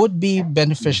question na would be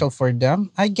beneficial for them.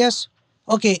 I guess,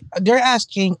 okay, they're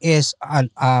asking is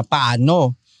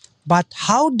paano? But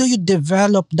how do you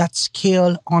develop that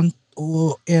skill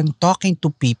in talking to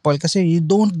people? Kasi you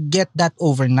don't get that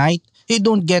overnight. You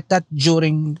don't get that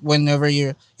whenever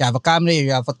you have a camera,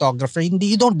 you have a photographer.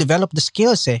 You don't develop the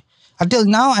skills Until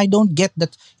now, I don't get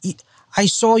that. I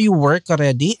saw you work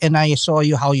already and I saw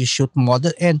you how you shoot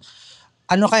model and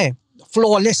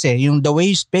flawless Yung the way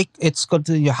you speak, it's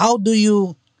continue. How do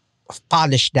you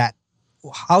polish that?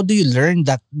 How do you learn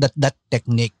that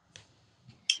technique?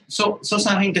 So sa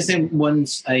akin kasi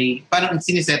once parang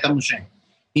siniseta mo siya.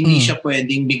 Hindi siya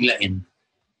pwedeng biglain.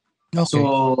 Okay.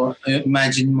 So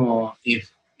imagine mo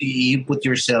if you put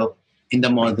yourself in the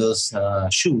model's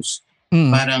shoes,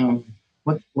 parang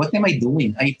what am I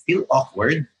doing? I feel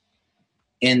awkward.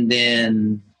 And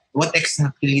then what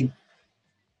exactly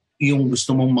yung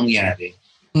gusto mong mangyari?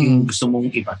 Yung gusto mong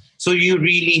iba. So you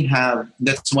really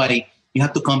that's why you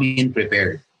have to come in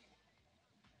prepared.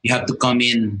 You have to come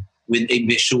in with a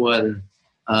visual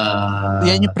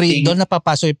yan yung doon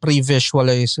napapasok yung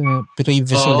pre-visualization.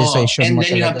 And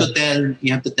then you have to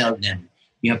tell them.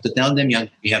 You have to tell them, you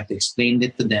have to explain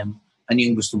it to them ano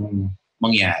yung gusto mong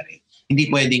mangyari. Hindi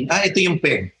pwedeng, ito yung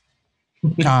peg.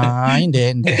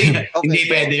 Hindi. Hindi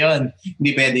pwede yun.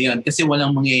 Hindi pwede yun. Kasi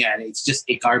walang mangyayari. It's just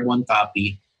a carbon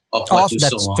copy of what you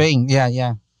that saw. Thing.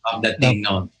 Yeah. Of that thing,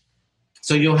 no.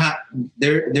 So you have,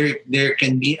 there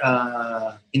can be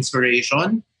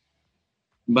inspiration,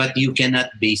 but you cannot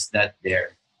base that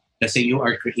there. Kasi you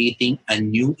are creating a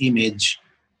new image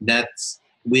that's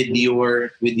with your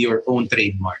own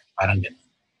trademark. Parang ganun.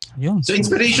 Yun. So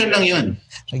inspiration lang yun.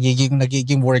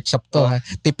 Nagiging workshop to.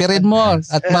 Tipirin mo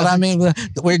at maraming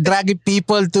we're dragging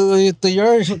people to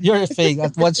your thing.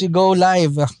 At once you go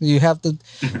live, you have to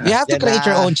create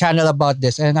your own channel about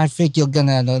this. And I think you're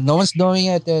gonna no one's doing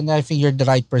it, and I think you're the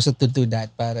right person to do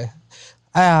that. But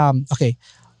okay.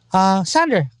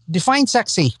 Sander, define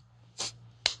sexy.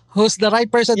 Who's the right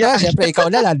person? Yeah. Siyempre,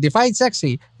 ikaw na lang. Define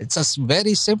sexy. It's a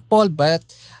very simple but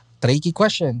tricky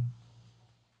question.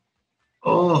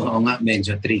 Oo nga,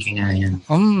 medyo tricky nga yan.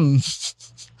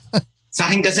 Sa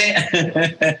akin kasi,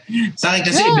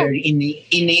 very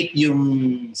innate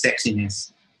yung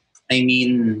sexiness. I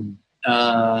mean,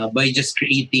 by just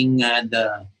creating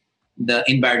the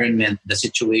environment, the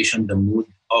situation, the mood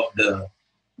of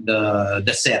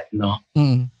the set, no?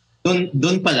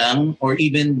 Dun pa lang, or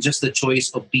even just the choice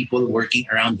of people working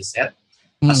around the set.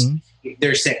 As if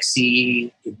they're sexy,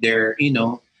 if they're,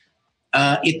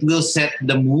 it will set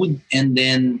the mood, and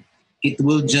then it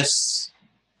will just,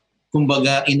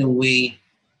 kumbaga, in a way,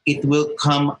 it will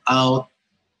come out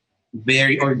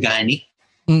very organic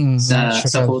sa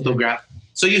photograph.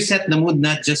 So you set the mood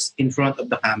not just in front of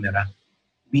the camera.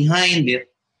 Behind it,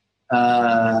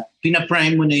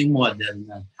 pinaprime mo na yung model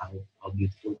na how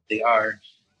beautiful they are,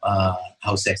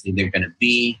 how sexy they're gonna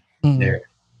be. They're,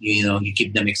 you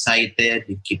keep them excited,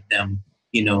 you keep them,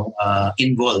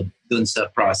 involved dun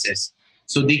sa process.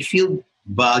 So they feel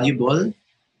valuable.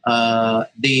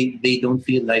 They don't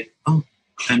feel like,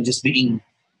 I'm just being,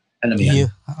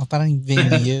 parang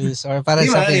being used or parang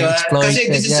something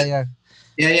exploited.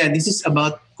 This is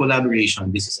about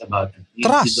collaboration. This is about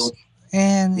trust.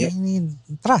 And I mean,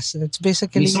 trust. It's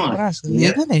basically trust.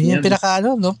 Yung pinaka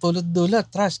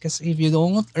tulad-dulad, trust. Because if you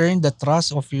don't earn the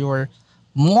trust of your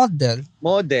model,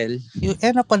 you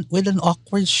end up with an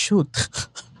awkward shoot.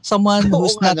 Someone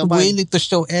who's Oo nga not naman. willing to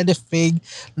show anything.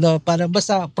 No, parang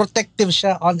basta protective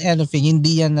siya on anything.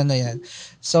 Hindi yan yan.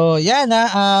 So, yan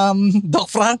Doc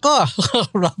Franco.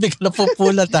 Grabe ka na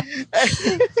pupulat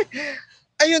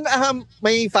Ayun,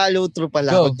 may follow through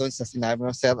pala Go. ako doon sa sinabi mo,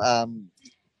 Sir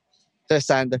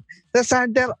Sander. Sir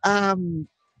Sander,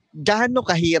 gaano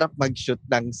kahirap mag-shoot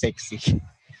ng sexy?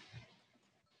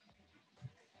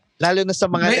 Lalo na sa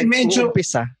mga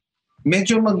nag-uumpisa.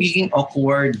 Medyo magiging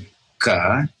awkward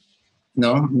ka,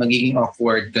 no? Magiging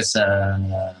awkward ka sa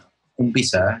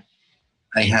umpisa.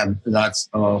 I have lots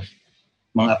of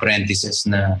mga apprentices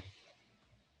na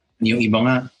yung iba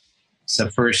nga sa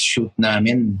first shoot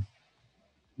namin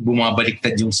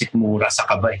bumabaliktad yung sikmura sa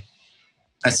kabay.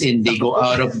 As in, they go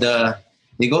out of the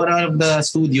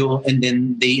studio and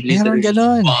then they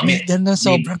literally vomit. Ganon,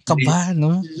 sobrang kaba,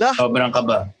 no? Sobrang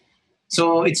kaba.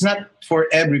 So, it's not for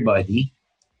everybody.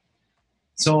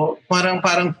 So, parang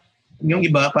yung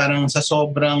iba, parang sa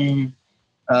sobrang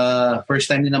first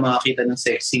time nila makakita ng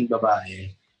sexing babae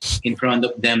in front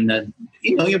of them na,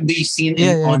 you've seen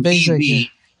on TV,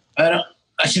 parang,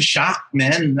 nasa shock,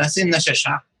 man. As in, nasa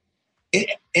shock.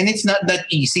 And it's not that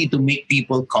easy to make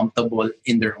people comfortable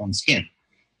in their own skin.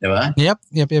 Diba? Yep.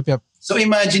 So,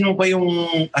 imagine mo pa yung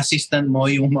assistant mo,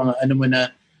 yung mga mo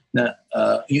na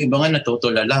yung iba nga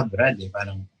natutulala, Brad.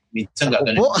 Parang, minsan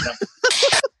gagawin lang.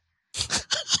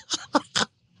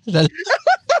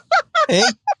 Hey,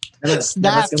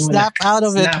 snap out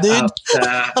of it, dude.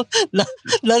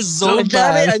 Na-zone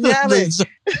ba?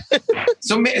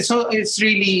 So it's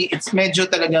really, it's medyo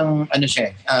talagang,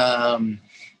 siya,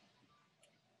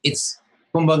 it's,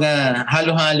 kumbaga,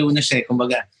 halo-halo na siya.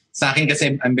 Kumbaga, sa akin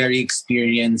kasi, I'm very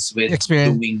experienced with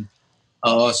doing,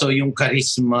 so yung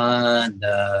charisma,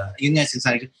 yun nga,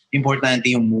 importante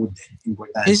yung mood.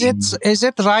 Is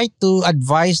it right to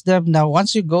advise them na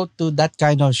once you go to that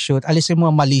kind of shoot, alisin mo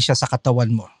ang mali siya sa katawan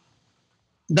mo?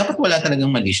 Dapat wala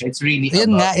talagang mali siya. It's really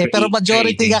yun nga pero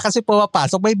majority nga kasi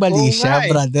pumapasok may mali siya,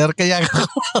 brother. Kaya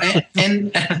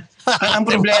and ang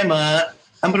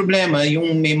problema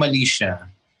yung may mali siya,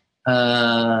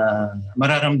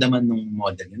 mararamdaman ng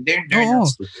model. They're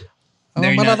not stupid.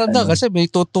 Mararamdaman kasi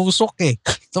may tutusok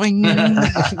ganyan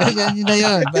na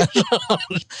yun.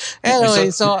 Anyway,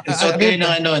 so kayo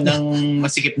ng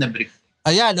masikip na brick.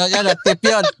 Ayan, tip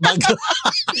yun.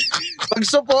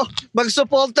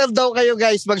 Mag-supporter daw kayo,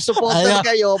 guys. Mag-supporter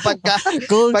kayo pag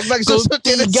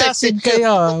magsusutin ng sexy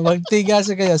kayo.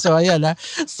 Magtigasin kayo. So, ayan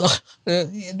So,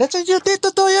 that's what you did.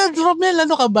 Totoo yan, Romel.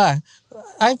 Ano ka ba?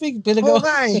 I think,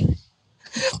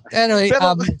 Anyway,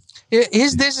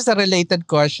 this is a related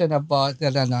question about,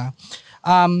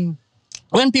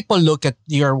 when people look at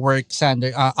your work,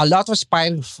 Sander, a lot of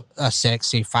aspiring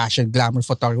sexy fashion, glamour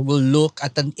photographer will look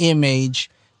at an image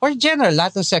or general,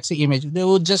 lot of sexy image. They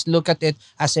will just look at it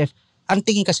as if, ang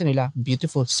tingin kasi nila,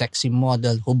 beautiful, sexy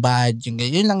model, hubad,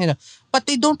 yun lang yun. But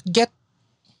they don't get,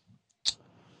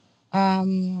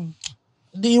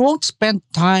 they won't spend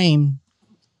time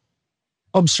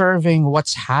observing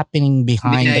what's happening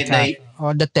behind the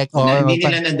tech.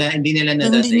 Hindi nila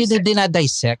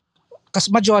dinadissect. Kasi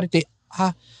majority,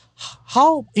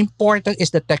 how important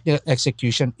is the technical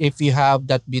execution if you have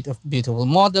that beautiful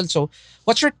model? So,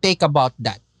 what's your take about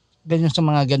that? Ganyan sa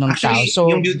mga ganong tao.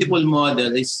 So, yung beautiful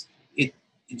model is, it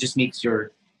just makes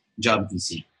your job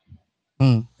easy.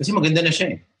 Kasi maganda na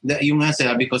siya Yung nga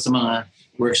sabi ko sa mga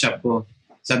workshop ko,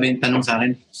 tanong sa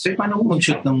akin, sir, paano ko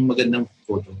mag-shoot ng magandang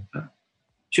photo?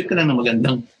 Shoot ka lang ng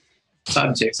magandang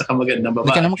subject sa magandang babae.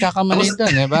 Hindi ka na magkakamali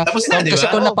doon, diba? Tapos na, diba? Kasi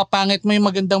kung napapangit mo yung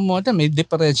magandang model, may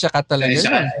diferensya ka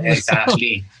talaga.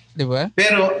 Exactly. Diba?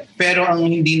 Pero ang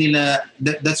hindi nila,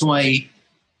 that's why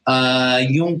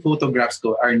yung photographs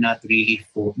ko are not really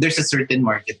full. There's a certain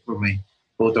market for my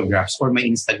photographs or my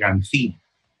Instagram feed.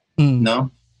 No?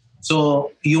 So,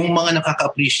 yung mga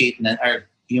nakaka-appreciate na are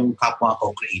yung kapwa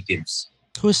ko creatives.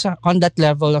 Who's on that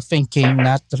level of thinking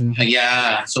not?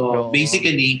 Yeah. So,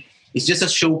 basically, it's just a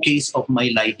showcase of my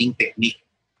lighting technique.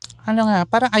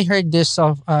 Parang I heard this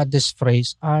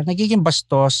phrase, nagiging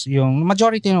bastos yung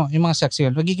majority yung mga sexy,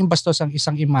 nagiging bastos ang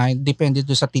isang imahe, depende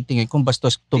doon sa titingin, kung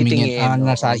bastos tumingin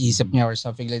nasa isip niya or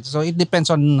something like that. So it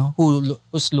depends on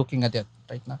who's looking at it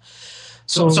right now.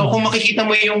 So kung makikita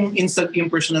mo yung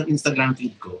personal Instagram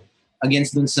feed ko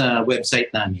against dun sa website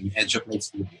namin, yung Edge of Light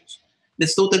Studios,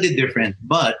 that's totally different.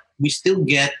 But we still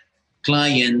get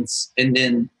clients and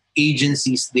then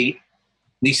agencies, they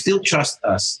still trust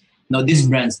us. Now, these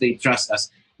brands, they trust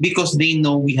us because they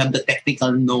know we have the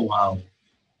technical know-how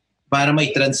para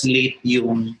may translate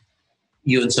yun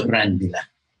sa brand nila.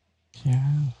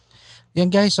 Yeah. Yan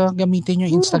guys, gamitin nyo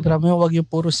Instagram nyo. Huwag yung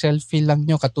puro selfie lang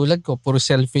nyo. Katulad ko, puro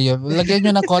selfie yun. Lagyan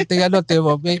nyo ng konting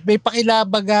diba? May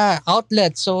pakilabag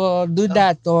outlet. So, do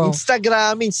that.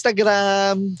 Instagram.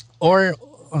 Or,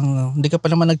 hindi ka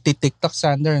pa naman nagtitiktok,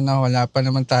 Sander. No? Wala pa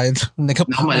naman tayo.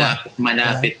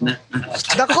 Malapit na.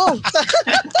 Nako!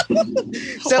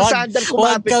 Sir Sander,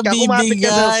 kumapit ka. Kumapit ka,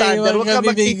 Sir Sander. Huwag ka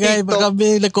magtitiktok. Baka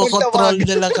may nagkocontrol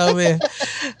nila kami.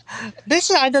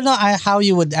 This, I don't know how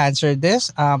you would answer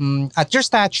this. At your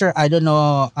stature, I don't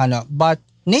know, but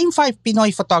name 5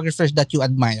 Pinoy photographers that you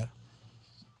admire.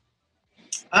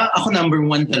 Ako number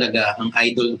 1 talaga, ang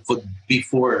idol ko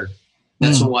before.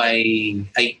 That's why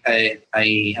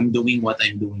I am doing what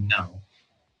I'm doing now.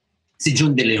 Si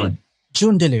June De Leon.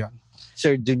 June De Leon.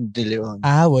 Sir June De Leon.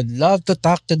 I would love to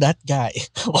talk to that guy.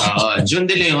 June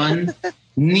De Leon,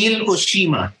 Neil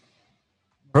Oshima.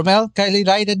 Romel, kindly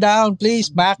write it down, please.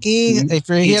 Maki, if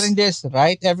you're hearing this,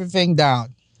 write everything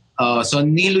down. So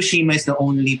Neil Oshima is the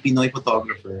only Pinoy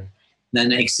photographer na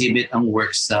na-exhibit ang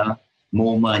works sa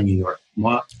MoMA, New York.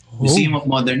 Museum of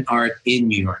Modern Art in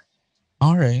New York.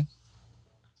 Alright.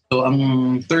 So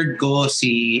ang third ko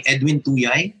si Edwin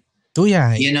Tuyay.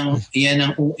 Tuyay.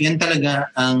 Yan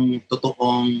talaga ang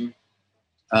totoong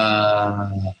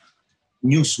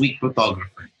Newsweek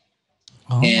photographer.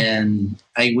 Oh. And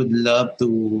I would love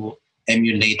to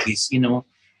emulate his,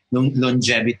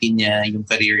 longevity niya, yung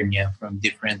career niya from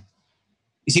different.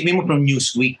 Isipin mo from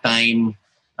Newsweek time,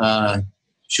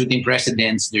 shooting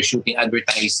presidents, they're shooting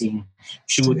advertising,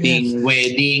 shooting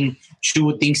wedding,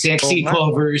 shooting sexy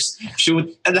covers,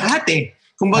 lahat eh.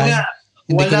 Kumbaga,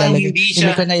 hindi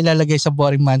ko na ilalagay sa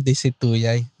Boring Monday si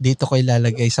Tuyay. Dito ko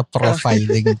ilalagay sa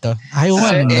profiling to. I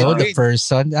want to know the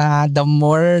person. The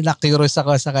more na-curious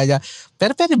ako sa kanya.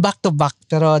 Pero back to back.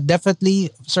 Pero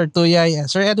definitely, Sir Tuyay,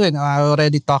 Sir Edwin, I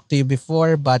already talked to you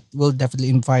before, but we'll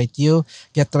definitely invite you.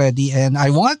 Get ready. And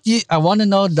I want to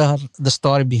know the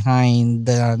story behind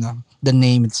the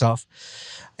name itself.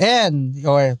 And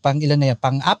your pang-ilan na yan?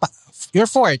 Pang-apa. Your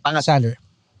fourth, Sander.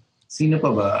 Sino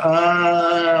pa ba?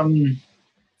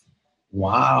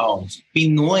 Wow.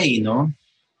 Pinoy, no?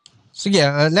 Sige,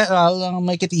 I'll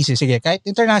make it easy. Sige, kahit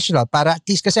international. Para at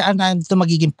least kasi ito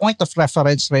magiging point of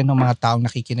reference rin ng mga taong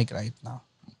nakikinig right now.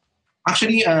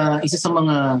 Actually, isa sa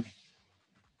mga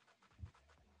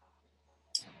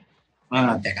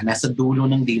nasa dulo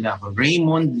ng dila ko.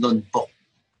 Raymond Lontok.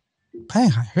 I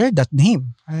heard that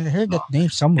name.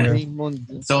 Somewhere.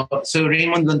 So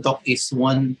Raymond Lontok is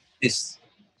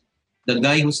the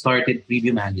guy who started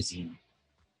Preview Magazine.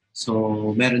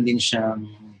 So meron din siyang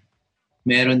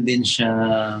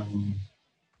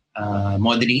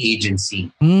modeling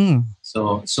agency.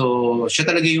 So siya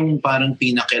talaga yung parang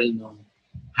pinnacle ng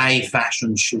high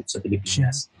fashion shoot sa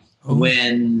Pilipinas.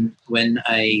 When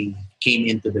I came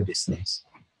into the business.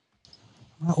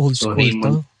 Old school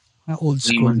to. Old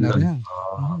school na rin.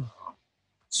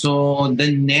 So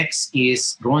the next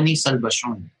is Ronnie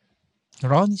Salvacion.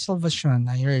 Ronnie Salvacion,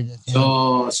 I heard it.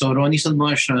 Yeah. So Ronnie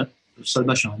Salvacion,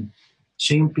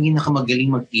 siya yung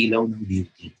pinakamagaling mag-ilaw ng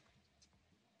beauty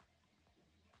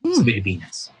sa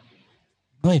Pilipinas.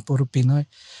 Ay, puro Pinoy.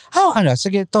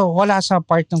 Sige, wala sa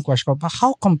part ng question ko, but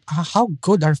how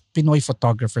good are Pinoy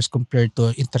photographers compared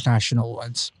to international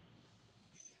ones?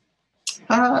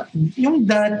 Yung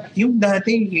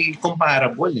dati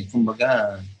comparable eh.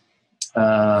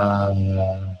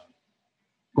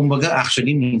 Kumbaga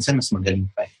actually minsan mas magaling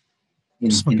pa eh.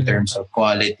 In terms of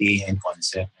quality and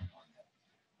concept.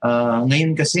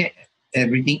 Ngayon kasi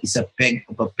everything is a peg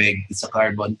of a peg. It's a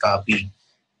carbon copy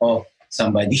of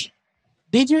somebody.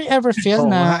 Did you ever feel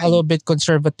na a little bit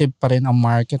conservative pa rin ang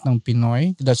market ng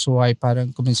Pinoy? That's why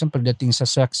parang kuminsan pagdating sa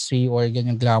sexy or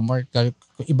ganyan glamour,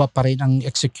 iba pa rin ang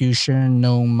execution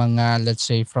ng mga, let's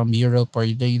say, from Europe or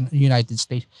the United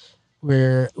States,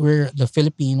 where the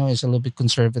Filipino is a little bit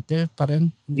conservative pa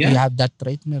rin? Yeah. You have that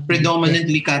trait?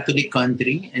 Predominantly Catholic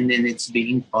country, and then it's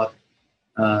being taught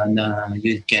na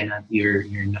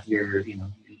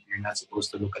you're not supposed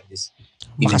to look at this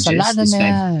images. Makasalanan na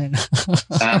yan.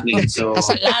 Exactly. So,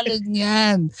 kasalanan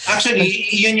yan. Actually,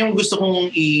 yun yung gusto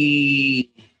kong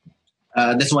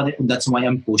that's why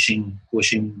I'm pushing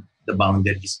the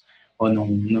boundaries.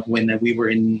 When we were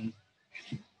in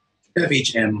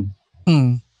FHM,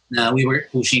 na we were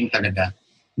pushing talaga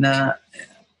na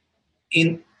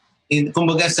in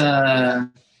kumbaga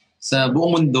sa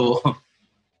buong mundo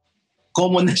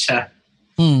common na siya.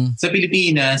 Sa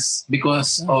Pilipinas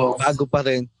because of bago pa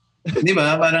rin. 'Di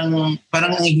ba? Parang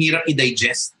ang hirap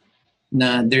i-digest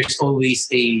na there's always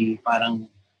a parang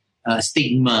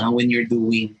stigma when you're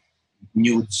doing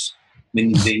nudes, when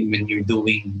you're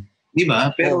doing, 'di ba?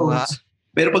 Pero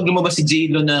Pero pag lumabas si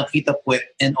J-Lo na kita puwet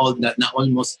and all that, na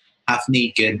almost half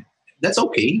naked, that's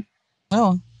okay.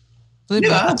 Oo. So,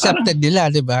 diba? Accepted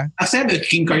nila, di ba? Accepted.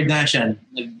 Kim Kardashian,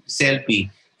 nag-selfie,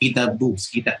 kita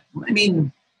boobs, kita. I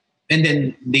mean, and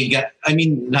then they got,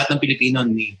 lahat ng Pilipino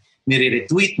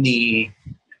nire-retweet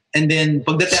and then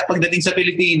pagdating sa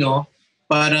Pilipino,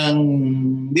 parang,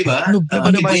 di ba? Ano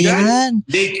ba yan?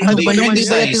 Ano ba yan? Di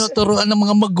ba tinuturuan ng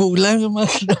mga magulang?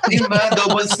 Di ba?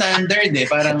 Double standard eh.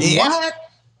 Parang, what?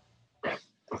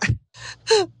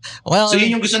 Well, so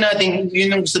yun yung gusto nating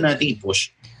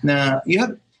i-push na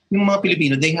yung mga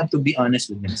Pilipino, they have to be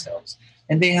honest with themselves.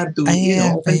 And they have to,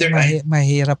 open their eyes.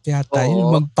 Mahirap yata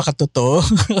yun, magpakatotoo.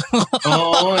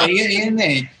 Yun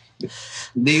eh.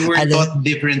 They were taught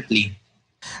differently.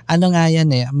 Ano nga yan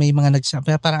eh, may mga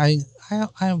nagsabi, parang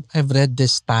I've read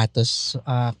this status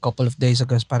a couple of days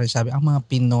ago, parang sabi, ang mga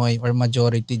Pinoy or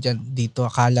majority dyan dito,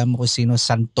 akala mo kung sino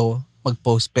santo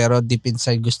mag-post, pero deep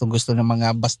inside gustong-gusto ng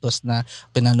mga bastos na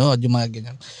pinanood, yung mga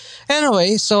ganyan.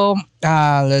 Anyway, so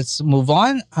let's move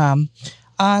on.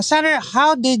 Sandra,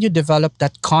 how did you develop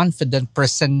that confident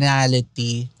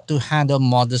personality to handle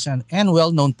models and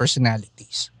well-known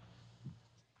personalities?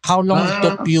 How long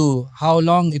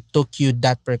it took you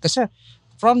that kasi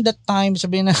from that time,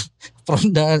 sabihin na,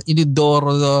 from the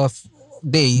Inidoro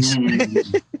days,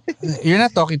 you're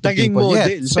not talking to Naging people model.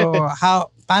 yet. So,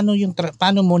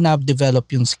 paano mo na-develop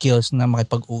yung skills na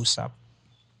makipag-usap?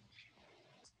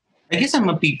 I guess I'm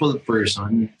a people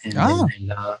person. And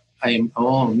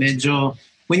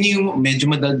medyo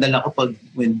madaldal ako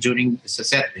during sa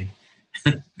set eh.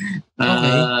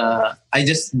 Okay. I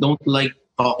just don't like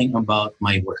talking about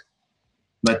my work.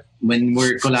 But when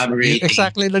we're collaborating,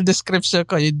 exactly the description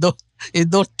ko, you don't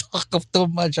talk too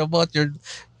much about you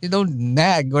don't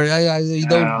nag or you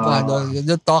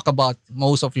don't talk about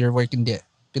most of your work, hindi.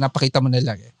 Pinapakita mo na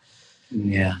lang eh.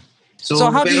 Yeah.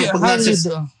 So how do you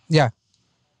do? Yeah.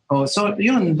 Oh, so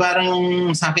yun,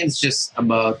 parang sa akin it's just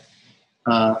about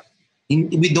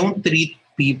we don't treat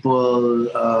people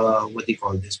what do you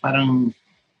call this? Parang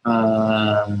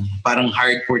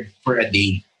hard for a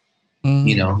day. Mm-hmm.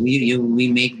 You know, we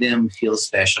make them feel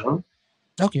special.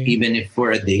 Okay. Even if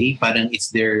for a day, parang it's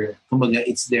their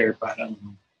parang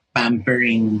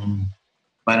pampering,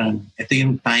 parang ito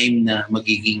yung time na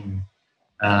magiging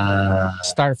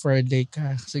star for a day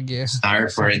ka. Sige. Star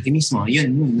for a day mismo.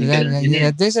 Yun.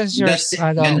 This is your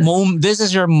this is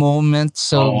your moment.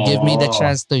 So give me the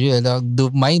chance to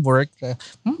do my work.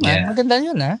 Maganda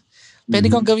yun Pwede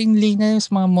kong gawing linya yung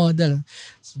mga model.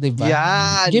 So, diba?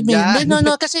 Yeah. Give me.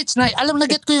 No. Kasi it's not. Alam na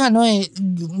get ko yung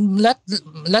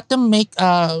let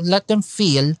them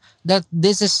feel that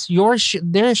this is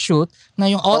their shoot na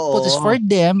yung output is for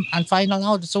them and final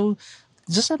out. So,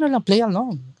 just play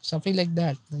along. Something like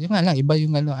that. Yung iba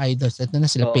yung idols. Ito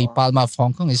na sila. PayPal of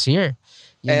Hong Kong is here.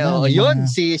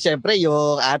 Siyempre,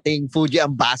 yung ating Fuji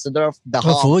ambassador of the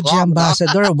Hong Kong. Fuji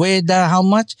ambassador with how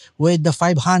much? With the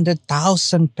 500,000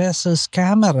 pesos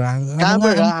camera.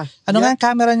 Ano nga ang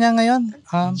camera niya ngayon?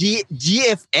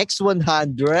 GFX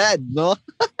 100, no?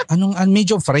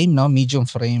 Medium frame, no? Medium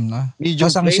frame, no?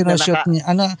 Medium frame sinushoot niya.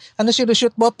 Ano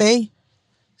sinushoot mo, Pay?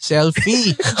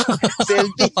 Selfie.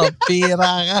 Selfie. Pira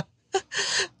ka.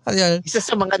 Isa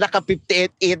sa mga naka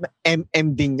 58mm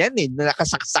din yan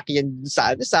nakasaksak yan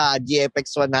sa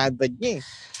GFX 100 niya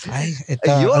Ay, ito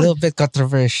a little bit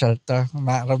controversial to.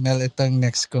 Romel, itong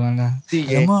next ko na.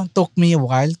 Alam mo, took me a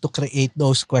while to create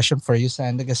those questions for you,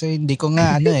 Sandra, kasi hindi ko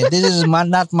nga this is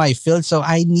not my field, so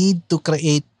I need to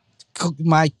create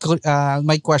my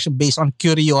question based on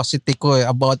curiosity ko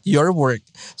about your work.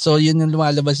 So yun yung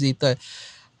lumalabas dito.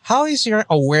 How is your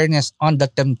awareness on the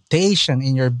temptation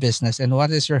in your business and what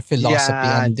is your philosophy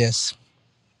on this?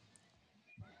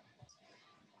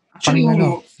 Actually,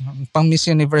 pang Miss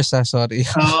Universe sorry.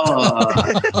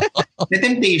 May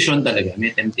temptation talaga.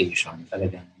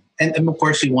 And of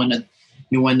course, you wanna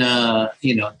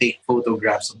take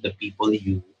photographs of the people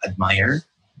you admire,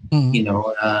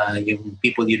 yung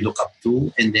people you look up to,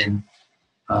 and then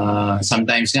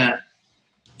sometimes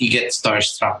you get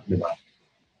starstruck, diba?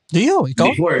 Do you?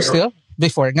 Ikaw?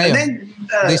 Before. Ngayon? Then,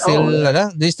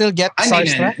 they still get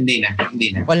starstruck? Hindi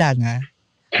na. Wala na?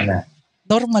 Wala.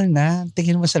 Normal na.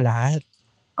 Tingin mo sa lahat.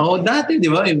 Dati, di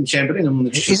ba? Siyempre, nung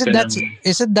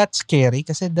Isn't that scary?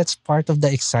 Kasi that's part of the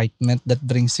excitement that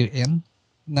brings you in.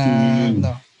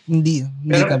 Hindi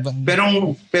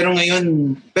pero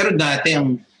ngayon, pero dati,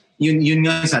 yun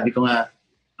nga, sabi ko nga,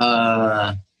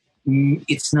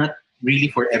 it's not really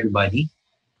for everybody.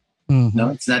 Mm-hmm.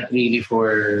 No, it's not really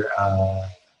for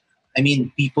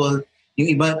people,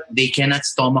 yung iba, they cannot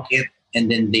stomach it,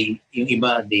 and then yung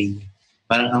iba,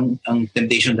 parang ang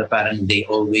temptation na parang they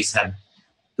always have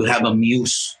to have a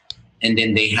muse, and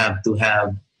then they have to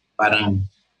have parang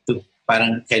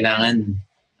kailangan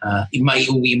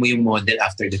maiuwi mo yung model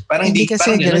after that. Parang hindi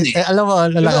kasi, parang ganun alam mo,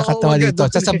 nakakatawa dito.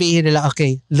 Sasabihin nila,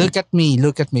 okay, look at me.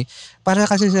 Para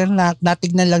kasi sila,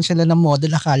 natignan lang sila ng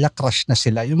model, akala crush na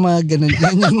sila. Yung mga ganun.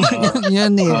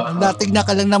 Yun eh. Natignan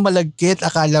ka lang na malagkit,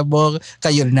 akala mo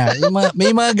kayo na.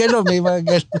 May mga ganun.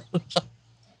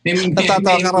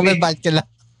 Natatawa ka rin, bakit ka lang?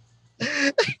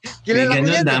 Kilala ko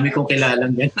yan. Dami kong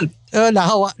kilalang ganun.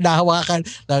 Nahawakan.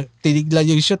 Tiniglan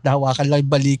yung shoot, nahawakan lang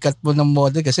yung balikat mo ng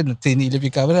model kasi tinilip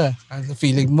yung camera.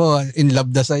 Feeling mo, in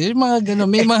love na sa'yo. Yung mga gano'n,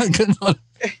 may mga gano'n.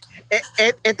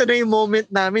 Ito na yung moment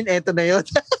namin, ito na yun.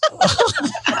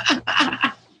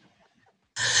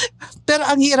 Pero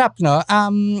ang hirap, no?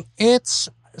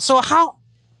 So how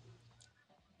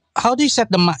do you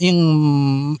set your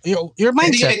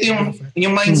mindset?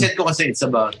 Yung mindset ko kasi it's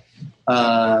about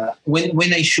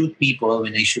when I shoot people,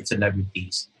 when I shoot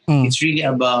celebrities, it's really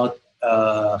about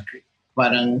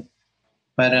parang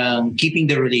keeping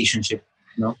the relationship,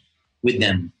 no, with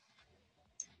them.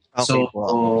 Okay,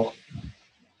 so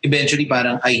eventually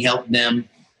parang I help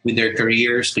them with their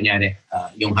careers. Kunyari,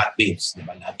 yung Hot Babes, di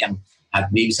ba? Lahat yung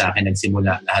Hot Babes sa akin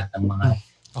nagsimula, lahat ng mga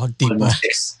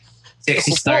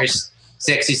sexy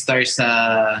stars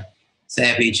sa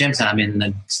FHM sa amin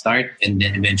nag-start, and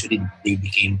then eventually they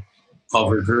became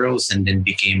cover girls and then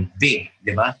became big,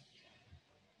 di ba?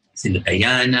 Sila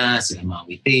Diana, sila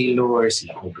Maui Taylor,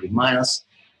 sila Aubrey Miles.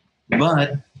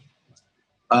 But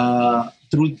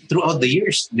throughout the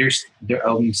years,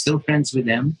 I'm still friends with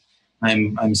them.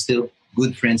 I'm still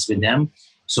good friends with them.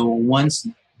 So once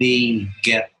they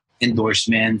get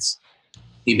endorsements,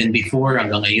 even before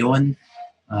hanggang ngayon,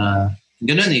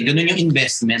 ganun yung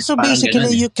investment. So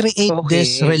basically, you create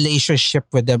this relationship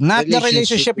with them. Not the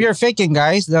relationship you're faking,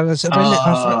 guys. A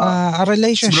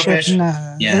relationship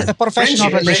a professional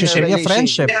relationship. Yeah,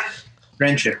 friendship. Yeah.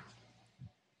 Friendship.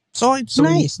 So it's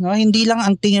nice, no? Hindi lang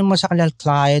ang tingin mo sa kanila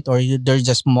client or they're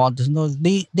just models. No,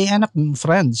 they end up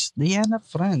friends.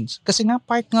 Kasi nga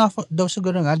part nga daw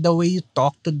siguro nga the way you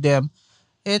talk to them,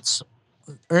 it's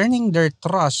earning their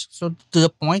trust. So to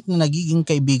the point na nagiging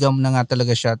kaibigan mo na nga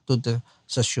talaga siya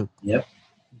sa shoot. Yep.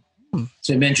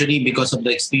 So eventually, because of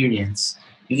the experience,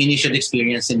 yung initial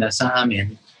experience nila sa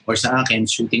amin or sa akin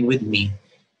shooting with me,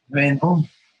 when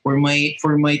for my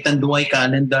Tanduay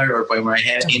calendar or for my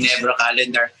Ginebra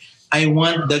calendar, I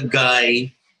want the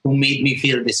guy who made me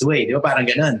feel this way. Di ba? Parang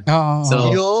ganun.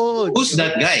 So, who's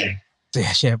that guy?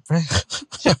 Yeah, syempre.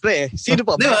 Sino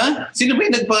pa ba? Di ba? Sino ba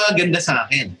yung nagpaganda sa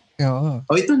akin? Oo.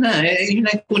 Ito na. Yun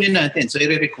na kunin natin. So,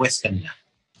 i-request ka nila.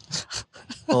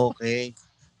 Okay.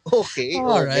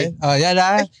 Alright. Yan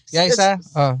na. Isa.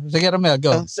 Sige, Romel,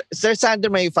 go. Sir Sander,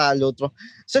 may follow through.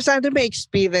 Sir Sander, may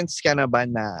experience ka na ba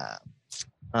na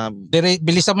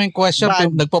bilisan mo yung question.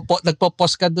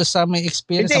 Nagpo-post ka doon sa may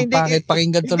experience. Ang pangit,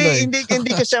 pakinggan tuloy.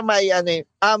 Hindi ko siya may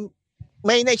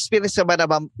may na-experience ka ba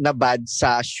na bad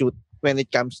sa shoot when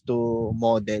it comes to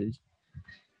model?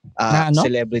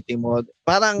 Celebrity model.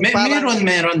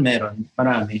 Meron.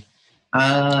 Marami.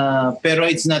 Pero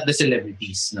it's not the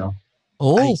celebrities, no?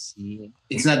 Oh. I see.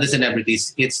 It's not the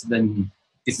celebrities. It's the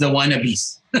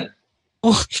wannabes.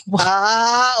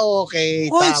 Okay.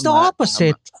 Oh, it's the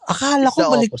opposite. Akala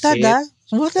ko baliktad, ha?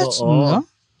 Well, that's, no?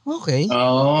 Okay.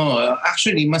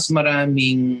 Actually, mas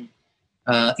maraming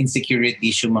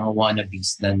insecurities yung mga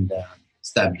wannabes than the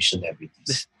established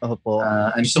celebrities.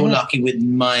 I'm so lucky with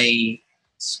my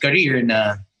career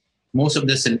na most of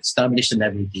the established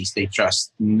celebrities, they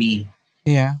trust me.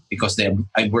 Yeah. Because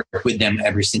I worked with them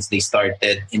ever since they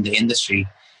started in the industry.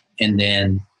 And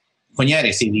then, kunyari,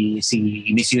 si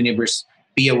Miss Universe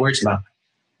Pia Wurtzbach,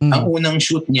 ang unang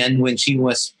shoot niyan when she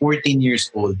was 14 years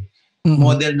old,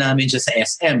 model namin siya sa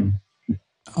SM.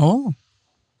 Oh.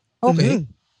 Okay.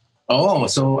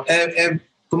 So,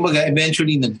 kumbaga,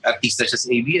 eventually, nag-artista siya sa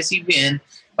ABS-CBN,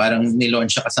 parang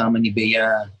nilaunch siya kasama ni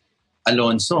Bea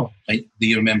Alonso. Do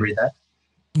you remember that?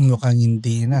 Mukhang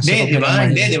hindi na. Hindi,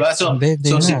 di ba? So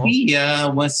si Pia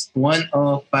was one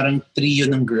of parang trio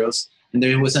ng girls, and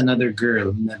there was another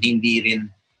girl na hindi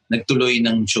rin nagtuloy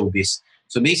ng showbiz.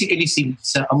 So basically,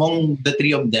 among the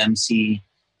three of them, si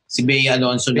Bea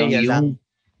Alonso lang yung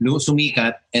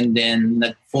sumikat, and then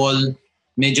nag-fall,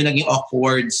 medyo naging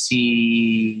awkward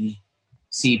si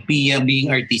Pia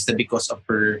being artista because of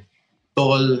her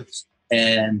tall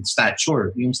and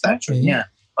stature. Yung stature niya.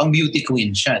 Pang beauty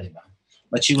queen siya, di ba?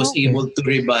 But she was able to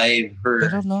revive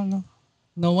her. Pero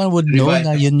no one would know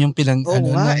na yun yung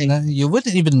you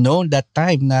wouldn't even know that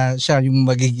time na siya yung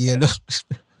magiging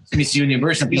Miss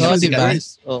Universe na Oo, pinakasikat. diba?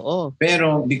 Oo.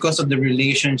 Pero because of the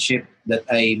relationship that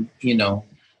I,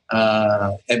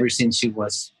 ever since she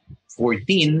was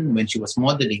 14, when she was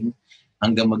modeling,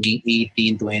 hanggang maging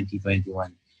 18, 20,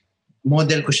 21,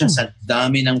 model ko siya sa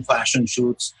dami ng fashion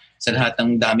shoots, sa lahat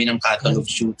ng dami ng catalog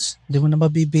shoots. Hindi mo na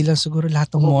mabibilang siguro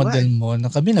lahat ng model mo. Na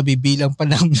kami nabibilang pa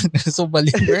namin. So bali,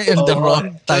 we're in the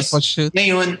wrong type of shoot.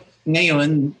 Ngayon, may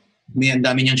ang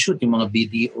dami niyang shoot. Yung mga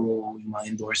video, yung mga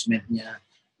endorsement niya,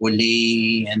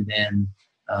 Olay, and then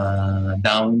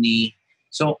Downy.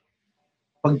 So,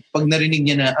 pag narinig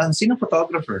niya na, sino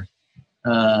photographer?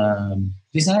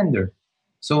 Lysander.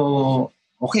 So,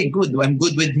 okay, good. I'm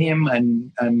good with him. I'm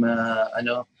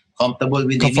comfortable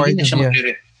with him.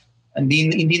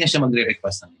 Hindi na siya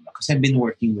magre-request ng iba kasi I've been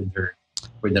working with her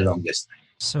for the longest time.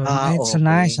 So, it's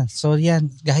nice. So, yan,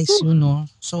 guys,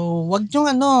 So, wag nyo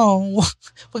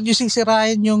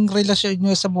sisirain yung relasyon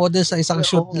nyo sa model sa isang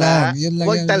shoot lang. Yun lang.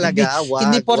 Wag talaga.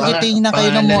 Hindi porke tingin na kayo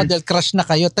ng model, crush na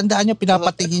kayo. Tandaan nyo,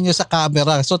 pinapatingin nyo sa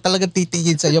camera. So, talagang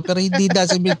titingin sa'yo. Pero hindi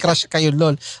doesn't mean crush kayo,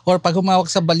 lol. Or pag humawak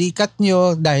sa balikat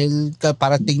nyo, dahil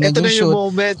para tingnan yung shoot. Ito na yung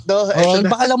moment, no?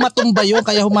 Baka lang matumba yun,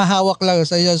 kaya humahawak lang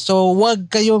sa'yo. So, wag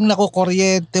kayong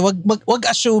nakukuryente. Wag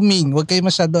assuming. Wag kayo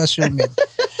masyado assuming.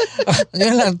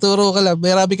 Yan lang, turo ka lang.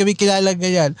 Marami kami kilala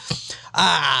ganyan.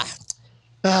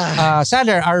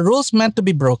 Sander, are rules meant to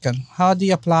be broken? How do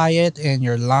you apply it in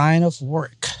your line of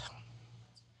work?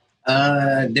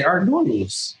 There are no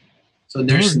rules. So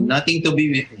there's nothing to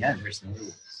be... Yeah, there's no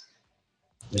rules.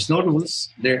 There's no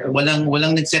rules.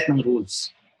 Walang nag-set ng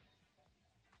rules.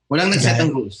 Walang nag-set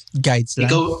ng rules. Guides lang.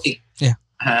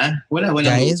 Ha? Walang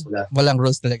guides? rules. Walang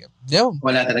rules talaga.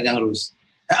 Wala talagang rules.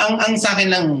 Ang sa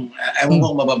akin lang, ewan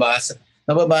ko mababasa.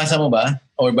 Nababasa mo ba?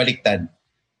 Or baliktad?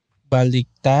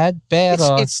 Baliktad,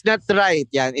 pero... It's not right,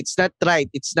 yan. It's not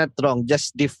right. It's not wrong.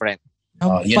 Just different.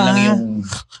 Yun lang yung...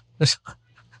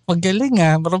 Magaling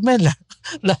Romel.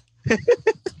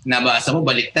 Nabasa mo,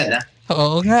 baliktad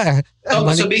Oo nga.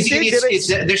 So basically,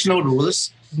 there's no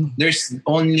rules. There's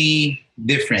only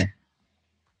different.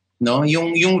 No?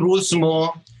 Yung rules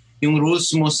mo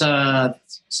sa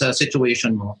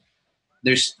situation mo,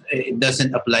 it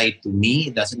doesn't apply to me,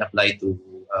 it doesn't apply to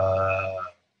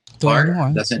Park,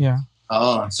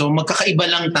 so magkakaiba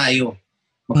lang tayo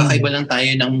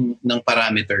ng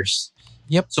parameters.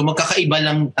 Yep. So magkakaiba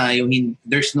lang tayo.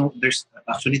 There's no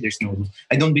rules.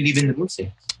 I don't believe in the rules.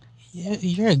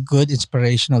 You're a good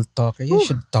inspirational talker. You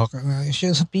should talk.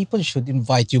 People should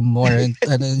invite you more and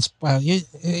inspire. You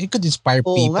could inspire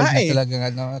people na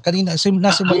talagang kanina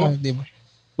nasimula, di ba?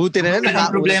 Buti na lang.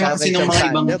 Ang problema kasi ng mga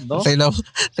ibang...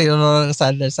 Tayo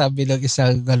Sander, sabi ng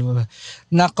isang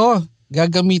nako,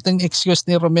 gagamitan excuse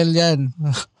ni Romel yan.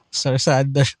 Sir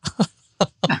Sander.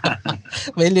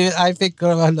 I think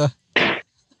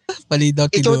mali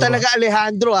daw tinuro. Ikaw talaga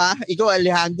Alejandro Ikaw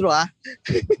Alejandro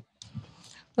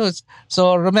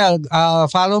So Romel,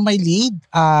 follow my lead.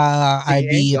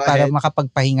 IB para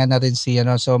makapagpahinga na rin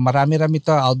So marami-rami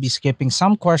to. I'll be skipping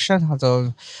some question.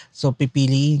 So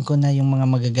pipiliin ko na yung mga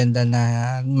magaganda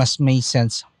na mas may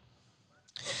sense.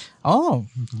 Oh,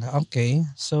 okay.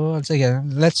 So sige,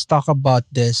 let's talk about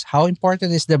this. How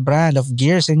important is the brand of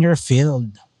gears in your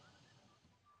field?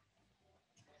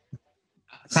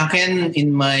 Sa akin,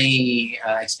 in my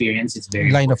experience, it's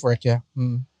very line important. Of work, yeah.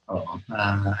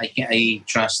 I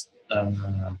trust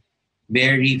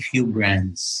very few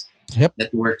brands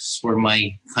that works for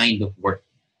my kind of work.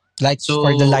 Like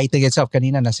for the lighting itself,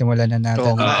 kanina nasimulan na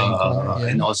natin.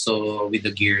 And also with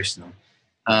the gears.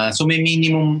 So may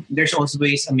minimum, there's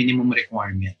always a minimum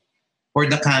requirement. For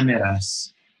the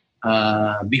cameras,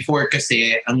 before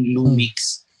kasi ang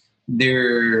Lumix,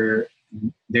 they're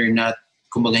not,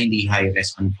 kumbaga hindi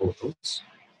high-res on photos,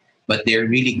 but they're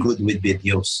really good with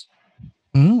videos.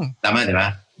 Tama, di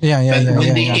ba?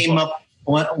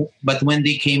 But when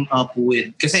they came up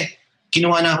with, kasi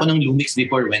kinuha na ako ng Lumix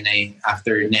before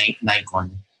after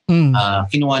Nikon.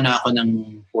 Kinuha na ako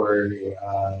for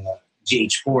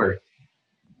GH4.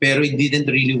 Pero it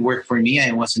didn't really work for me.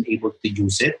 I wasn't able to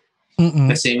use it.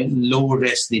 Kasi low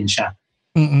res din siya.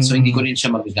 So hindi ko rin siya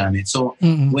magagamit. So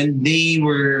when they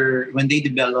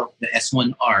developed the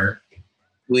S1R,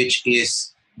 which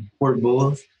is for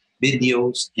both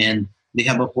videos and they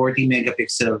have a 40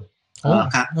 megapixel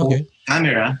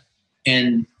camera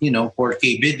and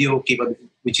 4K video capability,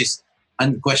 which is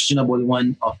unquestionable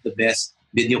one of the best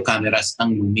video cameras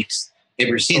ang Lumix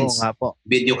ever since.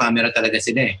 Video camera talaga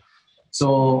sila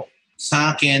So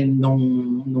sa akin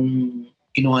nung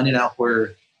kinuha nila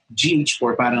for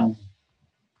GH4 parang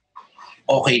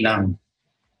okay lang.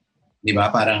 'Di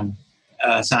ba? Parang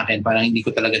sa akin parang hindi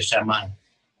ko talaga siya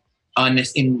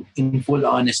in full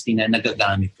honesty na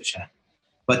nagagamit ko siya.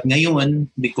 But ngayon,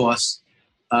 because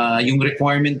yung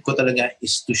requirement ko talaga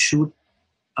is to shoot,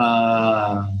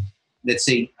 let's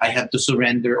say, I have to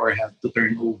surrender or have to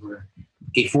turn over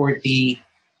a 40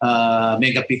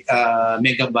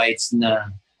 megabytes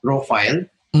na raw file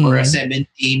or a 70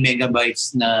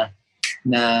 megabytes na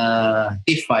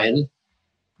TIFF file.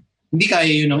 Hindi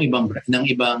kaya yun ng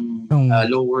ibang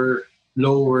lower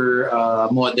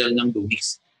model ng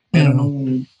Lumix. Pero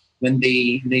when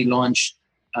they launched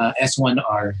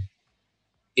S1R,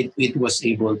 it was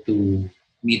able to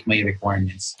meet my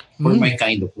requirements for my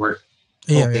kind of work.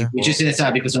 Yeah. Which is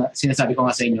sinasabi ko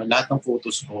nga sa inyo, lahat ng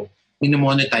photos ko,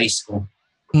 minamonetize ko.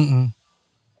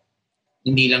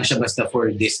 Hindi lang siya basta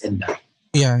for this and that.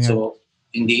 Yeah. So,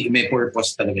 hindi, may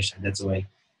purpose talaga siya. That's why,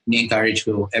 ni-encourage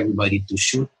ko everybody to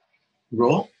shoot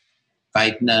raw.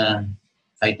 Kahit na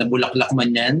bulaklak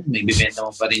man yan, may bibenta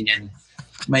mo pa rin yan.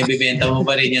 May bibenta mo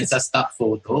pa rin yan sa stock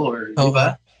photo or, di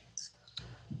ba?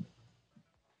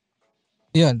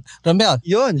 Yun. Romel.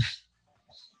 Yun.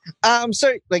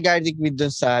 Sir, regarding with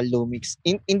dun sa Lumix,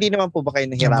 hindi naman po ba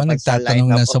kayo nahirapan sa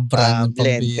lineup of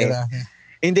lente?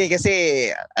 Hindi, kasi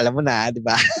alam mo na, di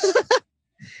ba?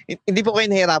 Hindi po kayo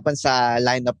nahirapan sa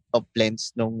lineup of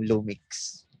lens nung Lumix?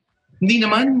 Hindi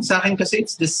naman. Sa akin kasi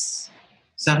it's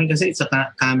a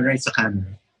camera. It's a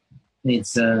camera.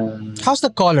 It's how's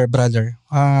the color, brother?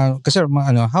 Kasi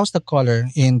how's the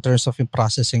color in terms of yung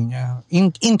processing niya?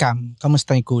 In cam,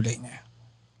 kamusta yung kulay niya?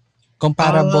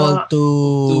 Comparable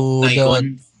to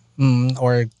Nikon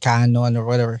or Canon or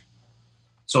whatever.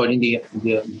 Sorry, hindi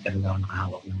talaga ako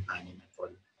nakahawak ng Canon at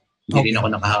all. Hindi rin ako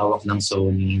nakahawak ng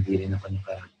Sony, hindi rin ako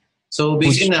So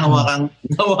basically, nahawakan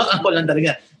ko lang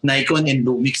talaga Nikon and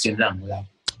Lumix, yun lang. Wala.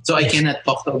 So I cannot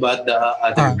talk about the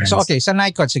other brands. So okay, sa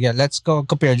Nikon, sige, let's go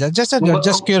compare that. Just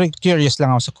curious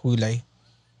lang ako sa kulay.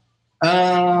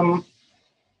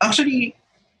 Actually,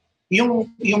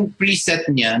 yung preset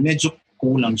niya, medyo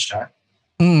kulang siya.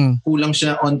 Kulang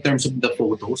siya on terms of the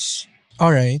photos.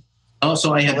 Alright.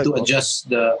 So I have to adjust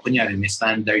kunyari, may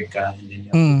standard ka and then you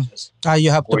have to adjust.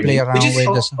 You have to play around with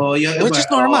this. Which is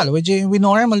normal. We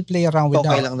normal play around with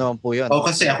that. Okay lang naman po yun.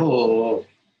 Kasi ako,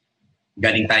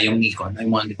 galing tayong Nikon, I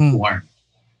wanted to warm.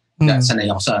 Sanay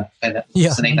ako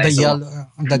sanay tayo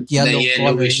the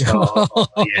yellowish yellow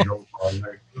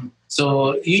color.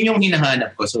 So, yun yung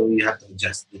hinahanap ko. So, you have to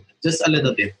adjust it. Just a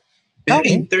little bit. Pero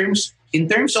in terms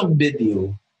of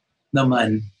video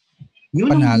naman,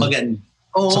 yun yung maganda.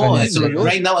 So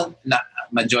right now,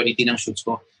 majority ng shoots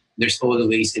ko, there's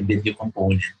always a video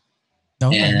component.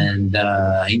 And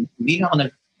I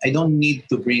don't need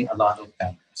to bring a lot of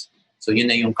cameras. So yun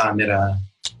na yung camera.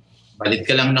 Balit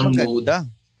ka lang ng mode.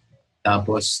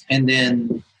 Tapos, and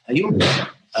then, ayun,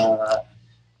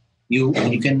 you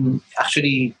can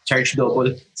actually charge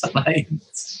double sa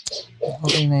clients.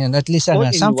 Okay na yun. At least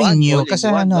something new. Kasi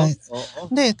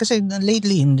hindi, kasi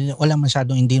lately, hindi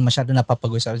masyado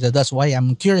napapag-usapan. That's why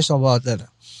I'm curious about that.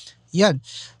 Yan.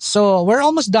 So, we're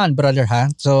almost done, brother, ha?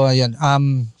 So, yan.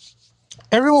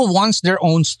 Everyone wants their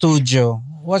own studio.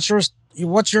 What's your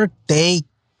take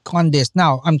on this?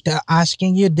 Now, I'm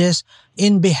asking you this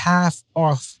in behalf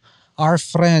of our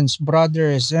friends,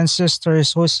 brothers, and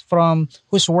sisters who's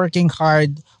working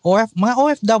hard, mga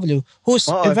OFW, who's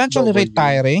eventually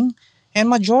retiring, and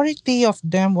majority of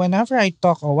them, whenever I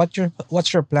talk,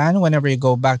 what's your plan whenever you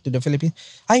go back to the Philippines?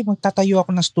 Ay, magtatayo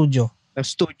ako ng studio. Ng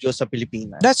studio sa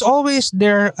Pilipinas. That's always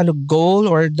their goal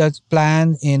or that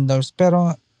plan in those.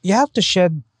 Pero you have to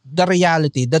shed the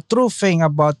reality, the true thing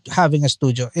about having a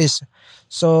studio is.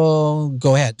 So,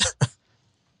 go ahead.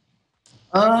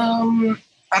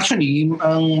 Actually,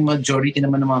 ang majority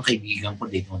naman ng mga kaibigan ko,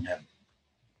 they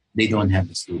don't have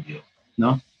a studio,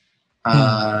 no?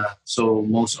 So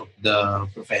most of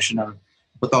the professional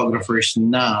photographers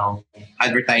now,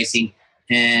 advertising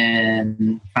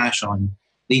and fashion,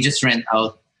 they just rent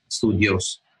out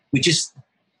studios, which is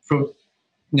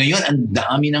ngayon ang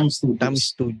dami ng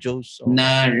studios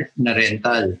na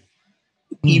rental.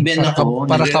 Even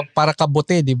ako para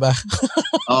kabote, di ba?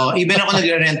 Even ako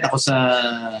nagre-rent ako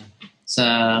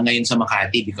ngayon sa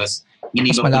Makati because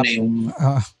giniba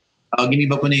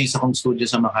ko na yung sa kong studio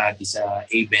sa Makati sa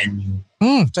A-Venue.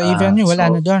 Sa A-Venue, wala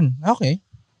na doon. Okay.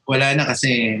 Wala na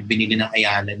kasi binili ng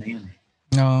Ayala na yun.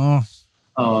 No.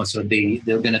 So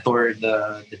they're gonna tour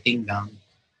the thing down,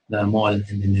 the mall,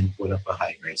 and then pull up a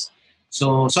high rise.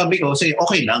 So sabi ko,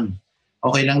 okay lang.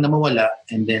 Okay lang na mawala.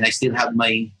 And then I still have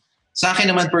sa akin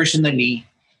naman personally,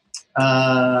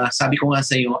 sabi ko nga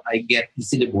sa'yo, I get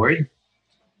easily bored.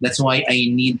 That's why I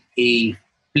need a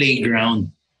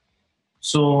playground.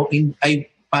 So I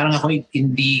parang ako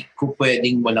hindi ko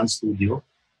pwedeng walang studio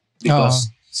because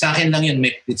sa akin lang yun,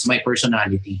 it's my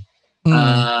personality.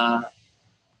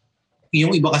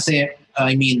 Yung iba kasi,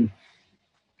 I mean,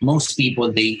 most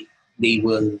people they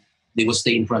will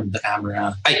stay in front of the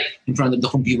camera, in front of the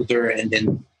computer, and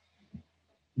then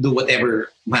do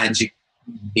whatever magic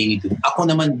they need to do. Ako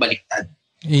naman baliktad.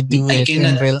 I do it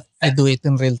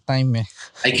in real time.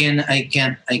 I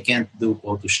can't do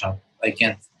Photoshop. I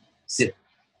can't sit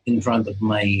in front of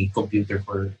my computer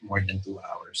for more than 2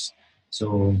 hours.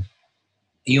 So,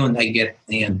 yun, I get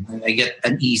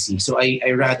uneasy. So I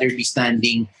rather be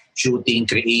standing, shooting,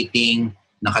 creating,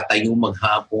 nakatayo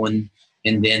maghapon,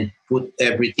 and then shoot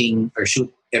everything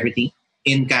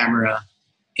in camera,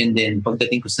 and then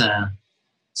pagdating ko sa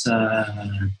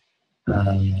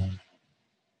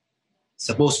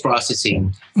post-processing,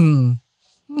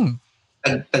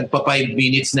 tagpa 5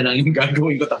 minutes na lang yung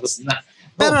gagawin ko, tapos na.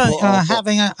 Pero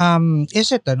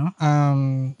is it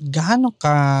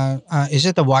is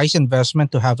it a wise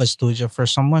investment to have a studio for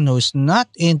someone who's not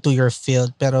into your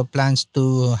field pero plans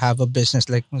to have a business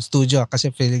like studio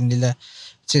kasi feeling nila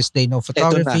since they know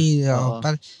photography,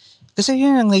 kasi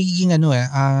yun ang nagiging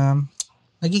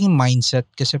nagiging mindset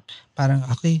kasi parang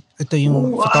okay, ito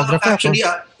yung photographer. Actually,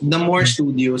 the more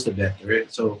studios the better.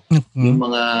 So yung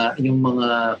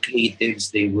mga creatives,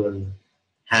 they will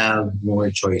have more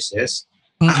choices.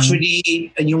 Actually,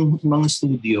 yung mga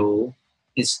studio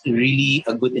is really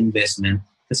a good investment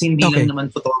kasi hindi lang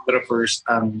naman photographers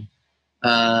ang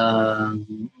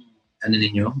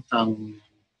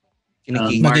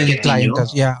market ninyo.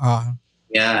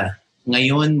 Yeah.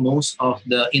 Ngayon, most of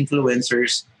the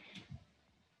influencers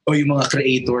o yung mga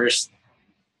creators,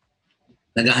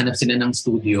 naghahanap sila ng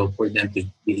studio for them to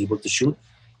be able to shoot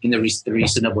in a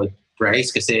reasonable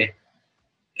price kasi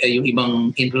yung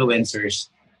ibang influencers,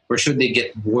 for sure they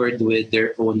get bored with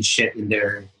their own shit in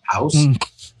their house.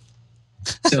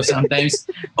 So sometimes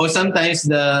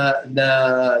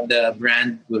the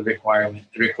brand will require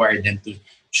them to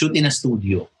shoot in a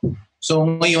studio. So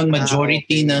ngayon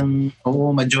majority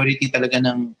talaga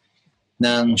ng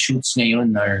shoots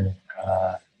ngayon are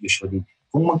usually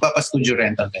kung magpapa-studio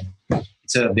rental ka,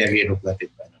 it's a very lucrative.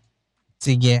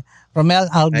 Sige. Romel,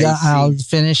 I'll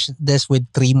finish this with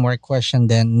 3 more questions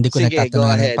then. Hindi ko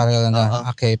natatanong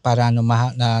para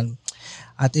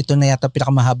at ito na yata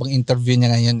pinakamahabang interview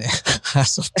niya ngayon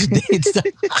as of today.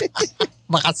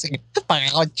 Baka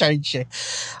ako charge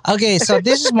Okay, so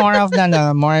this is more of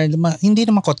hindi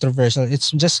naman controversial. It's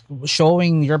just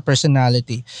showing your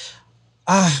personality.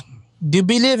 Do you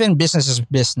believe in business as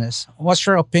business? What's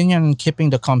your opinion on keeping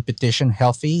the competition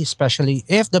healthy, especially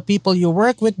if the people you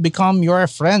work with become your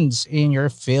friends in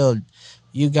your field?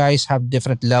 You guys have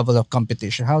different level of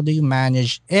competition. How do you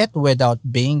manage it without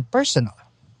being personal?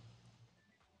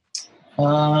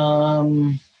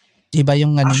 Iba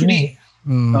yung actually,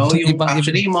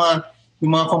 yung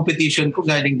mga competition ko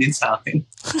galing din sa akin.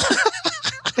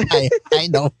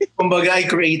 I know. Kumbaga, I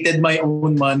created my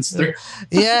own monster.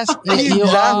 Yes, you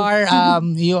are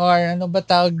ano ba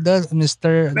tawag doon,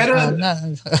 Mr. Pero,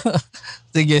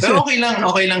 sige. Pero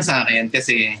okay lang sa akin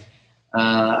kasi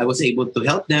I was able to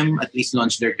help them at least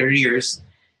launch their careers.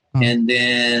 And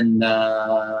then,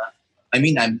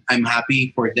 I'm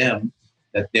happy for them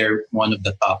that they're one of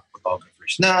the top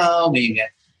photographers now.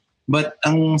 But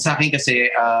ang sa akin kasi,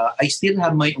 I still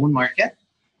have my own market.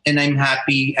 And I'm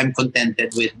happy, I'm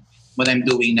contented with what I'm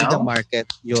doing now. The market,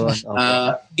 yun. Okay.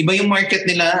 Iba yung market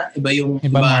nila, iba yung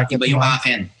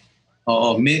akin.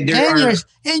 Oo,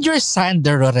 and you're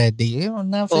Sander already.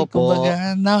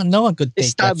 Kumbaga, no one could take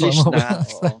established that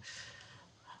from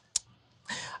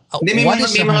na.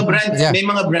 May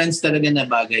mga brands talaga na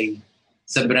bagay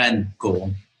sa brand ko.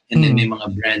 And then may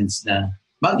mga brands na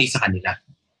bagay sa kanila.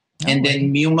 And then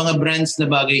yung mga brands na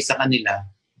bagay sa kanila,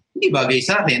 hindi bagay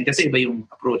sa akin kasi iba yung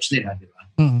approach nila, di ba?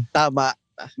 Tama.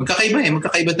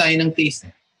 Magkakaiba tayo ng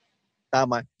taste.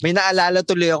 Tama. May naalala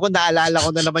ko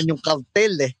na naman yung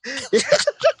cartel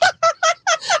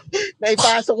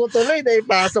Naipasok ko tuloy.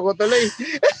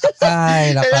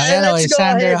 Ay, naka. Anyway,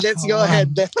 let's go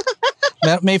ahead.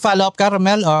 May follow-up ka,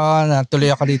 Romel? O tuloy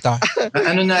ako dito?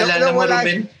 Ano naalala mo,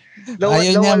 Ruben?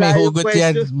 Ayun niya, may hugot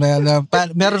yan.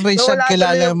 Meron rin siyang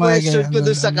kilala mga question ko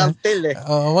doon sa cartel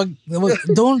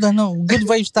good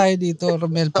vibes tayo dito,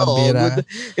 Romel Pambira.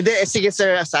 Hindi, sige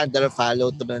Sir Sander,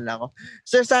 follow to lang ako.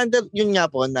 Sir Sander, yun nga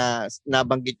po na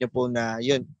nabanggit niyo po na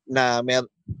yun, na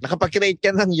nakapag-create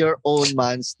ka ng your own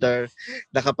monster,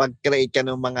 nakapag-create ka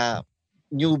ng mga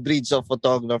new breeds of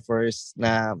photographers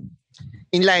na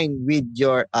in line with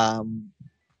your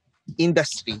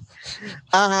industry.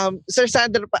 Sir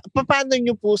Sander, paano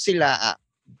nyo po sila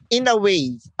in a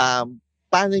way,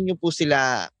 paano nyo po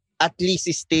sila at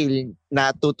least still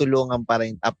natutulungan pa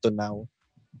rin up to now?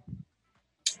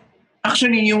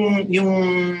 Actually,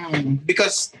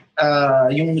 because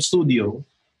yung studio,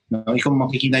 no, kung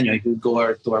makikita nyo, if you go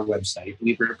to our website,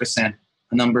 we represent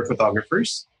a number of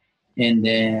photographers and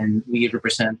then we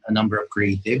represent a number of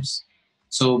creatives.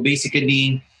 So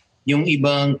basically, yung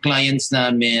ibang clients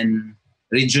namin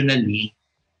regionally,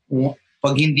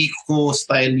 pag hindi ko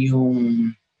style yung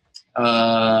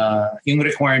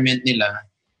requirement nila,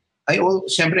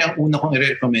 syempre ang una kong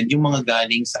i-recommend yung mga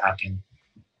galing sa akin.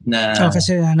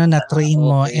 Kasi na-train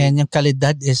mo and yung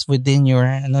kalidad is within your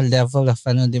level of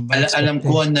diba? Alam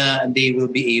ko na they will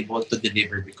be able to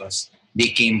deliver because they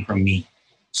came from me.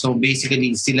 So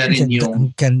basically, sila rin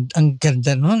yung... Ang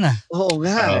ganda nun ah. Oo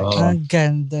nga. Ang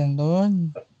ganda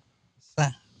nun.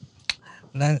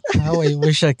 Now I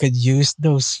wish I could use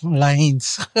those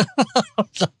lines.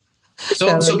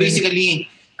 So basically,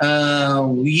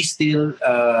 we still,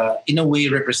 in a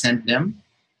way, represent them.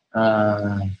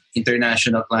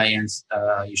 International clients,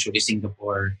 usually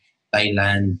Singapore,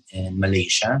 Thailand, and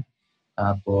Malaysia.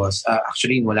 Tapos,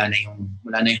 actually, wala na yung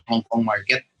Hong Kong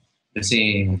market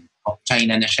kasi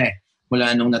China na siya.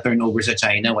 Wala nung na-turnover sa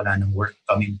China, wala nang work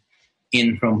coming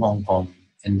in from Hong Kong.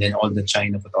 And then all the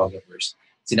China photographers,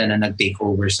 sila na nag-take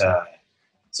over sa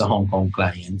Hong Kong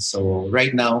clients. So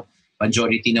right now,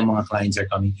 majority ng mga clients are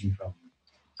coming in from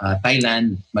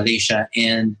Thailand, Malaysia,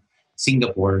 and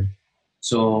Singapore.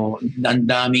 So, ang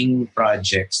daming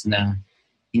projects na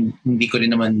hindi ko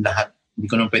naman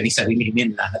pwedeng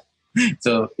sarilinin lahat.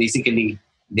 So, basically,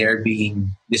 they're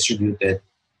being distributed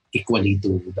equally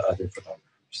to the other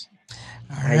photographers.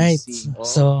 Alright.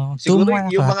 So, siguro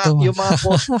yung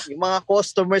mga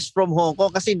customers from Hong Kong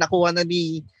kasi nakuha na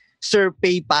ni Sir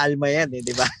Pay Palma yan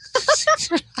di ba?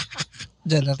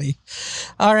 January.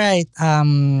 Alright.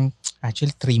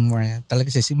 Actually, 3 more.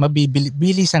 Talaga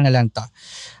mabilisan na lang to.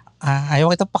 Ayaw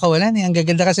kitang pakawalan Ang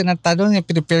gaganda kasi ng tanong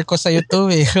prepare ko sa'yo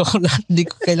to Hindi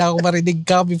ko kailangan marinig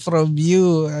coming from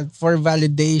you for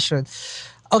validation.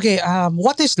 Okay,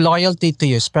 what is loyalty to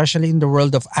you, especially in the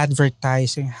world of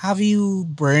advertising? Have you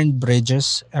burned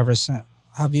bridges ever since?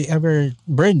 Have you ever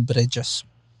burned bridges?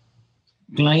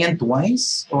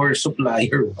 Client-wise or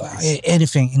supplier-wise?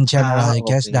 Anything in general. I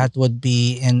guess that would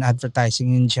be in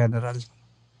advertising in general.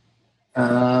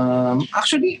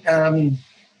 Actually,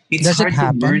 it's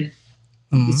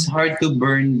hard to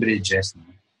burn bridges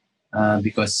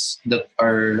because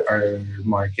our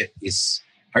market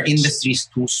our industry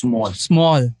is too small.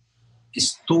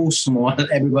 It's too small.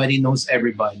 Everybody knows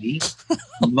everybody.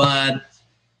 But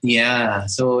yeah,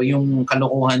 so yung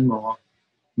kalokohan mo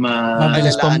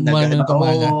mabilis pa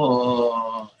kumala.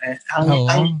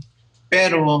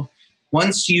 Pero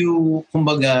once you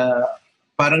kumbaga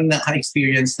parang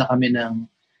naka-experience na kami ng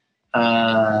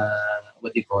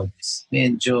what do you call this?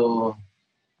 Medyo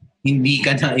hindi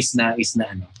ka nais na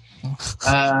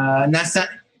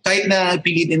kahit na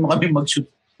pilitin mo kami mag-shoot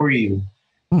for you,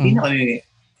 hindi na kami,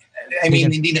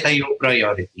 hindi na kayo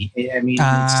priority.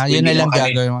 Yun na lang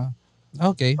gagawin mo.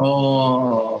 Okay.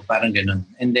 Parang ganun.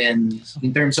 And then, in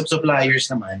terms of suppliers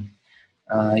naman,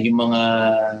 yung mga,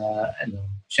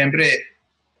 syempre,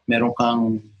 meron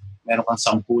kang 10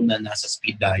 na nasa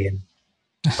speed dial.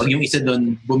 Pag yung isa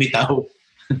doon bumitaw,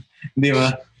 di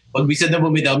ba? Pag isa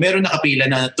doon bumitaw, meron nakapila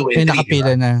na 2 and 3.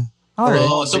 Nakapila na.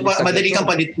 So madaling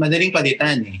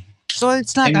palitan So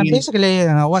it's not basically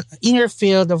what in your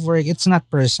field of work, it's not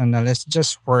personal, it's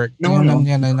just work. No.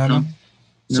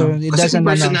 So it doesn't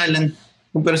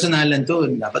kung personalan to,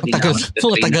 dapat hindi na ako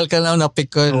nagtitrain. Tagal ka na napik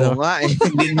ko. Oo nga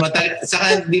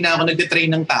Saka hindi na ako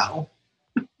nagtitrain ng tao.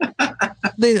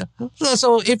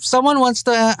 So if someone wants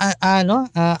to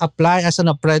apply as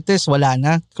an apprentice, wala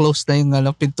na, close na yung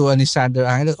pintuan ni Sander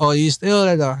Angel, or you still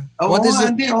what is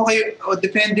it? Okay,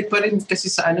 depende pa rin kasi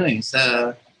sa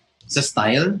sa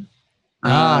style.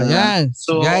 Yan.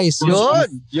 So guys,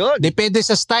 yun. Depende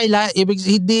sa style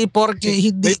hindi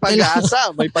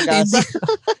may pag-asa.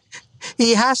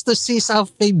 He has to see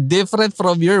something different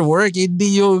from your work.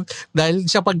 Hindi yung dahil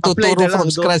siya pagtuturo from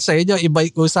scratch sa inyo, iba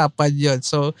yung usapan yun.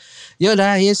 So, yun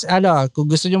kung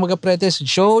gusto nyo mag-apprentice,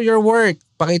 show your work.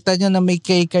 Pakita nyo na may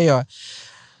K kayo.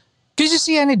 Could you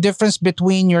see any difference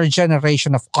between your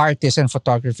generation of artists and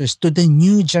photographers to the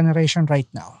new generation right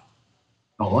now?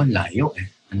 Oo, ang layo.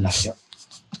 Ang layo.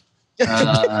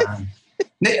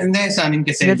 Hindi, sa amin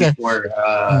kasi before,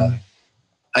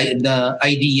 the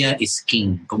idea is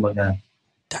king, kumbaga.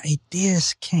 The idea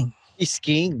is king. Is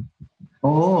king.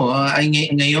 Oo,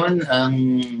 ngayon ang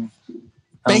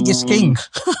Peg is king.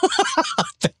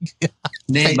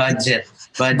 Budget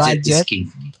is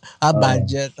king.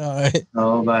 Budget. Alright.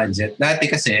 Budget. Dati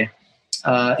kasi,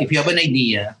 if you have an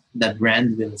idea, that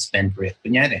brand will spend for it.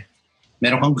 Kunyari,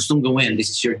 meron kang gustong gawin. This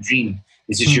is your dream.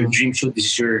 This is your dream shoot. This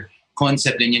is your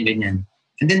concept, ganyan.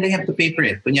 And then they have to pay for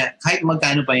it. Kunyari, kahit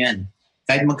magkano pa yan.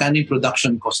 Kahit magkano yung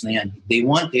production cost na yan. If they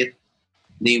want it,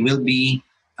 they will be,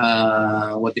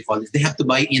 what they call it, they have to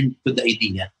buy into the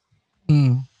idea.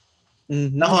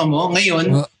 Nakuha mo,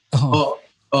 ngayon,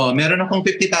 meron akong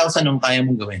 50,000 nung kaya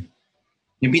mong gawin.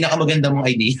 Yung pinakamaganda mong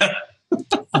idea.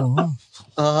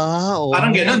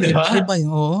 Parang gano'n, di ba?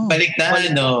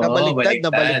 Baliktad.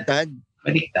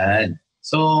 Baliktad.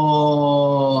 So,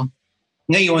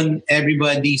 ngayon,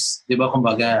 everybody's, di ba,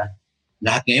 kumbaga,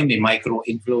 lahat ngayon may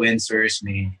micro-influencers,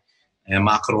 may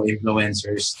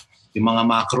macro-influencers. Yung mga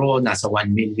macro, nasa 1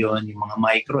 million. Yung mga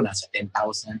micro, nasa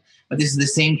 10,000. But it's the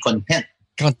same content.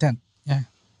 Yeah.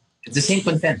 It's the same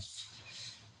content.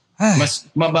 Mas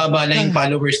mababa lang yung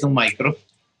followers ng micro.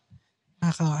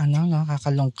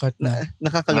 Nakakalungkot na.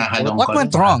 Nakakalungkot. What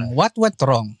went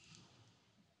wrong?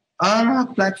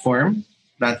 Platform,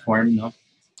 no?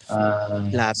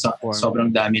 Platform.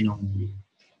 Sobrang dami nung...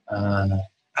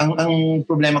 ang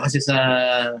problema kasi sa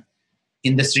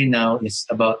industry now is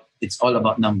it's all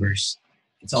about numbers.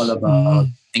 It's all about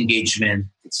engagement.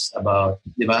 It's about,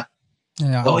 di ba?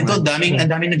 Yeah, ang daming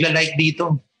nagla-like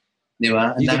dito. Di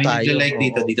ba? Ang daming nagla-like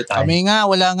dito tayo. Kami nga,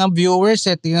 wala nga viewers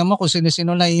eh. Tingnan mo kung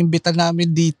sino-sino na iimbita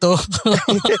namin dito.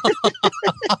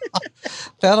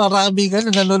 Pero rami ka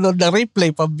na nanonood na replay.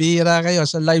 Pambira kayo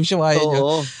sa live show.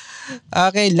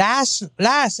 Okay, last.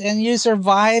 And you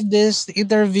survived this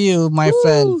interview, my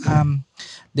friend.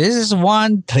 This is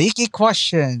one tricky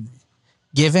question.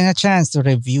 Given a chance to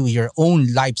review your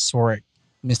own life's work,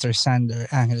 Mr.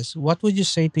 Sander Angeles, what would you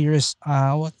say to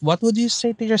what would you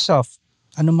say to yourself?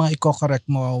 Ano mga i-correct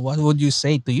mo? What would you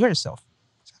say to yourself?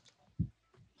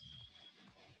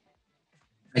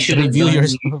 I should review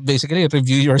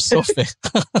yourself.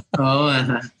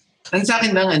 Ang sa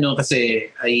akin lang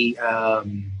kasi I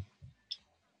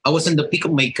was in the peak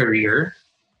of my career.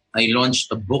 I launched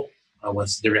a book. I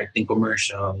was directing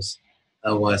commercials.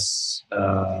 I was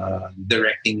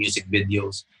directing music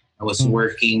videos. I was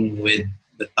working with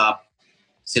the top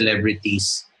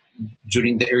celebrities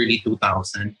during the early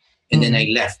 2000s. And then I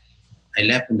left. I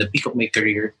left in the peak of my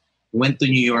career. Went to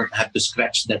New York. I had to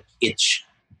scratch that itch.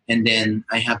 And then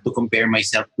I have to compare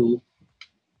myself to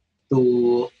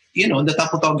the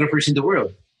top photographers in the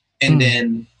world. And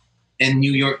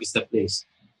New York is the place.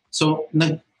 So,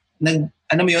 nangating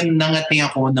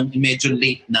ako ng medyo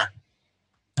late na.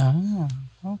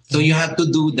 Okay. So you have to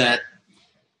do that.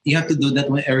 You have to do that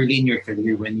when early in your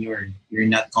career when you're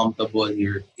not comfortable.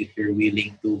 If you're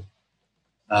willing to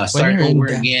start over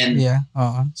again. Yeah.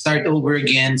 Start over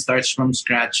again. Starts from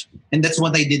scratch. And that's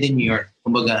what I did in New York.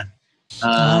 Kumbaga.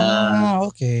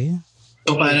 Okay.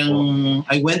 So parang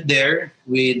I went there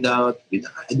without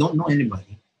I don't know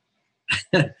anybody.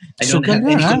 I don't have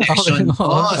any connection.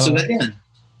 Sugat yan.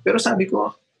 Pero sabi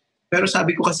ko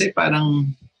kasi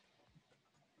parang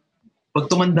pag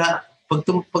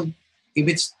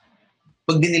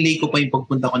dinelay ko pa yung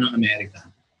pagpunta ko ng Amerika,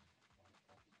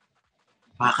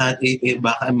 baka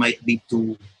I might be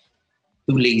too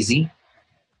lazy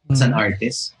as an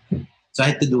artist. So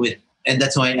I had to do it. And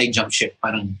that's why I jumped ship.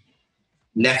 Parang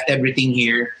left everything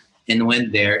here and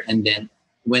went there. And then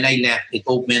when I left, it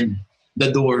opened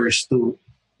the doors to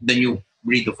the new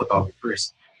breed of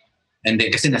photographers. And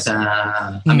then kasi nasa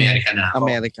Amerika na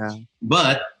ako.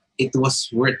 But it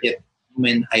was worth it.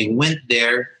 When I went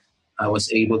there, I was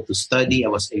able to study.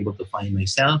 I was able to find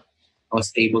myself. I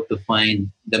was able to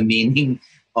find the meaning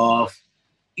of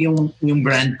yung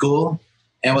brand ko.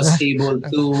 I was able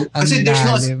to... Kasi there's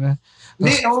no...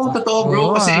 totoo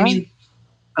bro. Kasi I mean,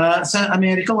 sa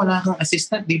Amerika, wala kang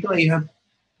assistant. Dito, you have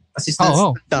assistants.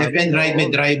 Left and right, may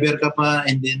driver ka pa.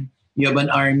 And then you have an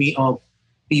army of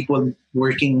people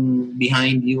working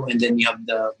behind you. And then you have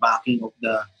the backing of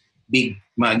the big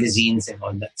magazines and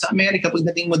all that. Sa Amerika,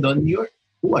 pagdating mo doon,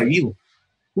 who are you?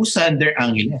 Who's Sander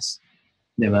Angeles?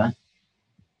 Diba?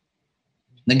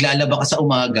 Naglalaba ka sa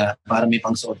umaga para may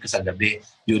pangsuot ka sa gabi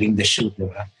during the shoot,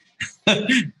 diba?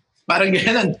 Parang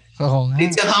gano'n.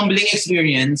 It's a humbling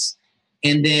experience.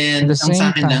 And then, ang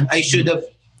sa akin lang, I should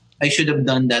have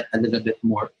done that a little bit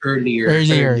more earlier.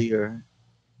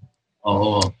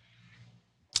 Oo.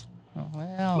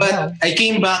 But I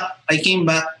came back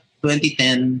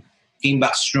 2010, came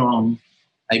back strong.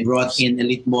 I brought in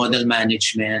Elite Model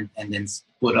Management and then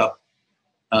put up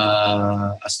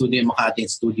a studio in Makati, a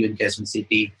studio in Quezon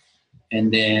City. And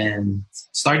then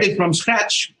started from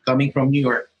scratch, coming from New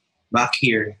York, back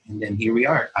here. And then here we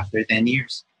are after 10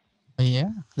 years.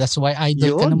 Yeah, that's why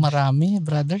idol ka na Yun. marami,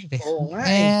 brother. Oo nga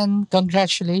eh. And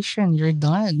congratulations, you're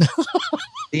done.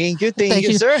 Thank you,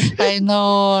 Thank you. sir. I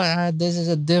know this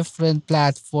is a different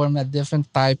platform, a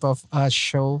different type of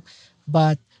show,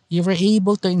 but you were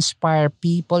able to inspire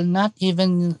people, not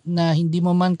even na hindi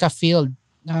mo man ka-field.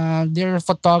 There are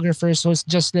photographers who's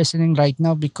just listening right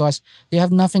now because they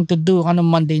have nothing to do on a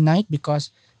Monday night because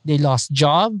they lost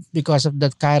job because of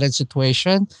that current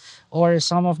situation, or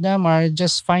some of them are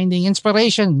just finding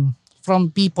inspiration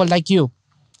from people like you.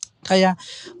 Kaya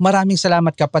maraming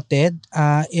salamat kapatid.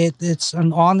 It's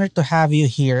an honor to have you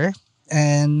here.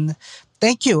 And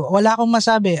thank you. Wala akong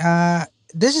masabi.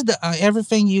 This is the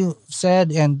everything you said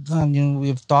and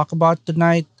we've talked about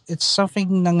tonight. It's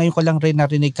something na ngayon ko lang rin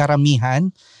narinig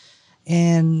karamihan.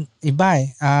 And iba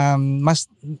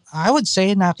I would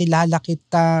say nakilala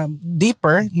kita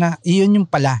deeper na iyon yung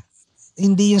pala.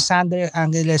 Hindi yung Sander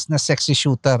Angeles na sexy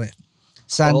shooter eh.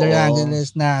 Sander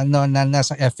Angeles na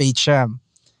nasa FHM.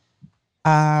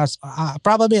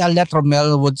 Probably I'll let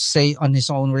Romel would say on his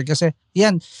own word kasi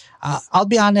yan, I'll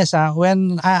be honest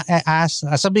when I asked,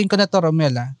 sabihin ko na to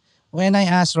Romel when I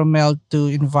asked Romel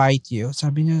to invite you,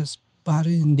 sabi niya, pare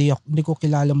hindi ko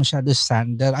kilala masyado si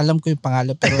Sander, alam ko yung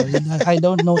pangalan pero I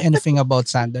don't know anything about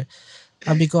Sander.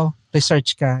 Sabi ko,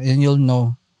 research ka and you'll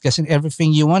know kasi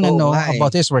everything you wanna know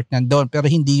about his work nandun pero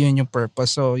hindi yun yung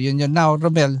purpose. So yun. Now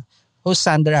Romel, who's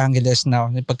Sander Angeles now,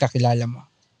 yung pagkakilala mo?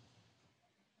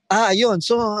 Yun.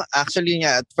 So, actually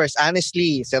nga, at first,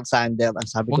 honestly, Sir Sander, ang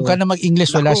sabi ko... Huwag ka na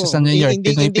mag-English, wala siya sa New York.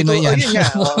 Pinoy yan.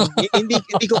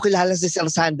 Hindi ko kilala si Sir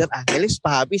Sander Angeles,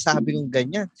 sabi ko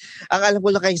ganyan. Ang alam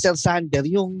ko lang kay Sir Sander,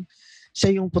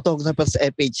 siya yung photographer sa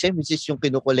FHM, which is yung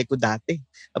kinukulik ko dati.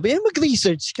 Sabi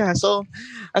mag-research ka. So,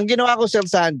 ang ginawa ko, Sir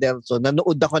Sander, so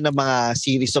nanood ako ng mga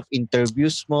series of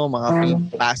interviews mo, mga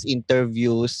past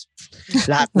interviews,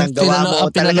 lahat ng gawa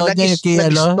mo. Talaga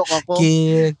nag-stalk ako.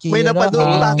 May napanood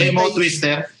pa. Kay Mo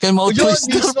Twister. Kay Mo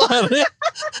Twister.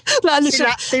 Lalo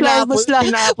siya, mas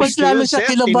lalo siya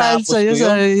kinabahan sa'yo.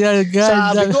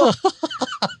 Sabi ko,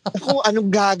 kung anong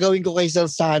gagawin ko kay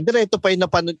Sir Sander, ito pa yung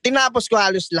napanood. Tinapos ko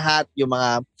halos lahat yung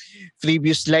mga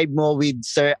previous live mo with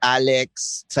Sir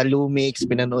Alex sa Lumix,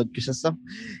 pinanood ko siya. So,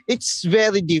 it's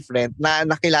very different na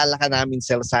nakilala ka namin,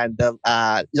 Sir Sander,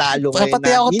 lalo ngayon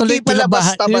pati ako tuloy pala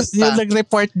basta-basta. Yung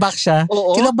nag-report back siya,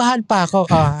 kinabahan pa ako.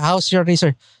 How's your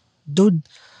research? Dude,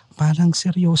 parang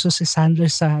seryoso si Sander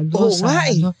sa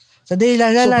sa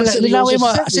nilawin mo,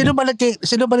 sino ba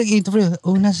nag-interview?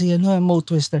 Una si Mo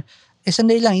Twister.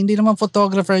 Sandali lang, hindi naman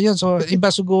photographer yun. So,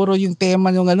 iba siguro yung tema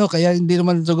yung kaya hindi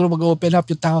naman siguro mag-open up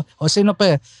yung tao. O sino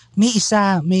pa? May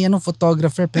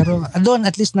photographer, pero doon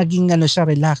at least naging siya,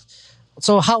 relax.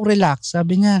 So, how relax?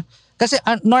 Sabi niya, kasi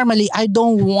normally, I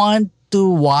don't want to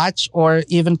watch or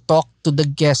even talk to the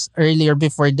guests earlier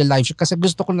before the live show. Kasi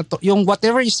gusto ko na to, yung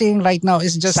whatever you're saying right now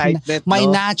is just my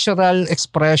natural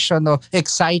expression of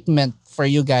excitement for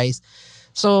you guys.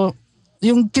 So,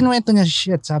 yung kinuwento niya,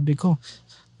 shit, sabi ko,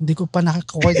 hindi ko pa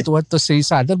nakaka-quite what to say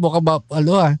Sander. Baka ba,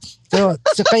 So,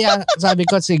 kaya sabi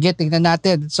ko, sige, tingnan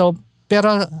natin. So,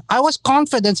 pero I was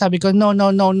confident, sabi ko, no.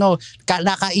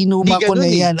 Nakainuman ko na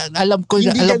yan. Alam ko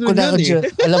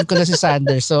na si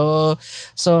Sander. So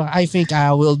I think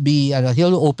will be,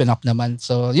 he'll open up naman.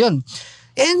 So, yun.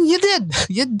 And you did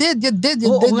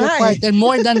your part. And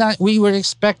more than we were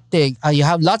expecting. You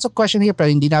have lots of questions here,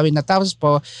 pero hindi namin natapos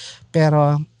po.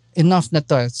 Pero enough na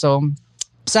to. So,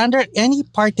 Sander, any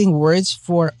parting words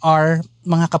for our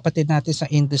mga kapatid natin sa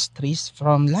industries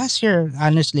from last year?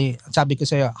 Honestly, sabi ko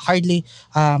sa'yo, hardly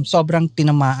sobrang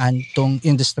tinamaan tong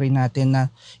industry natin na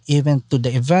even to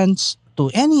the events, to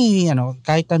any,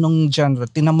 kahit anong genre,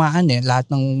 tinamaan lahat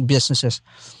ng businesses.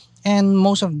 And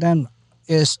most of them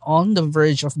is on the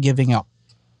verge of giving up.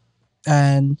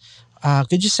 And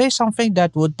could you say something that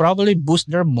would probably boost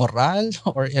their morale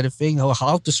or anything, or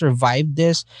how to survive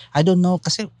this? I don't know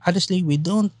kasi honestly we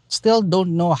still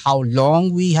don't know how long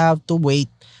we have to wait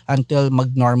until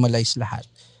mag-normalize lahat.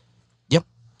 Yep.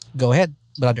 Go ahead,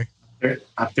 brother.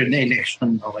 After the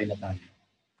election, okay na tayo.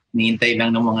 Nihintay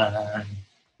lang ng mga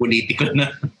politiko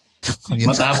na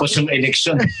matapos yung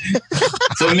election.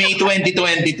 So May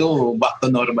 2022, back to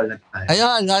normal na tayo.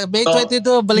 Ayun, May 22,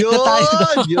 balik na tayo.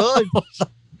 Yun.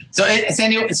 So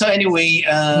anyway,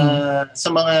 sa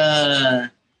mga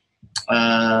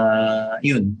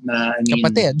yun na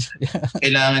kapatid,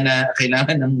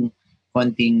 kailangan ng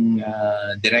konting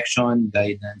direction,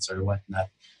 guidance or whatnot.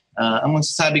 Ang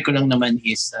masasabi ko lang naman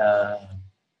is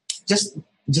just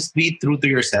be true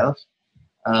to yourself.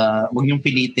 Huwag niyong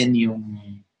pilitin yung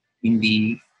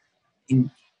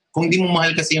kung hindi mo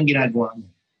mahal kasi yung ginagawa mo.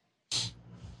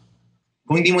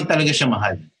 Kung hindi mo talaga siya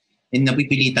mahal, and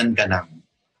napipilitan ka lang.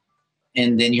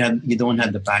 And then you don't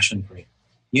have the passion for it.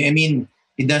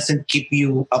 It doesn't keep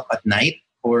you up at night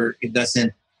or it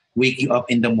doesn't wake you up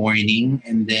in the morning,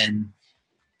 and then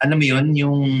alam mo yun,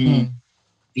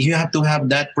 you have to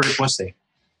have that purpose eh.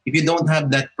 If you don't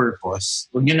have that purpose,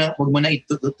 wag mo na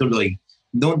ituloy.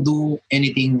 Don't do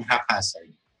anything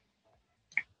haphazard.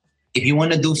 If you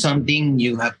want to do something,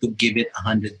 you have to give it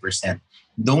 100%.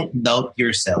 Don't doubt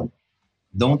yourself.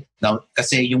 Don't doubt.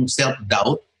 Kasi yung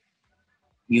self-doubt,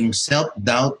 yun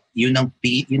ang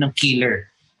killer.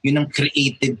 Yun ang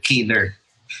creative killer.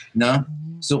 No?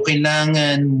 So,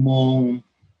 kailangan mong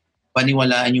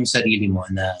paniwalaan yung sarili mo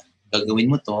na gagawin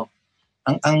mo to.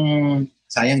 Ang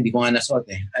sayang, di ko nga nasuot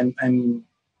eh.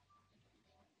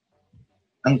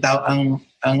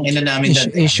 Ang ina namin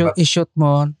i-shoot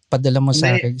mo, padala mo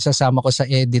sa akin. Isasama ko sa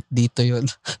edit dito yun.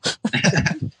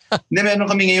 Hindi, meron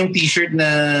kami ngayong t-shirt na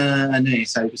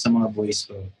sabi ko sa mga boys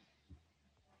ko.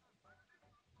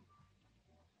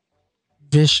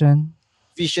 Vision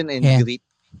and grit.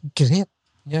 Grit,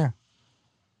 yeah.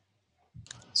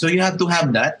 So you have to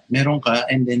have that, meron ka,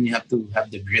 and then you have to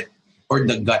have the grit or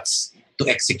the guts to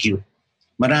execute.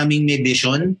 Maraming may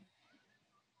vision,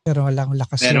 pero walang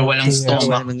lakas. Pero walang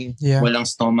stomach. Yeah. Walang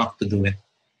stomach to do it.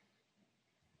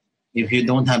 If you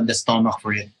don't have the stomach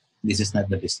for it, this is not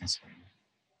the business for you.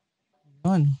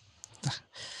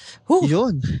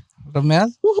 Yun.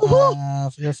 Romel,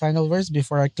 your final words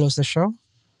before I close the show?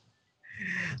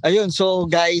 Ayun, so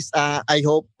guys, I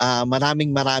hope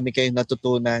maraming kayong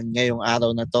natutunan ngayong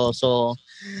araw na to. So,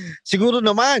 siguro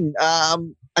naman,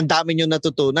 ang dami nyo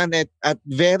natutunan at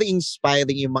very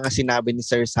inspiring yung mga sinabi ni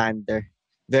Sir Sander.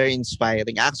 Very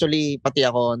inspiring. Actually, pati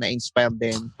ako na-inspire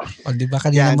din. O, di ba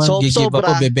kanina naman, gigib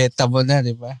ako, bebeta mo na,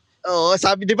 di ba? Oo,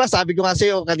 sabi ko nga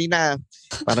sa'yo kanina,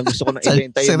 parang gusto ko na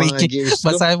ibenta yung mga gears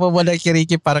ko. Basahin mo muna kay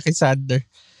Ricky para kay Sander.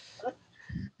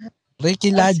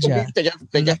 Ricky Ladja.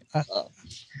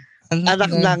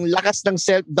 Anak ng lakas ng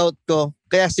self-doubt ko.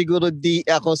 Kaya siguro di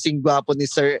ako singwapo ni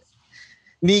Sir,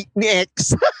 ni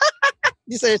X.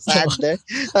 Ni Sir Sander.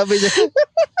 Sabi niya.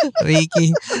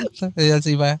 Ricky. Yan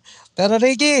siya. Pero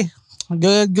Ricky,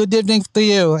 good evening to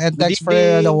you. And thanks for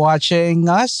watching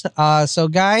us. So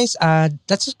guys,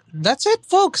 that's it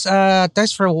folks.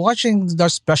 Thanks for watching the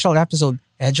special episode,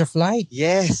 Edge of Light.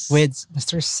 Yes. With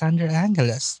Mr. Sander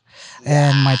Angeles.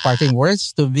 And my parting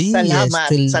words to be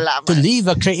to live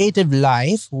a creative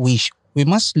life, we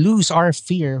must lose our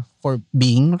fear for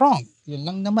being wrong. Yun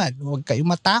lang naman. Huwag kayo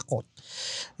matakot.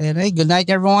 Anyway, good night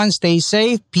everyone. Stay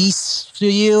safe. Peace to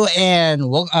you. And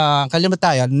kalimutan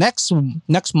tayo.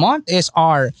 Next month is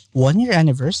our 1-year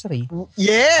anniversary.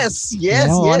 Yes.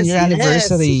 1-year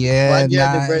anniversary. And 1-year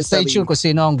anniversary. Stay tuned kung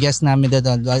sino ang guest namin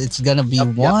doon. It's gonna be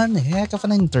one heck of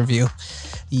an interview.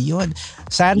 Yun.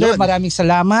 Sander, maraming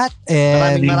salamat.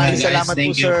 And maraming salamat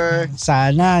po, sir.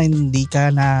 Sana hindi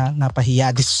ka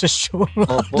napahiya dito sa show.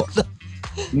 Opo.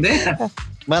 Hindi.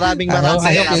 Maraming I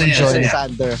hope you enjoy it.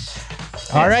 Sander.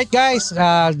 All right, guys.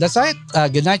 That's it.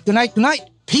 Good night.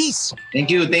 Peace.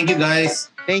 Thank you, guys.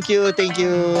 Thank you.